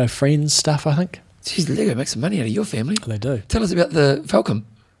some Lego Friends stuff, I think. Jeez, Lego makes some money out of your family. They do. Tell us about the Falcon.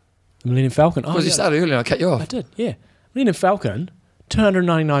 The Millennium Falcon. Because you started earlier and I cut you off. I did, yeah. Millennium Falcon,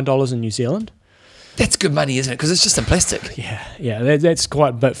 $299 in New Zealand. That's good money, isn't it? Because it's just in plastic. Yeah, that's quite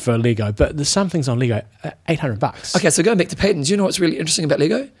a bit for Lego. But there's some things on Lego, $800. Okay, so going back to patents, you know what's really interesting about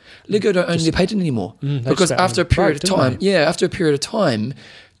Lego? Lego don't own their patent anymore. Because after a period of time,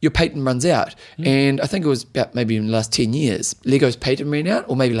 your patent runs out. And I think it was about maybe in the last 10 years, Lego's patent ran out,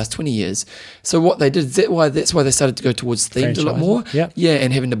 or maybe last 20 years. So what they did, that's why they started to go towards themed a lot more. Yep. Yeah,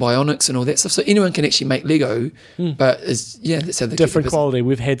 and having the bionics and all that stuff. So anyone can actually make Lego, but that's how they different quality.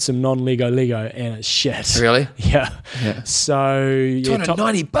 We've had some non-Lego and it's shit. Really? Yeah. So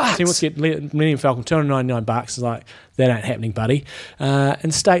 $290. See, what's get Millennium Falcon $299 is like that ain't happening, buddy.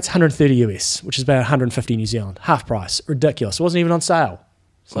 In States, 130 US, which is about 150 New Zealand, half price. Ridiculous. It wasn't even on sale.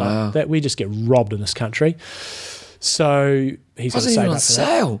 So that we just get robbed in this country. So he's going to save up for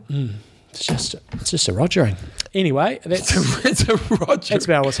sale. It's just a rogering. Anyway, it's a rogering. That's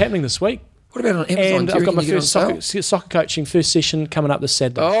about what's happening this week. What about on Amazon? And I've got my first soccer coaching first session coming up this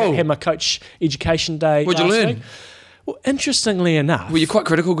Saturday. I had my coach education day. What'd you learn? Week. Well, interestingly enough, were you quite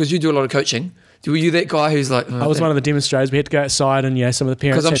critical because you do a lot of coaching? Were you that guy who's like? I was one of the demonstrators. We had to go outside, and some of the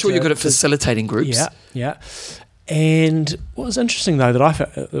parents. Because I'm sure you're good at facilitating groups. Yeah. And what was interesting, though, that I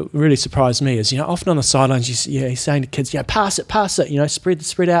found really surprised me is, often on the sidelines, he's saying to kids, pass it,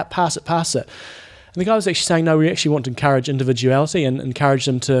 spread out, pass it. And the guy was actually saying, no, we actually want to encourage individuality and encourage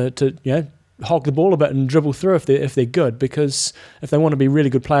them to hog the ball a bit and dribble through if they're good, because if they want to be really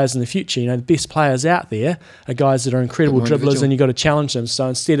good players in the future, the best players out there are guys that are incredible dribblers, and you've got to challenge them. So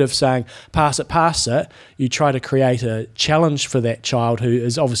instead of saying, pass it, you try to create a challenge for that child who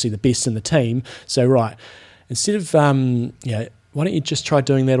is obviously the best in the team. So, right, instead of, why don't you just try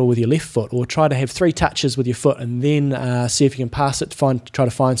doing that all with your left foot, or try to have 3 touches with your foot and then see if you can pass it, try to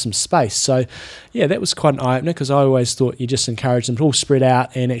find some space. So, that was quite an eye-opener, because I always thought you just encourage them to all spread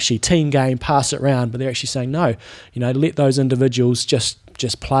out and actually team game, pass it around, but they're actually saying, no, let those individuals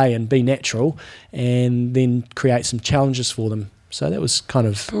just play and be natural and then create some challenges for them. So that was kind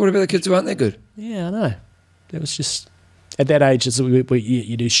of... But what about the kids who aren't that good? Yeah, I know. That was just... At that age,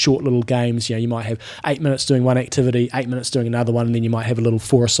 you do short little games. You might have 8 minutes doing one activity, 8 minutes doing another one, and then you might have a little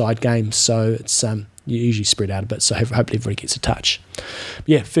 4-a-side game. So it's you usually spread out a bit. So hopefully everybody gets a touch. But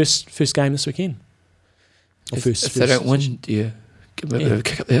yeah, first game this weekend. If they don't win, do you give them a bit of a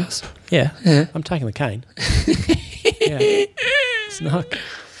kick up the ass? Yeah. I'm taking the cane. It's not.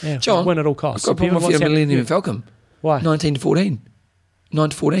 Yeah, John, win at all costs. I've got a problem with your Millennium Falcon. Why? 19-14.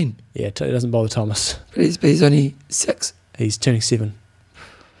 9-14. Yeah, it doesn't bother Thomas. But he's only 6. He's turning 7.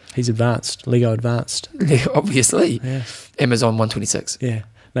 He's advanced. Lego advanced. Yeah, obviously. Yeah. Amazon 126. Yeah.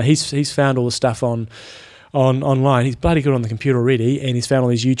 No, he's found all the stuff online. He's bloody good on the computer already, and he's found all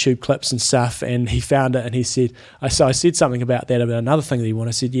these YouTube clips and stuff, and he found it, and he said, I said something about another thing that he wanted.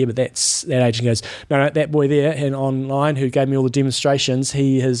 I said, yeah, but that's that age. And he goes, no, that boy there and online who gave me all the demonstrations,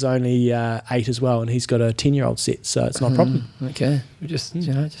 he is only 8 as well, and he's got a 10-year-old set, so it's not a problem. Okay. We just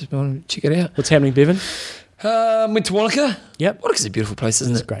want to check it out. What's happening, Bevan? Went to Wanaka. Yep. Wanaka's a beautiful place,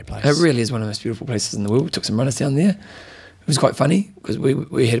 isn't it? It's a great place. It really is one of the most beautiful places in the world. We took some runners down there. It was quite funny because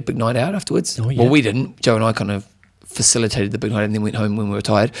we had a big night out afterwards. Oh, yeah. Well, we didn't. Joe and I kind of facilitated the big night and then went home when we were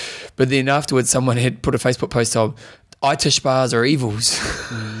tired. But then afterwards, someone had put a Facebook post on, Itish bars are evils.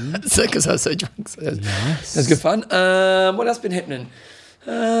 Because I was so drunk. So nice. It was good fun. What else been happening?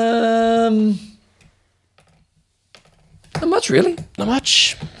 Not much, really. Not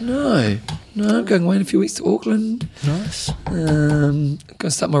much. No, I'm going away in a few weeks to Auckland. Nice. Going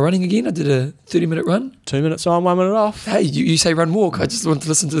to start my running again. I did a 30-minute run. 2 minutes on, 1 minute off. Hey, you say run walk. I just want to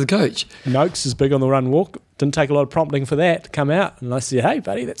listen to the coach. Noakes is big on the run walk. Didn't take a lot of prompting for that to come out. And I said, hey,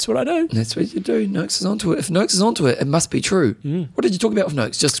 buddy, that's what I do. That's what you do. Noakes is onto it. If Noakes is onto it, it must be true. What did you talk about with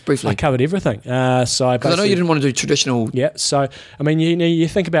Noakes, just briefly? I covered everything. Because I know you didn't want to do traditional... Yeah, so, I mean, you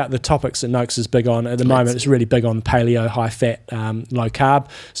think about the topics that Noakes is big on. At the moment, it's really big on paleo, high-fat, low-carb.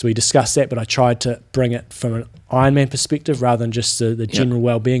 So we discussed that, but I tried to bring it from an Ironman perspective rather than just the general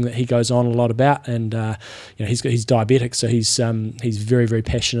well-being that he goes on a lot about. And, he's diabetic, so he's very, very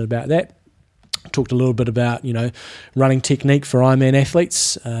passionate about that. Talked a little bit about, running technique for Ironman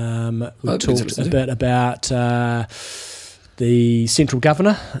athletes. We talked a bit about the central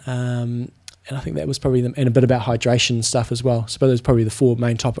governor, and I think that was probably and a bit about hydration and stuff as well. So those are probably the 4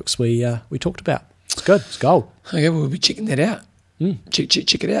 main topics we talked about. It's good. It's gold. Okay, we'll be checking that out.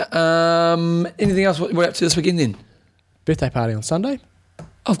 Check it out. Anything else we're up to this weekend then? Birthday party on Sunday.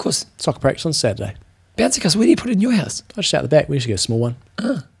 Oh, of course. Soccer practice on Saturday. Bouncy castle, where do you put it in your house? Just out the back. We just get a small one.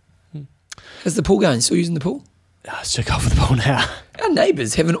 How's the pool going? You still using the pool? It's too cold for the pool now. Our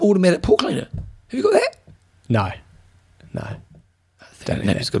neighbours have an automatic pool cleaner. Have you got that? No. That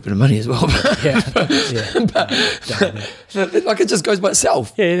neighbour's got a bit of money as well. Yeah. Like it just goes by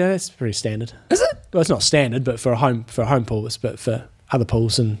itself. Yeah, that's pretty standard. Is it? Well, it's not standard, but for a home pool, but for other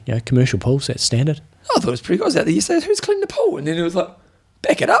pools and commercial pools, that's standard. I thought it was pretty good. I was out there yesterday. Who's cleaning the pool? And then it was like,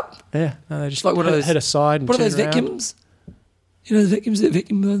 back it up. Yeah, no, they just like one of those, hit a side. And what are those turn around. vacuums? You know the vacuums that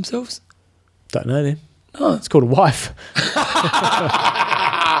vacuum themselves? Don't know then. No, it's called a wife.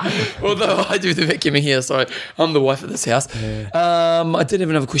 Although I do the vacuuming here, so I'm the wife of this house. Yeah. I did have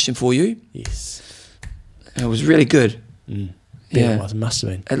another question for you. Yes. And it was really good. Yeah, it must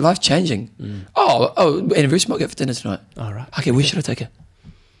have been. Life changing. Oh, anniversary might go for dinner tonight. All right. Okay, where should I take her?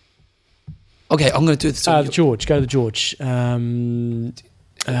 Okay, I'm going to do this. The George. Go to the George. How much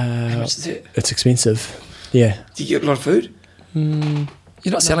is it? It's expensive. Yeah. Do you get a lot of food?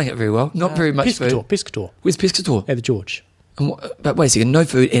 You're not selling it very well. Not very much food. Piscator. Where's Piscator? At the George. And but wait a second, no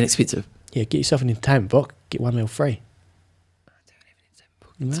food and expensive. Yeah, get yourself an entertainment book. Get 1 meal free.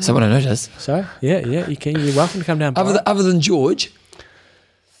 Someone I know does. So, yeah, you can. You're welcome to come down. Other than George,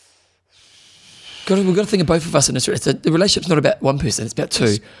 we've got to think of both of us in this. The relationship's not about one person, it's about 2.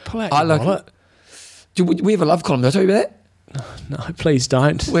 Just pull out your wallet. We have a love column. Did I tell you about that? No, please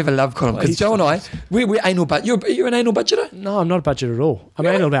don't. We have a love column. Because Joe and I, we're anal budget. You're an anal budgeter? No, I'm not a budgeter at all. I'm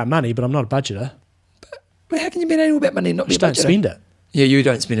anal about money, but I'm not a budgeter. But how can you be anal about money and not be a budgeter? Just don't spend it. Yeah, you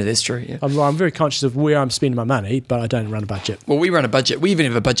don't spend it. That's true. Yeah. I'm very conscious of where I'm spending my money, but I don't run a budget. Well, we run a budget. We even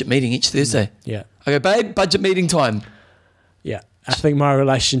have a budget meeting each Thursday. Yeah. Okay, babe, budget meeting time. Yeah. I think my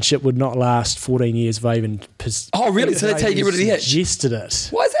relationship would not last 14 years if I even... Oh, really? So that's how you get rid of the itch? Suggested it.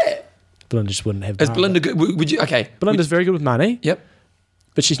 Why is that? Belinda just wouldn't have... Is Belinda good? Would you... Okay. Belinda's very good with money. Yep.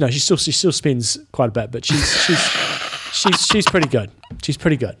 But she still spends quite a bit, but she's pretty good. She's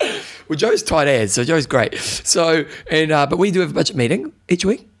pretty good. Well, Joe's tight ass, so Joe's great. So, but we do have a budget meeting each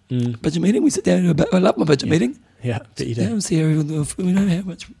week. Budget meeting. We sit down and I love my budget meeting. Yeah, but you do. Down, see how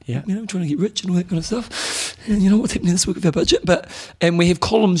much. Yeah. Trying to get rich and all that kind of stuff. And what's happening this week with our budget. And we have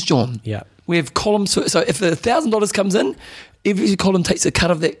columns, John. Yeah. We have columns. So if the $1,000 comes in, every column takes a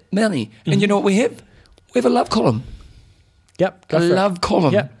cut of that money. And you know what we have? We have a love column. Yep. A love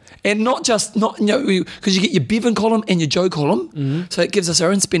column. Yep. And because you get your Bevan column and your Joe column, so it gives us our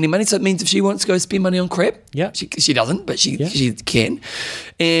own spending money. So it means if she wants to go spend money on crap, she doesn't, but she can,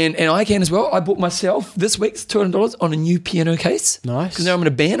 and I can as well. I bought myself this week's $200 on a new piano case. Nice. Because now I'm in a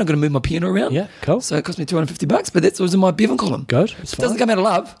band, I've got to move my piano around. Yeah, cool. So it cost me $250, but that was in my Bevan column. Good. It doesn't come out of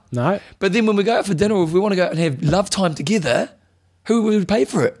love. No. But then when we go out for dinner, or if we want to go out and have love time together, who would pay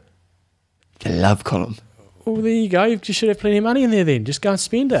for it? The love column. Well, there you go. You should have plenty of money in there then. Just go and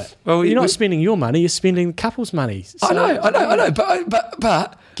spend it. Well, you're not spending your money, you're spending the couple's money. So I know.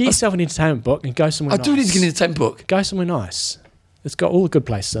 But get yourself an entertainment book and go somewhere nice. I do need to get an entertainment book. Go somewhere nice. It's got all the good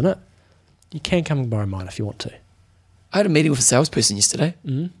places in it. You can come and borrow mine if you want to. I had a meeting with a salesperson yesterday.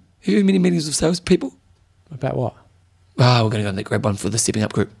 Mm-hmm. Have you had many meetings with salespeople? About what? We're going to go on the Grab One for the Stepping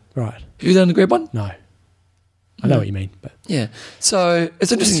Up group. Right. Have you done the Grab One? No. I know what you mean, but yeah. So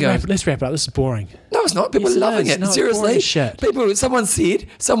it's interesting. Let's wrap it up. This is boring. No, it's not. People are loving it. No, seriously, it's boring as shit. People.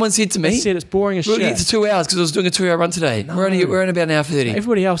 Someone said to me. They said it's boring as shit. We'll get to 2 hours because I was doing a 2-hour run today. No. We're in about an hour 30.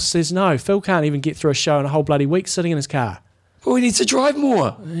 Everybody else says no. Phil can't even get through a show in a whole bloody week sitting in his car. Well, he needs to drive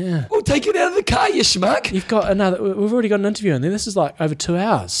more. Yeah. Well, take it out of the car, you schmuck. You've got another. We've already got an interview in there. This is like over 2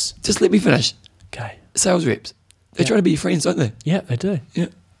 hours. Just let me finish. Okay. Sales reps. They try to be your friends, don't they? Yeah, they do. Yeah.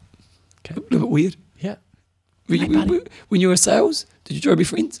 Okay. A little bit weird. Yeah. When you were sales, did you try to be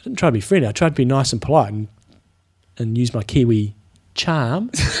friends? I didn't try to be friendly. I tried to be nice and polite and use my Kiwi charm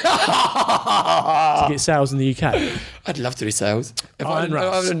to get sales in the UK. I'd love to do sales. Iron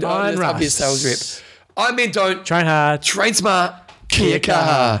Russ. I'd be a sales rep. I mean, don't. Train hard. Train smart. Kia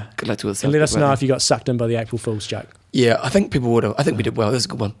kaha. Good luck to all the sales. And let us know if you got sucked in by the April Fool's joke. Yeah, I think people would have. I think we did well. This is a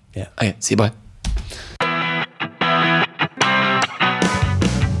good one. Yeah. Okay, see you, bye.